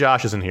unfortunate that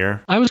Josh isn't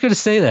here. I was going to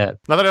say that.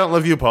 Not that I don't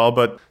love you, Paul,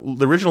 but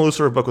the original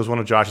Lucifer book was one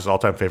of Josh's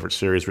all-time favorite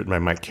series, written by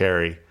Mike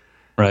Carey.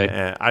 Right.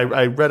 And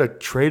I read a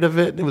trade of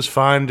it. It was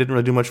fine. Didn't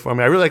really do much for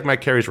me. I really like Mike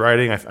Carey's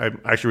writing. I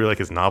actually really like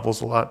his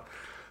novels a lot.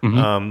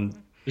 Mm-hmm.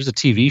 There's a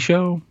TV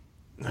show.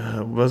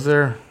 Was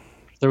there?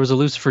 There was a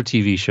Lucifer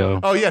TV show.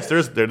 Oh yes, there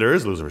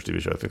is Lucifer's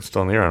TV show. I think it's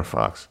still on the air on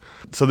Fox.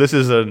 So this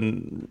is a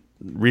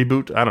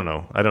reboot. I don't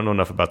know. I don't know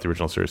enough about the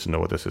original series to know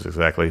what this is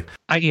exactly.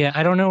 I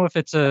don't know if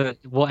it's as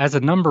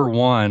a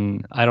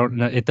 #1. I don't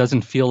know. It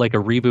doesn't feel like a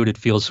reboot. It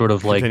feels sort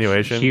of like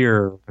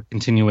a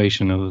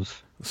continuation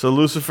of. So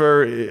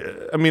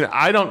Lucifer, I mean,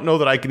 I don't know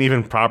that I can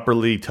even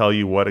properly tell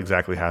you what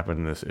exactly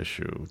happened in this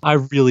issue. I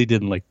really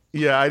didn't like.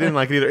 Yeah, I didn't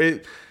like it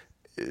either.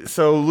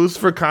 So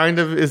Lucifer kind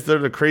of is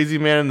the crazy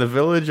man in the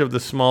village of the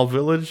small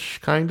village,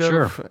 kind of.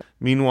 Sure.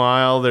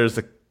 Meanwhile, there's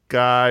a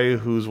guy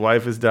whose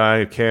wife is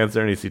dying of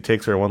cancer, and he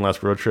takes her on one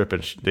last road trip,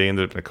 and they end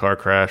up in a car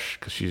crash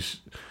because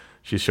she's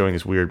showing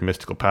these weird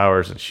mystical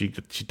powers, and she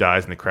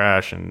dies in the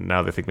crash, and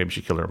now they think maybe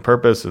she killed her on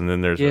purpose. And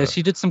then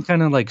she did some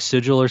kind of like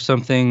sigil or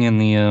something in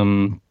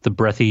the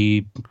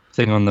breathy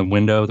thing on the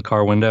window, the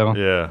car window.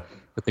 Yeah,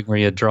 the thing where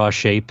you draw a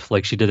shape,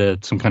 like she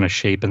did some kind of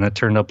shape, and that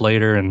turned up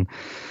later. And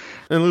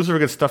Lucifer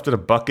gets stuffed in a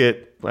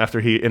bucket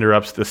after he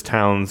interrupts this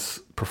town's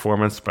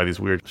performance by these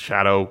weird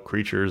shadow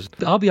creatures.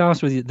 I'll be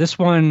honest with you, this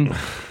one.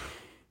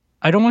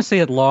 I don't want to say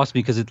it lost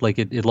because it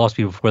lost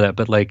me before that,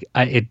 but like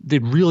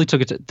it really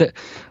took it to.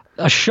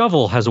 A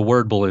shovel has a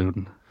word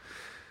balloon.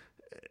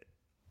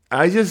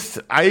 There's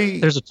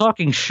a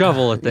talking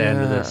shovel at the end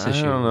of this issue.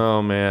 I don't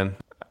know, man.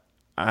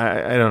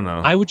 I don't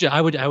know. I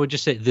would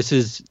just say this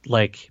is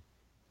like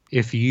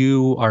if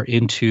you are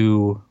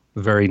into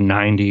very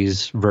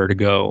 90s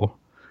Vertigo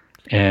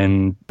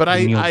and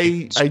I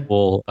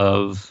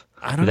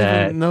don't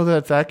even know that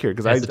it's accurate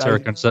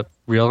because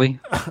really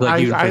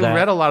I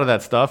read a lot of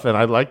that stuff and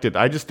I liked it.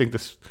 I just think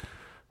this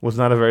was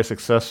not a very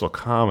successful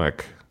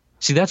comic.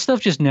 See, that stuff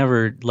just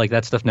never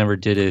that stuff never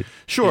did it.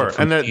 Sure,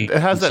 and it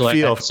has that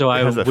feel.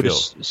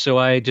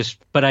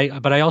 But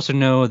I also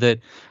know that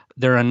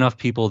there are enough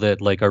people that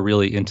like are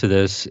really into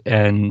this,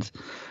 and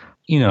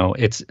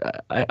it's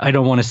I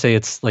don't want to say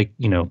it's like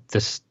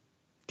this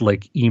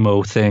like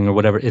emo thing or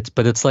whatever. It's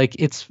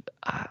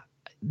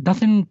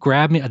nothing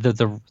grabbed me.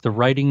 The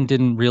writing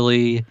didn't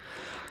really.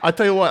 I'll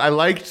tell you what I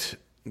liked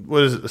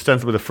was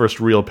ostensibly the first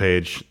real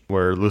page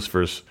where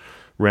Lucifer's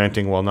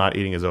ranting while not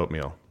eating his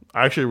oatmeal.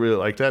 I actually really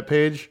like that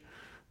page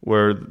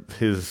where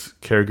his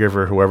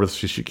caregiver, whoever,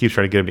 she keeps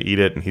trying to get him to eat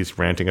it, and he's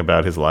ranting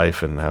about his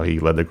life and how he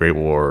led the Great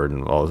War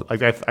and all.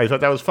 Like I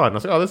thought that was fun. I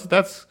was like, oh,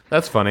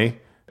 that's funny.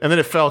 And then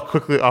it fell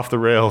quickly off the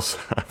rails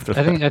after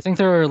that. I think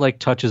there are like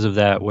touches of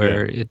that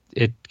where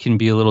it can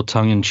be a little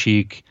tongue in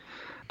cheek.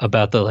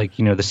 about the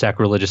the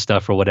sacrilegious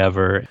stuff or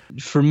whatever.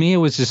 For me, it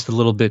was just a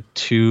little bit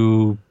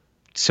too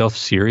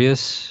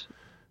self-serious.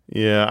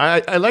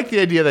 Yeah, I like the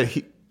idea that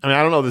he. I mean,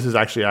 I don't know if this is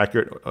actually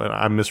accurate.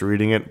 I'm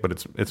misreading it,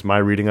 but it's my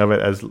reading of it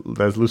as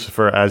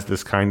Lucifer as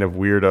this kind of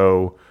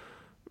weirdo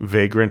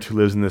vagrant who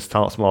lives in this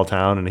small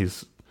town, and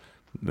he's,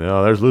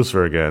 there's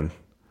Lucifer again,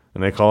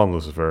 and they call him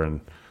Lucifer.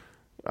 And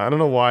I don't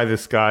know why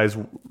this guy's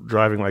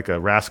driving like a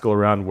rascal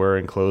around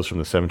wearing clothes from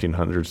the 1700s,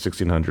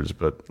 1600s,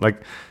 but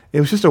like it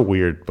was just a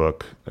weird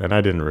book, and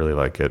I didn't really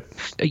like it.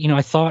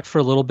 I thought for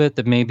a little bit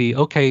that maybe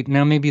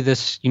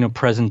this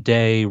present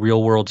day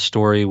real world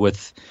story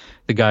with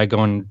the guy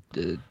going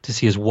to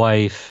see his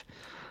wife,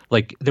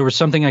 like there was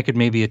something I could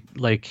maybe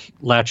like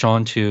latch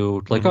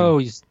onto, like oh,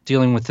 he's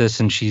dealing with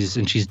this and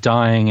she's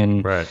dying,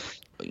 and right.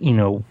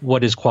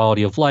 What is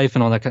quality of life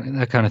and all that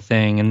kind of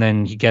thing, and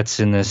then he gets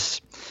in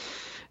this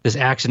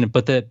accident,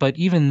 but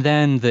even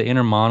then the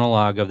inner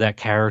monologue of that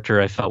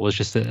character I felt was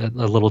just a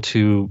little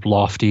too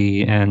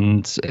lofty,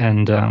 and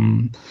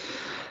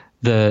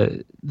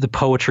the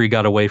poetry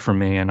got away from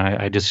me, and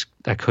I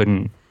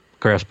couldn't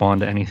grasp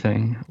onto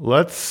anything.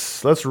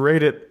 Let's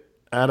rate it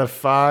out of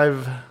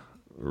 5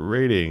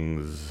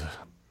 ratings.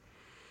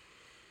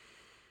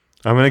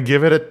 I'm gonna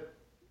give it a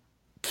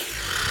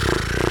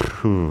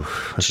 2.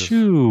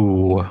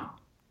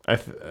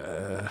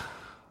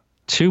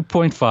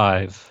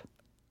 2.5.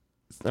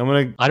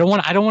 I don't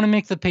want to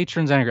make the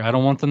patrons angry. I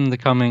don't want them to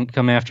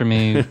come after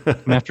me,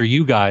 come after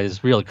you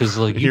guys, really, because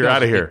like you're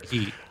out of here.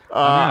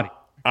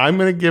 I'm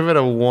gonna give it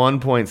a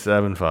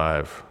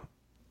 1.75.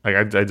 Like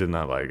I did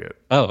not like it.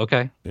 Oh,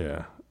 okay.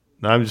 Yeah.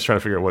 No, I'm just trying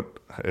to figure out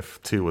if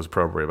 2 was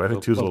appropriate, but I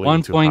think 2 is a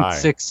little too high.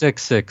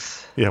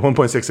 1.666. Yeah,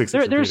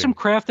 1.666. There's some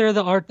craft there.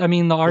 The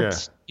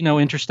art's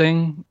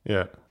interesting.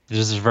 Yeah.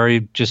 This is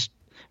very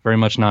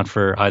much not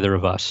for either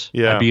of us.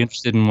 Yeah. I'd be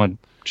interested in what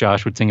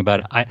Josh would think about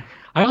it.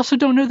 I also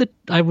don't know that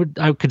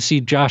I could see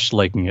Josh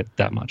liking it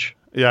that much.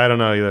 Yeah, I don't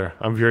know either.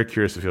 I'm very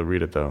curious if he'll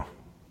read it though.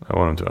 I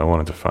want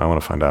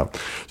to find out.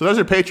 So that's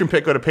our Patreon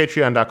pick. Go to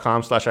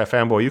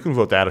patreon.com/ifanboy. You can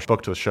vote that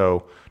book to the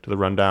show, to the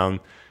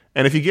rundown.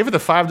 And if you give it the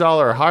 $5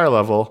 or higher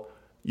level,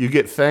 you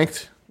get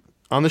thanked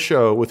on the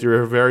show with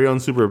your very own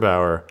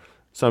superpower.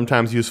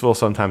 Sometimes useful,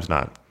 sometimes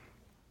not.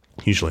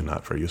 Usually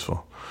not very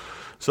useful.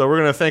 So we're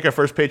going to thank our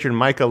first patron,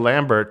 Micah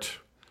Lambert.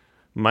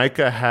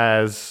 Micah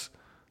has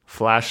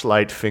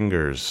flashlight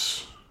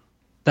fingers.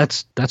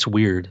 That's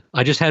weird.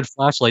 I just had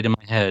flashlight in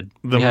my head.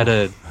 That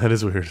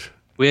is weird.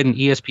 We had an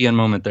ESPN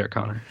moment there,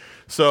 Connor.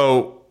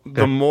 So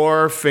the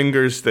more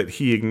fingers that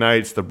he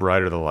ignites, the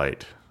brighter the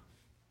light.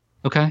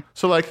 Okay.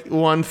 So like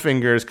one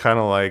finger is kind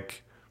of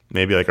like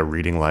maybe like a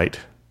reading light.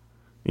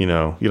 You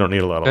don't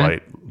need a lot of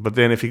light. But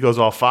then if he goes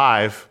all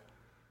 5,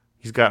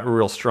 he's got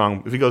real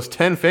strong. If he goes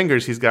 10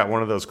 fingers, he's got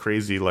one of those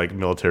crazy like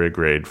military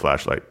grade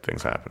flashlight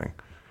things happening.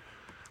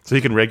 So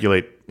he can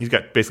regulate. He's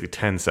got basically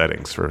 10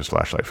 settings for his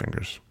flashlight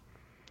fingers.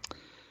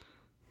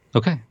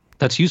 Okay,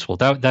 that's useful.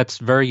 That's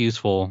very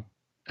useful.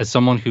 As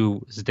someone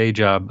whose day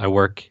job, I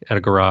work at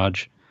a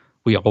garage,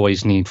 we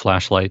always need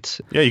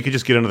flashlights. Yeah, you could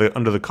just get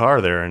under the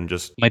car there and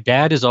just... My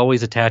dad is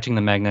always attaching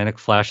the magnetic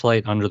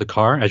flashlight under the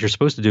car, as you're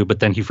supposed to do, but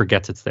then he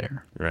forgets it's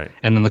there. Right.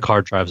 And then the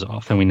car drives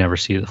off, and we never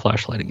see the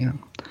flashlight again.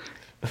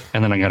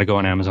 And then I got to go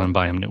on Amazon and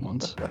buy him new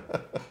ones.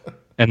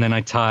 And then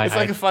I tie... It's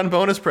like a fun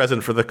bonus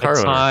present for the car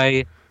owner. I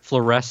tie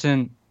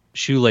fluorescent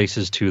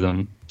shoelaces to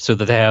them so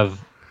that they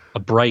have a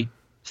bright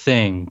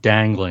thing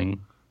dangling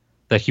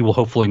that he will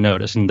hopefully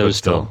notice. And those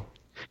still...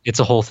 It's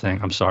a whole thing.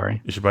 I'm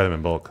sorry. You should buy them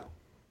in bulk.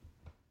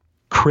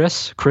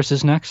 Chris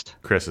is next.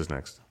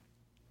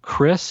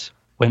 Chris,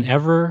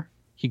 whenever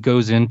he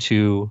goes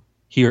into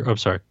he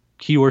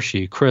or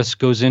she, Chris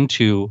goes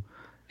into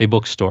a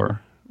bookstore,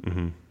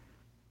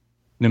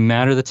 no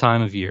matter the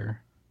time of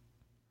year,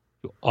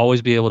 you'll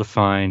always be able to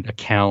find a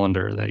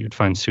calendar that you'd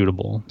find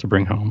suitable to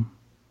bring home.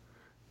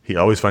 He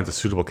always finds a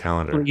suitable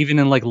calendar. Or even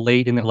in like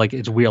late in like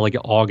it's weird, like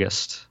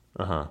August.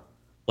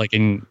 Like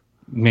in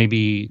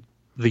maybe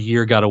the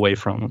year got away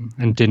from him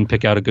and didn't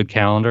pick out a good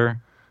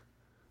calendar.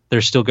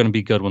 There's still going to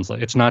be good ones.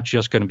 Like it's not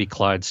just going to be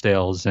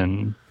Clydesdales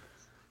and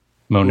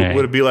Monet.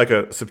 Would it be like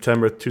a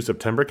September to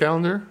September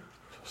calendar?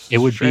 It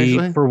would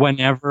be for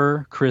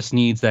whenever Chris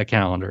needs that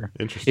calendar.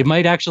 Interesting. It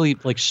might actually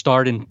like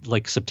start in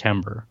like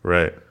September.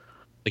 Right.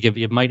 Like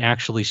it might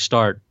actually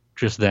start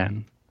just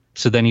then.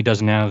 So then he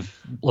doesn't have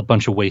a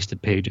bunch of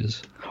wasted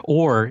pages.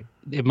 Or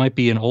it might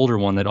be an older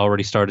one that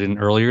already started in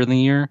earlier in the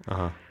year.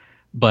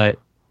 But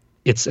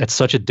it's at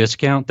such a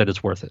discount that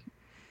it's worth it.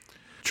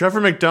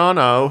 Trevor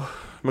McDonough,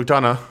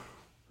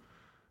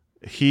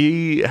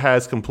 he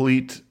has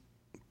complete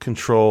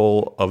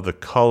control of the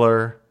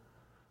color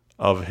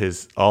of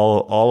his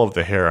all of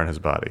the hair on his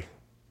body.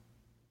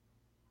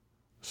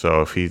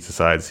 So if he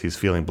decides he's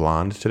feeling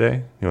blonde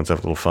today, he wants to have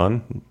a little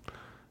fun,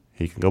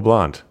 he can go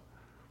blonde.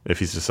 If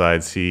he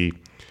decides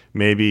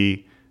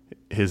maybe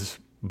his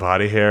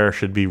body hair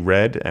should be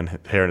red and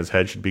hair on his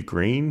head should be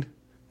green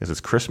because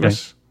it's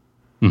Christmas,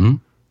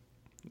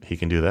 he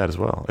can do that as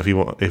well.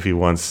 If he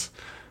wants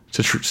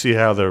to see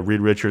how the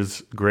Reed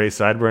Richards gray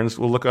sideburns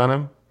will look on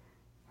him,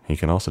 He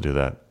can also do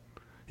that.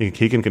 He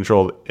can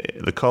control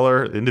the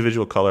color, the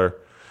individual color.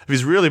 If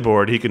he's really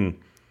bored, he can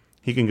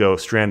go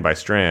strand by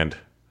strand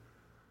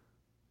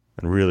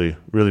and really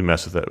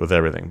mess with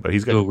everything. But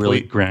he's got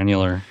really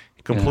granular,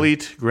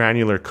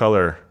 granular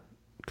color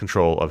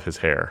control of his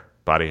hair,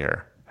 body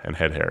hair, and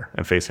head hair,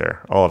 and face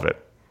hair, all of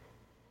it.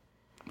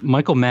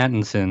 Michael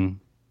Mattinson,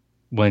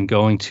 when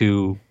going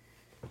to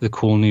the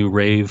cool new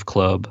rave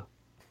club,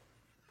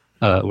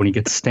 when he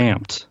gets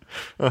stamped,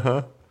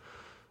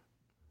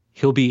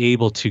 he'll be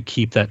able to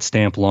keep that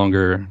stamp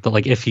longer. But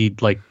like if he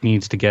like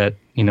needs to get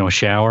a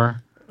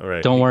shower,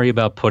 right. Don't worry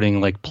about putting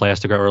like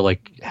plastic or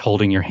like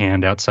holding your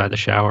hand outside the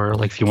shower.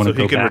 Like if you want to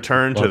go back, so he can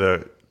return to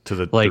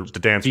the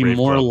dance. Be rave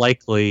more club.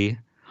 likely.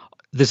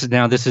 This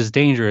is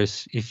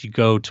dangerous if you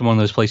go to one of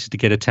those places to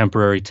get a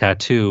temporary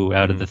tattoo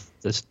out of the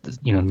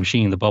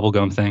machine, the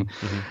bubblegum thing.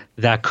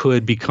 That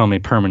could become a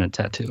permanent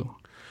tattoo.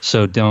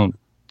 So don't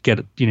get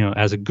it,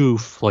 as a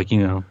goof,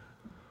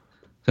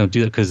 don't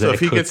do that because if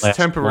he gets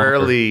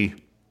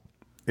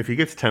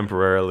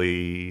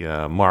temporarily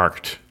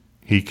marked,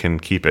 he can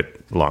keep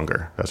it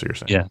longer. That's what you're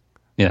saying.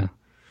 Yeah.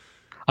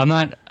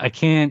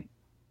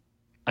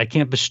 I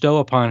can't bestow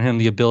upon him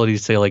the ability to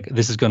say like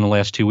this is going to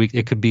last 2 weeks.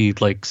 It could be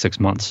like 6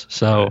 months.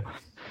 So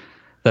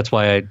that's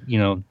why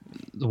the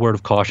word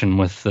of caution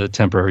with the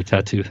temporary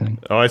tattoo thing.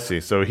 Oh, I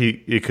see. So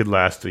it could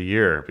last a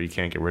year, but you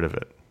can't get rid of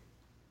it.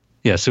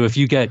 Yeah. So if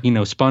you get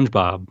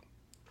SpongeBob,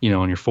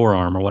 on your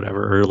forearm or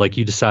whatever, or like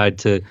you decide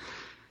to,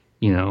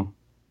 get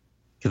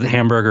the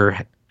hamburger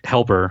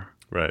helper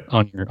right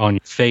on your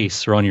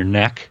face or on your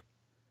neck,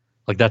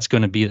 like that's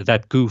going to be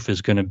that goof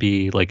is going to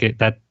be like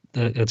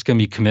it's going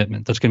to be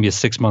commitment. That's going to be a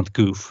 6-month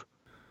goof.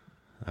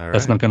 All right.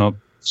 That's not going to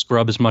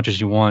scrub as much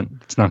as you want.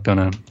 It's not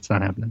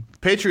happening.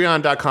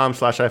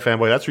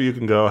 Patreon.com/ifanboy. That's where you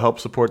can go help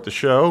support the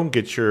show,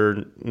 get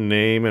your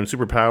name and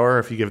superpower.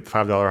 If you give it the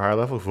 $5 higher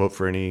level, vote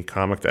for any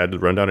comic to add to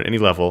the rundown at any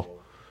level.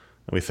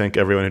 And we thank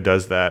everyone who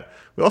does that.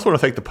 We also want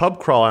to thank the Pub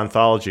Crawl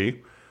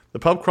Anthology. The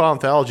Pub Crawl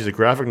Anthology is a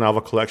graphic novel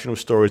collection of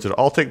stories that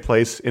all take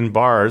place in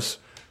bars.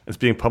 It's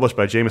being published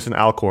by Jameson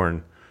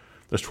Alcorn.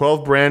 There's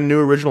 12 brand new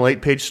original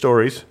 8-page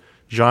stories.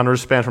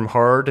 Genres span from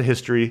horror to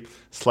history,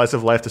 slice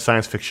of life to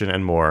science fiction,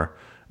 and more.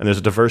 And there's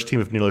a diverse team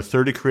of nearly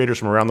 30 creators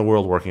from around the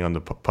world working on the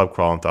Pub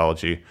Crawl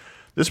Anthology.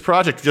 This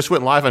project just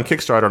went live on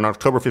Kickstarter on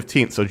October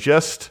 15th, so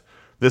just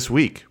this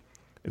week.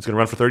 It's going to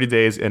run for 30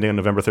 days, ending on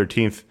November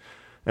 13th.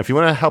 And if you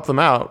want to help them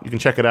out, you can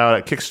check it out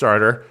at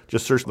Kickstarter.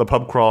 Just search the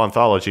Pub Crawl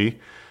Anthology.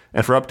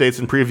 And for updates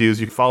and previews,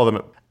 you can follow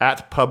them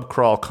at Pub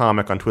Crawl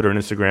Comic on Twitter and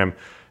Instagram.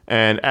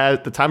 And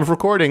at the time of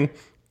recording,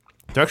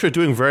 they're actually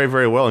doing very,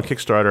 very well on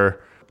Kickstarter.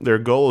 Their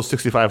goal is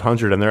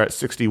 6,500, and they're at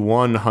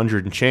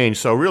 6,100 and change.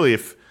 So really,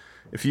 if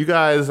you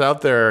guys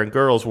out there and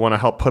girls want to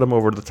help put them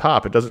over the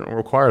top, it doesn't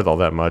require all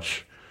that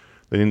much.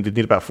 They need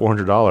about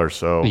 $400.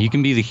 So you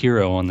can be the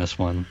hero on this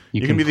one.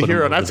 You can be the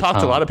hero. And I've talked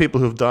to a lot of people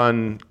who've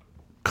done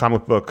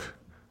comic book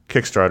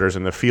Kickstarters,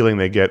 and the feeling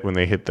they get when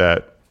they hit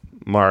that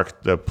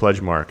mark, the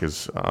pledge mark,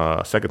 is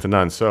second to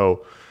none.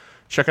 So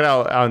check it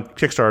out on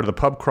Kickstarter, the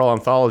Pub Crawl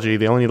Anthology.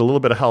 They only need a little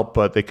bit of help,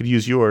 but they could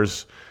use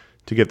yours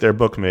to get their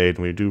book made.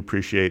 And we do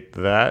appreciate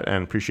that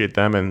and appreciate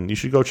them, and you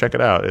should go check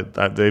it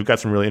out. They've got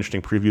some really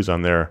interesting previews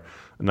on there,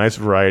 a nice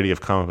variety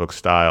of comic book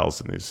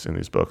styles in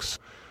these books.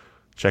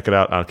 Check it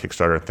out on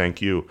Kickstarter. Thank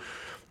you.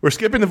 We're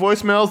skipping the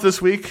voicemails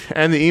this week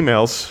and the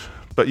emails,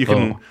 but you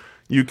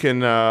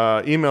can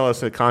email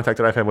us at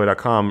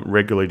contact@ifanboy.com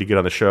regularly to get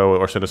on the show,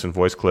 or send us in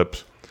voice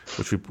clips,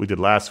 which we did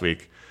last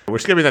week. We're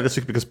skipping that this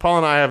week because Paul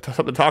and I have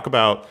something to talk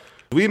about.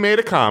 We made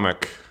a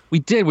comic. We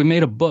did. We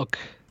made a book.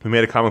 We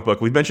made a comic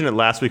book. We mentioned it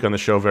last week on the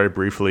show very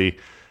briefly.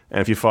 And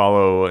if you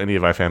follow any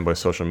of iFanboy's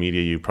social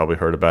media, you probably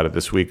heard about it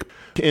this week.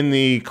 In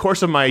the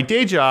course of my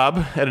day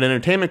job at an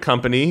entertainment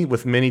company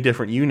with many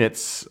different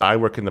units, I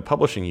work in the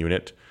publishing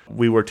unit.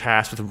 We were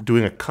tasked with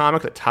doing a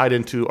comic that tied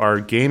into our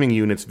gaming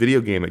unit's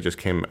video game that just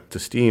came to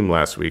Steam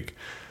last week.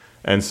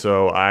 And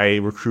so I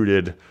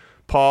recruited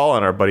Paul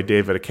and our buddy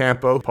David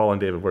Acampo. Paul and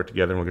David worked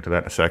together, and we'll get to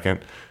that in a second,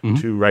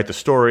 to write the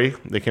story.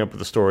 They came up with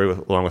the story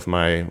along with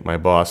my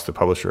boss, the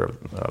publisher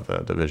of the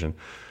division.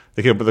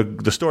 They came up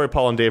with the story.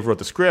 Paul and Dave wrote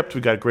the script.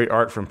 We got great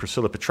art from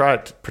Priscilla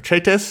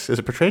Petrates. Is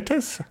it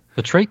Petrates?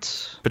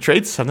 Petrates?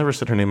 Petrates? I've never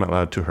said her name out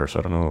loud to her, so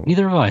I don't know.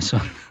 Neither have I. So.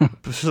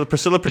 Priscilla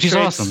Petrates. She's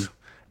awesome.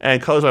 And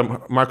colors by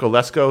Marco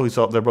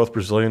Lesko. They're both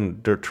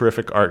Brazilian. They're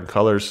terrific art and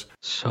colors.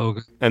 So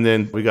good. And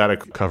then we got a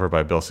cover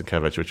by Bill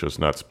Sienkiewicz, which was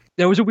nuts.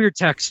 That was a weird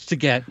text to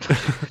get.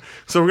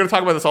 So we're going to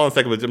talk about this all in a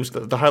second.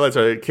 But the highlights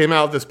are, it came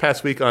out this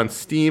past week on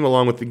Steam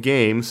along with the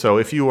game. So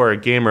if you are a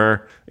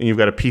gamer and you've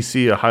got a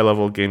PC, a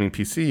high-level gaming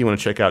PC, you want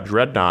to check out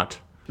Dreadnought.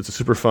 It's a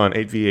super fun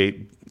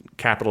 8v8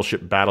 capital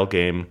ship battle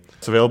game.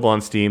 It's available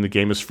on Steam. The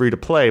game is free to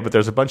play, but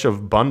there's a bunch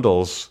of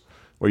bundles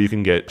where you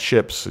can get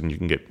ships and you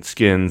can get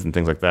skins and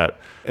things like that.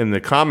 And the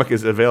comic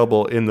is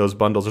available in those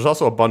bundles. There's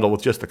also a bundle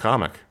with just the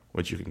comic,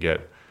 which you can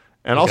get.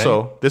 And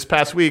also, this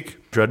past week,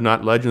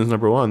 Dreadnought Legends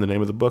 #1, the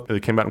name of the book,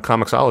 it came out in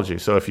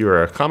Comixology. So if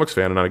you're a comics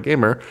fan and not a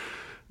gamer,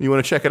 you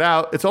want to check it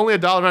out, it's only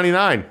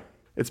 $1.99.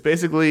 It's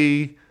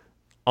basically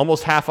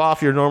almost half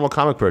off your normal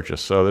comic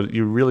purchase. So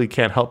you really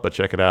can't help but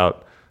check it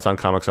out. It's on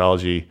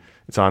Comixology.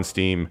 It's on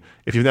Steam.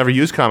 If you've never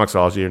used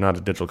Comixology, you're not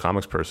a digital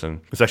comics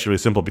person. It's actually really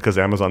simple because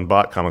Amazon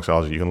bought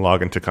Comixology. You can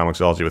log into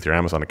Comixology with your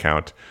Amazon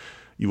account.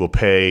 You will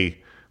pay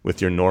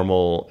with your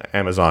normal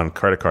Amazon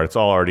credit card. It's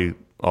all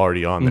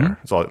already on there.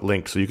 It's all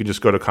linked. So you can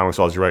just go to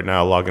Comixology right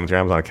now, log into your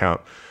Amazon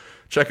account,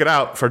 check it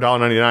out for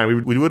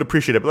 $1.99. We would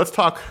appreciate it. But let's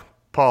talk,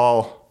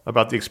 Paul,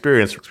 about the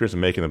experience of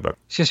making the book.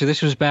 So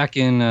this was back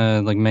in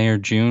like May or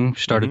June.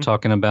 Started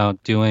talking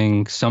about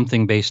doing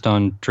something based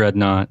on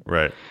Dreadnought.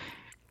 Right.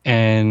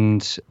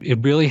 And it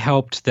really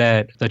helped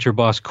that your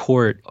boss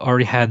Court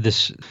already had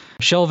this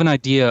shell of an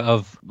idea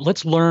of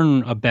let's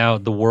learn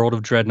about the world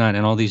of Dreadnought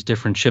and all these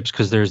different ships,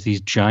 because there's these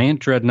giant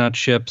Dreadnought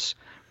ships,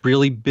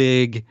 really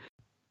big.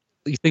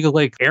 You think of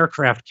like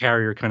aircraft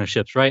carrier kind of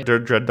ships, right? They're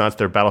Dreadnoughts,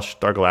 they're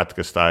Battlestar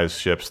Galactica style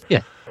ships.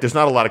 Yeah. There's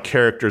not a lot of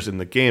characters in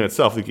the game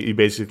itself.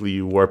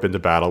 You warp into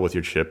battle with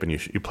your ship and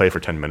you play for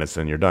 10 minutes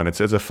and you're done. It's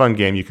a fun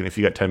game. If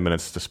you got 10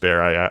 minutes to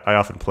spare, I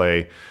often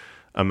play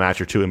a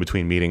match or two in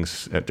between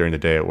meetings during the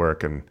day at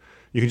work, and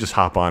you can just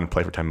hop on and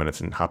play for 10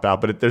 minutes and hop out.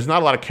 But there's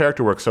not a lot of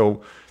character work,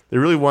 so they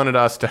really wanted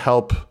us to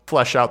help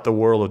flesh out the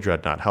world of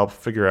Dreadnought, help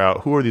figure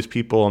out who are these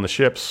people on the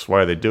ships,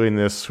 why are they doing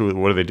this,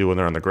 what do they do when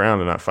they're on the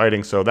ground and not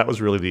fighting. So that was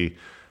really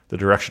the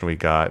direction we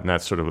got, and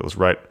that sort of it was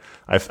right.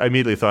 I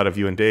immediately thought of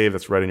you and Dave.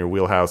 That's right in your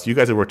wheelhouse. You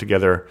guys had worked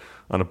together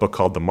on a book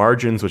called The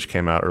Margins, which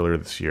came out earlier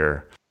this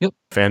year. Yep.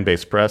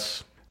 Fan-based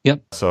press.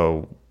 Yep.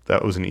 So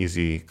that was an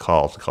easy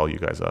call to call you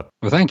guys up.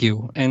 Well, thank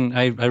you. And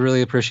I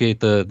really appreciate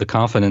the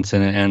confidence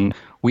in it. And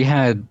we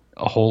had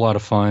a whole lot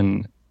of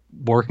fun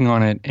working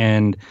on it.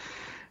 And,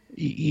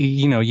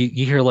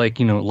 you hear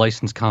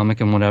licensed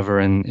comic and whatever,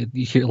 and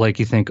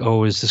you think,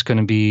 oh, is this going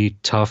to be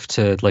tough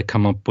to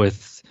come up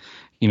with,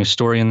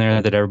 story in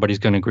there that everybody's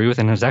going to agree with?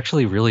 And it was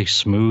actually really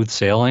smooth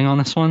sailing on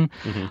this one.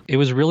 Mm-hmm. It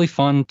was really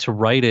fun to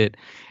write it,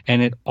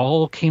 and it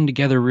all came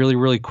together really,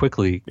 really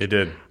quickly. It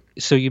did.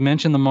 So you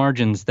mentioned The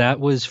Margins. That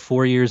was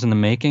 4 years in the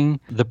making.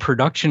 The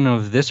production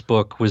of this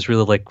book was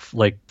really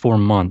like 4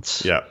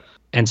 months. Yeah.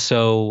 And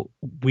so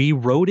we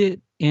wrote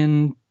it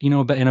in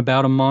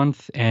about a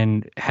month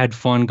and had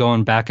fun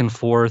going back and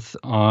forth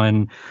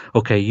on,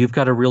 okay, you've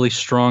got a really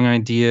strong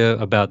idea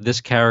about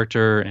this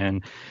character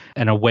and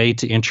a way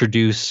to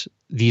introduce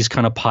these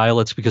kind of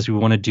pilots, because we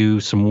want to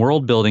do some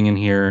world building in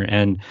here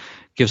and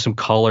give some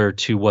color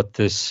to what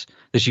this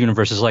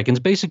universe is like. And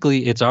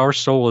it's our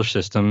solar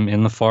system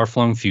in the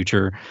far-flung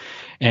future.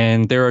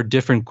 And there are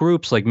different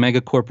groups like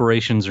mega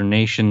corporations or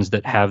nations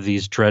that have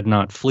these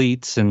dreadnought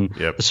fleets and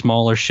the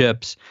smaller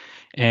ships.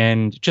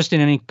 And just in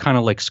any kind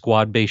of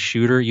squad-based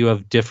shooter, you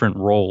have different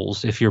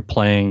roles if you're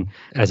playing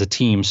as a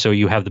team. So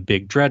you have the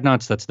big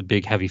dreadnoughts, that's the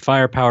big heavy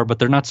firepower, but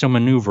they're not so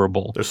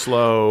maneuverable. They're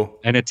slow.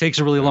 And it takes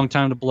a really long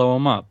time to blow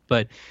them up.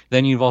 But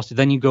then you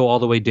go all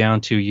the way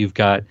down to you've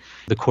got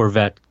the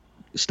Corvette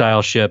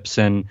style ships,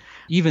 and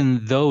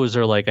even those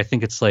are I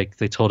think it's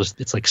they told us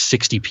it's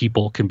 60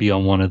 people can be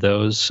on one of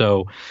those.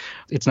 So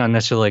it's not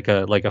necessarily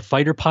like a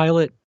fighter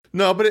pilot.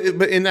 No, but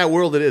in that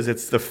world it is.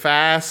 It's the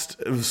fast,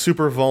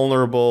 super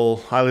vulnerable,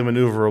 highly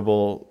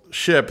maneuverable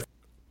ship.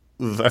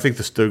 I think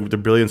the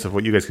brilliance of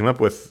what you guys came up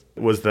with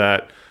was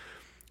that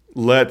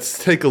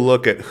let's take a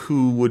look at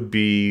who would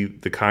be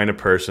the kind of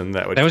person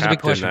that would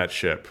captain that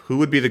ship. Who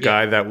would be the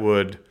guy that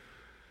would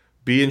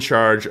be in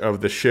charge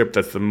of the ship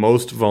that's the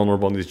most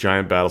vulnerable in these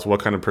giant battles?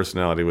 What kind of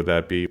personality would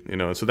that be?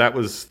 So that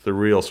was the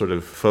real sort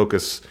of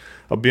focus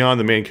beyond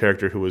the main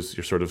character, who was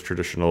your sort of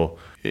traditional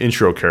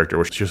intro character,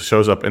 which just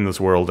shows up in this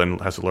world and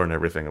has to learn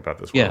everything about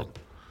this world.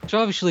 So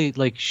obviously,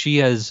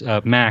 she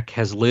Mac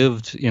has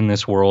lived in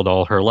this world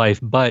all her life,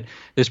 but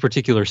this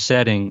particular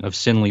setting of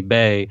Sinley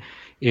Bay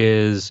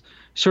is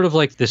sort of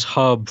like this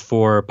hub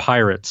for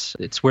pirates.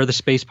 It's where the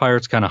space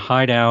pirates kind of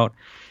hide out,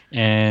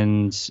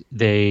 and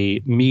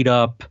they meet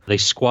up, they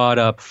squad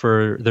up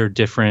for their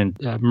different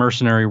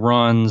mercenary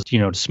runs,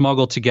 to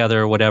smuggle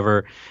together or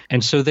whatever.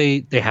 And so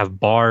they have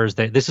bars.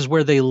 This is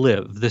where they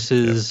live. This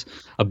is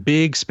a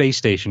big space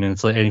station,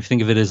 and and if you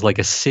think of it as like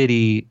a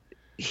city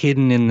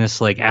hidden in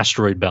this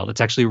asteroid belt.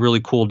 It's actually a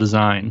really cool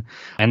design,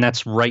 and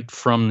that's right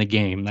from the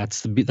game.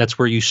 That's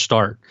where you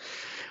start.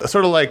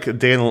 Sort of like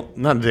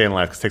not a day in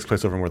life, because it takes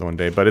place over more than one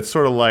day, but it's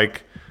sort of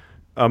like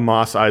a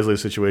Mos Eisley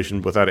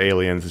situation without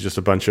aliens. It's just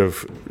a bunch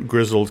of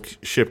grizzled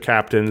ship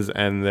captains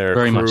and their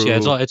very crew much.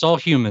 Yeah, it's all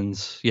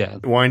humans. Yeah,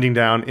 winding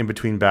down in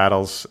between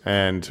battles,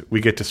 and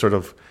we get to sort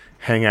of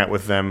hang out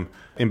with them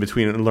in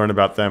between and learn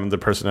about them, their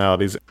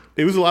personalities.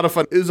 It was a lot of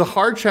fun. It was a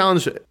hard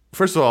challenge.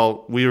 First of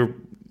all, we were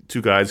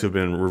two guys who've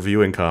been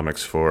reviewing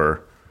comics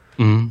for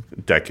a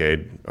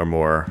decade or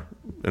more.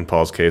 In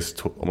Paul's case,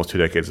 almost 2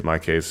 decades in my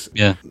case.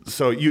 Yeah.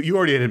 So you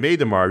already had made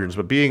The Margins,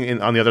 but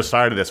being on the other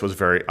side of this was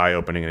very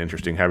eye-opening and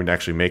interesting, having to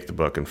actually make the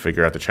book and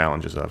figure out the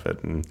challenges of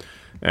it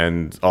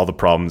and all the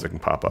problems that can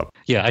pop up.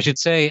 Yeah, I should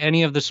say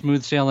any of the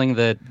smooth sailing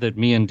that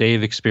me and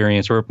Dave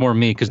experienced, or more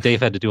me, because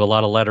Dave had to do a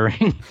lot of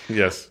lettering.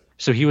 Yes.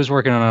 So he was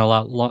working on it a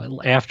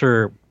lot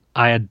after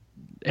I had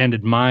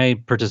ended my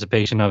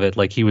participation of it.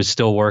 Like he was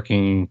still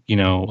working,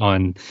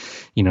 on,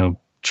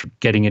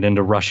 getting it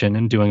into Russian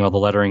and doing all the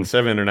lettering.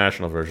 7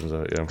 international versions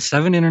of it, yeah.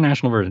 7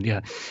 international versions, yeah.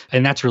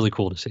 And that's really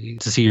cool to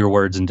see your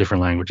words in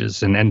different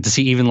languages and to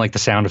see even like the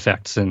sound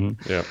effects and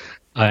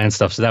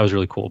stuff. So that was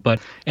really cool. But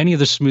any of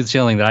the smooth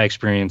sailing that I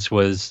experienced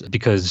was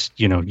because,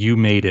 you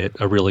made it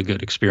a really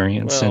good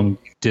experience and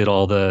did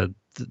all the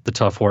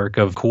tough work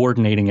of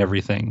coordinating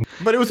everything.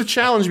 But it was a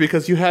challenge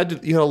because you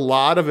had a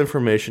lot of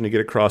information to get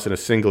across in a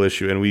single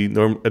issue,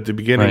 and at the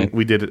beginning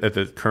we did it at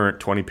the current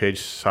 20-page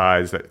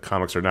size that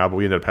comics are now, but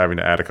we ended up having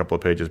to add a couple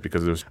of pages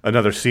because there was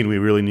another scene we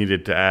really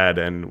needed to add,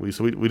 and we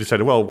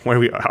decided, well, why are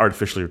we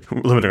artificially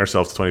limiting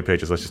ourselves to 20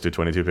 pages? Let's just do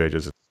 22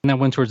 pages. And that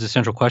went towards the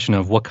central question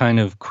of what kind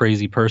of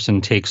crazy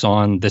person takes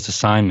on this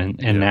assignment.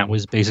 And that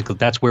was basically,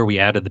 that's where we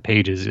added the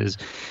pages, is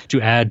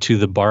to add to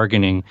the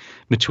bargaining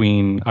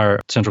between our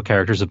central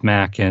characters of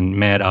Mac and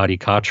Mad Adi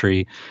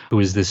Khatri,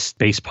 who is this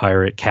space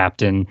pirate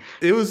captain.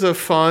 It was a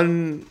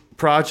fun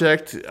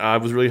project. I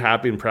was really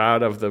happy and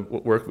proud of the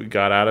work we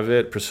got out of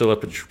it. Priscilla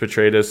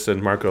Petradis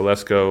and Marco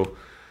Lesko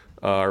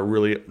are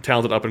really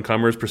talented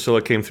up-and-comers.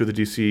 Priscilla came through the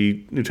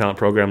DC New Talent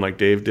program like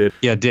Dave did.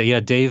 Yeah,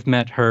 Dave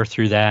met her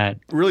through that.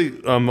 Really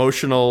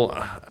emotional,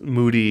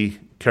 moody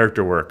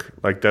character work.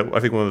 Like that, I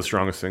think one of the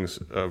strongest things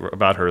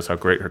about her is how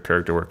great her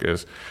character work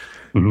is.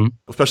 Mm-hmm.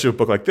 Especially with a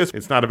book like this,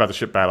 it's not about the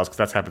ship battles because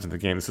that happens in the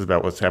game. This is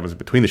about what happens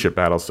between the ship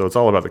battles. So it's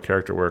all about the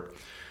character work.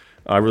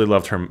 I really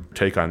loved her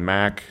take on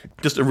Mac.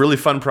 Just a really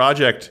fun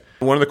project.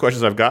 One of the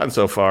questions I've gotten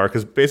so far,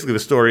 because basically the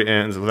story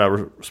ends,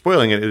 without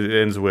spoiling it,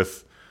 it ends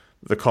with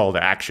the call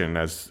to action,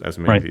 as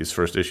many of these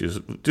first issues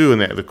do.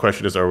 And the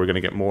question is, are we going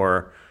to get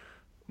more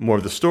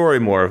of the story,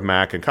 more of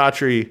Mac and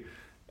Khatri?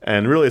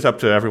 And really, it's up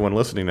to everyone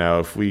listening now.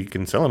 If we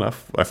can sell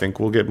enough, I think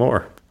we'll get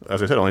more.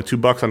 As I said, only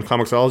 $2 on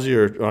Comixology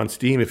or on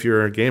Steam if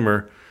you're a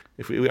gamer.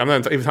 I'm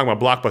not even talking about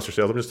blockbuster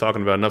sales. I'm just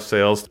talking about enough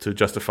sales to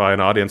justify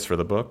an audience for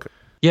the book.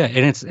 Yeah,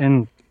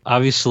 and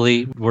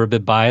obviously we're a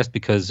bit biased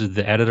because of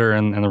the editor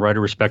and the writer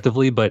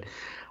respectively, but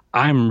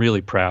I'm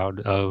really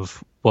proud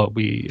of what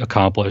we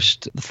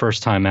accomplished the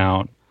first time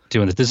out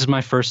doing this. This is my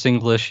first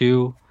single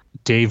issue.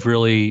 Dave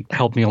really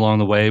helped me along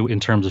the way in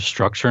terms of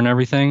structure and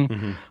everything.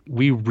 Mm-hmm.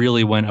 We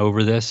really went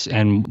over this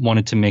and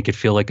wanted to make it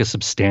feel like a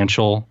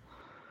substantial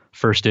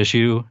first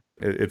issue.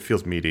 It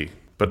feels meaty,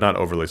 but not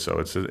overly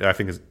so. I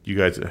think you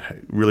guys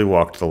really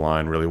walked the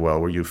line really well,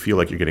 where you feel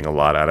like you're getting a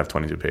lot out of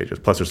 22 pages.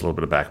 Plus, there's a little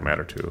bit of back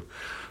matter too.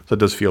 So it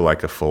does feel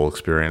like a full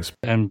experience.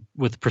 And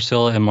with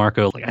Priscilla and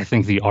Marco, I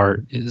think the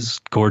art is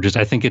gorgeous.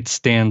 I think it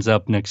stands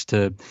up next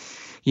to,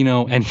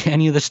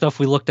 any of the stuff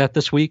we looked at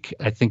this week.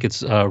 I think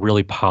it's a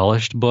really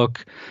polished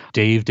book.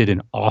 Dave did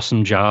an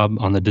awesome job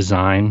on the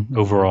design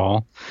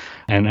overall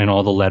and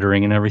all the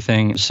lettering and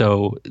everything.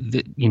 So,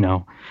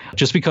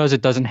 just because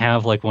it doesn't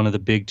have like one of the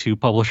big 2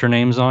 publisher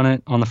names on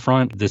it on the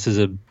front, this is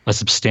a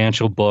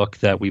substantial book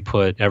that we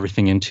put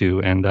everything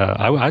into. And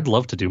I'd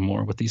love to do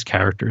more with these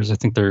characters. I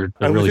think they're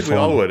really fun. We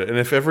all would. And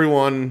if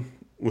everyone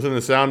within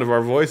the sound of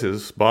our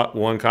voices bought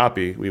one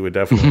copy, we would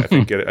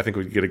definitely, I think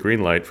we'd get a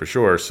green light for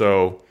sure.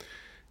 So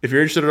if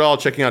you're interested at all,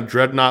 checking out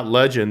Dreadnought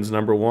Legends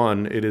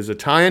 #1. It is a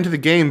tie-in to the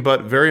game,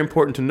 but very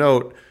important to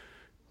note,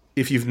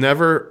 if you've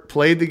never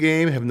played the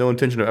game, have no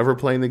intention of ever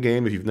playing the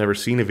game, if you've never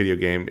seen a video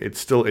game,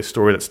 it's still a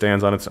story that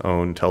stands on its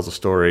own, tells a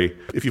story.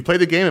 If you play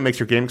the game, it makes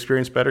your game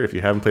experience better. If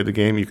you haven't played the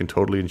game, you can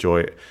totally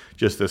enjoy it.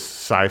 Just this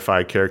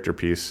sci-fi character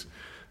piece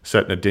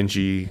set in a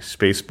dingy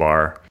space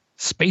bar.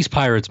 Space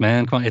pirates,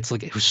 man. Come on.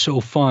 It was so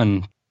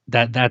fun.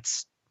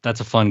 That's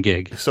a fun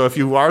gig. So if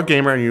you are a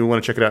gamer and you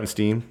want to check it out on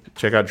Steam,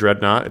 check out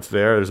Dreadnought. It's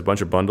there. There's a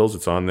bunch of bundles.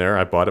 It's on there.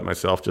 I bought it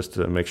myself just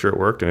to make sure it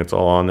worked, and it's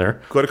all on there.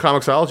 Go to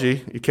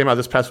Comixology. It came out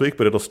this past week,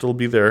 but it'll still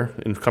be there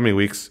in coming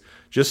weeks.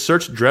 Just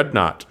search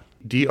Dreadnought,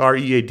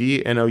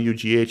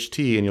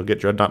 DREADNOUGHT, and you'll get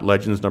Dreadnought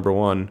Legends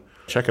 #1.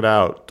 Check it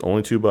out.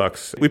 Only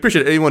 $2. We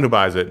appreciate anyone who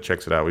buys it and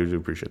checks it out. We do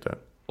appreciate that.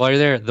 While you're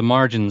there, The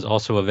Margins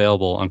also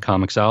available on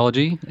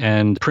Comixology,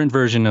 and print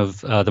version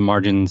of The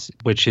Margins,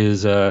 which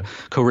is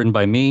co-written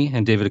by me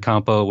and David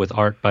Ocampo with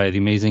art by the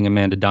amazing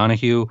Amanda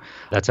Donahue.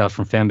 That's out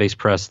from Fanbase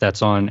Press.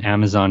 That's on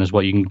Amazon as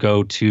well. You can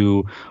go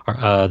to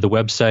the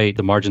website,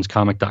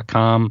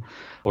 themarginscomic.com,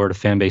 or to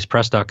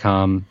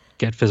fanbasepress.com.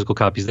 Get physical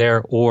copies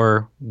there,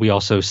 or we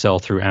also sell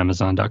through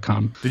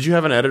Amazon.com. Did you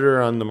have an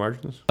editor on The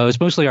Margins? It's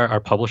mostly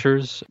our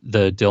publishers,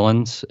 the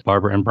Dillons,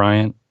 Barbara and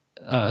Bryant.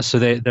 So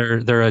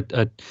they're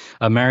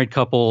a married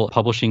couple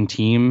publishing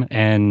team,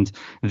 and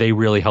they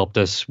really helped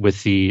us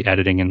with the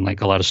editing and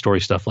like a lot of story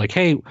stuff. Like,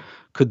 hey,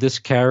 could this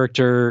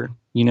character,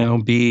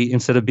 be,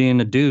 instead of being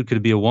a dude, could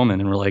it be a woman?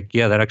 And we're like,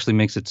 yeah, that actually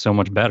makes it so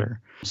much better.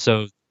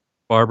 So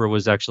Barbara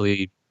was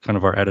actually kind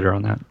of our editor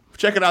on that.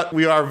 Check it out.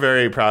 We are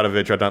very proud of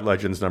it. Dreadnought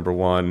Legends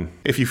 #1.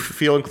 If you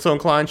feel so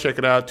inclined, check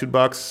it out.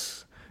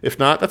 $2. If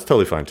not, that's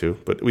totally fine too.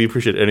 But we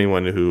appreciate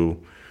anyone who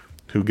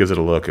gives it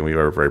a look, and we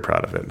are very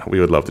proud of it. We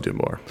would love to do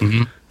more.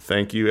 Mm-hmm.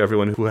 Thank you,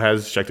 everyone who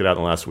has checked it out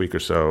in the last week or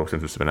so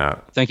since it's been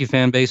out. Thank you,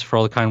 Fanbase, for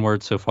all the kind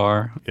words so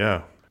far.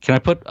 Yeah. Can I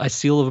put a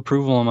seal of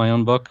approval on my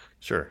own book?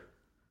 Sure.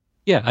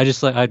 Yeah, I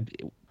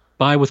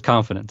buy with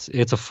confidence.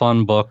 It's a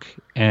fun book,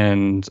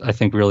 and I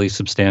think really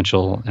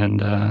substantial,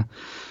 and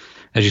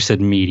as you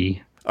said,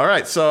 meaty. All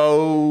right,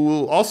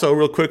 so also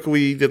real quick,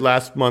 we did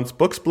last month's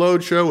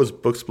Booksplode show. It was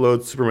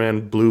Booksplode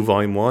Superman Blue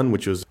Volume 1,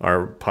 which was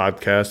our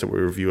podcast that we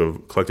review a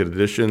collected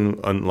edition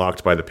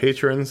unlocked by the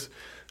patrons.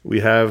 We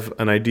have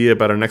an idea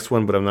about our next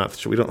one, but I'm not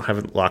sure. We don't have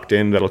it locked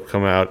in. That'll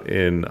come out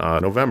in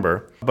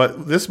November.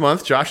 But this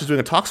month, Josh is doing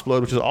a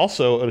Talksplode, which is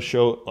also a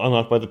show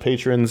unlocked by the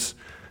patrons.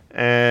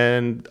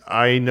 And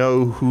I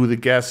know who the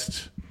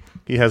guest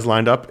he has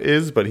lined up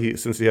is, but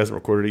since he hasn't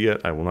recorded it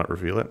yet, I will not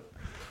reveal it.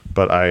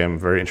 But I am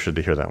very interested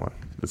to hear that one.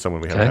 It's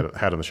someone we haven't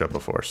had on the show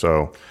before.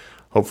 So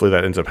hopefully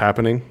that ends up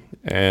happening,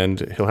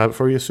 and he'll have it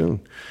for you soon.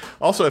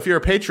 Also, if you're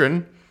a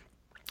patron,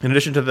 in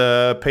addition to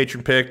the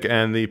patron pick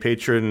and the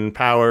patron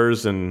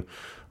powers and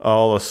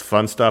all this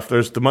fun stuff,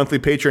 there's the monthly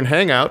patron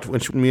hangout,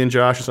 which me and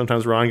Josh and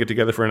sometimes Ron get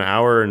together for an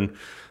hour and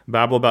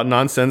babble about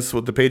nonsense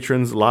with the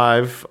patrons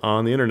live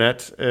on the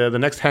internet. The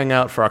next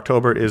hangout for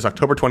October is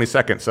October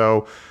 22nd.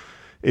 So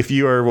if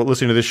you are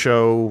listening to this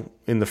show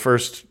in the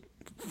first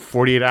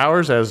 48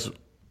 hours, as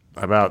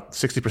about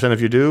 60%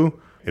 of you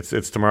do,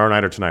 it's tomorrow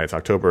night or tonight. It's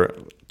October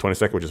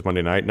 22nd, which is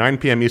Monday night, 9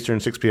 p.m.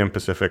 Eastern, 6 p.m.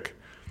 Pacific.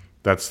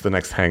 That's the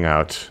next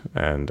hangout,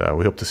 and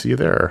we hope to see you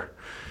there.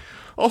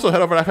 Also,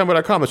 head over to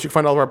ifanboy.com. You can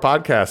find all of our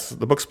podcasts,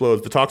 the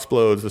Booksplodes, the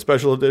Talksplodes, the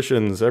special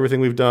editions, everything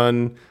we've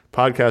done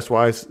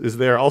podcast-wise is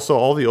there. Also,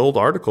 all the old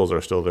articles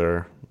are still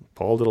there.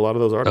 Paul did a lot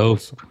of those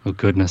articles. Oh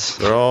goodness.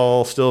 They're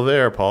all still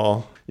there,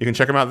 Paul. You can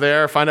check them out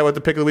there. Find out what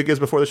the pick of the week is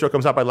before the show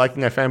comes out by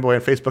liking iFanboy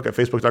on Facebook at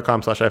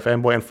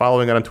facebook.com/ifanboy and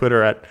following it on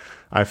Twitter at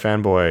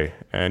ifanboy.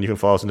 And you can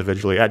follow us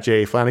individually at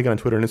J. Flanagan on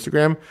Twitter and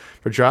Instagram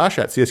for Josh,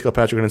 at CS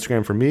Kilpatrick on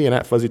Instagram for me, and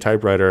at Fuzzy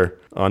Typewriter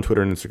on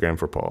Twitter and Instagram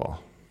for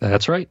Paul.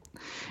 That's right.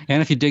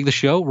 And if you dig the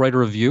show, write a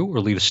review or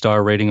leave a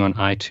star rating on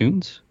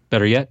iTunes.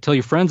 Better yet, tell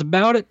your friends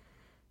about it.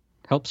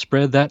 Help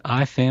spread that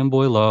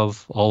iFanboy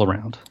love all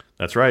around.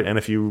 That's right. And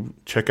if you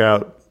check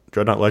out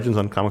Dreadnought Legends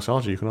on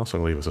Comixology, you can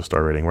also leave us a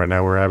star rating. Right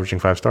now we're averaging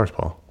 5 stars,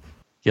 Paul.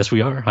 Yes,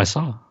 we are. I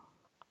saw.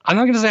 I'm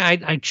not going to say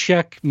I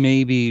check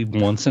maybe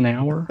once an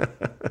hour.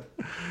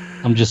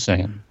 I'm just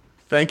saying.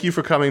 Thank you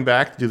for coming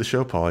back to do the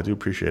show, Paul. I do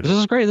appreciate it. This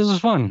is great. This is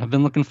fun. I've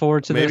been looking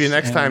forward to this. Maybe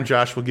next time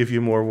Josh will give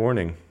you more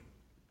warning.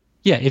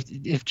 Yeah,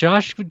 if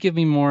Josh would give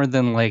me more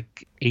than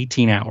like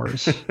 18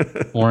 hours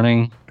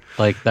warning,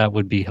 like that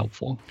would be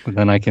helpful. And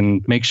then I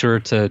can make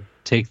sure to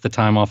take the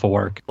time off of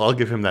work. I'll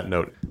give him that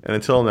note. And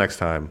until next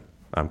time,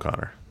 I'm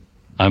Connor.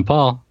 I'm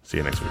Paul. See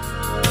you next week.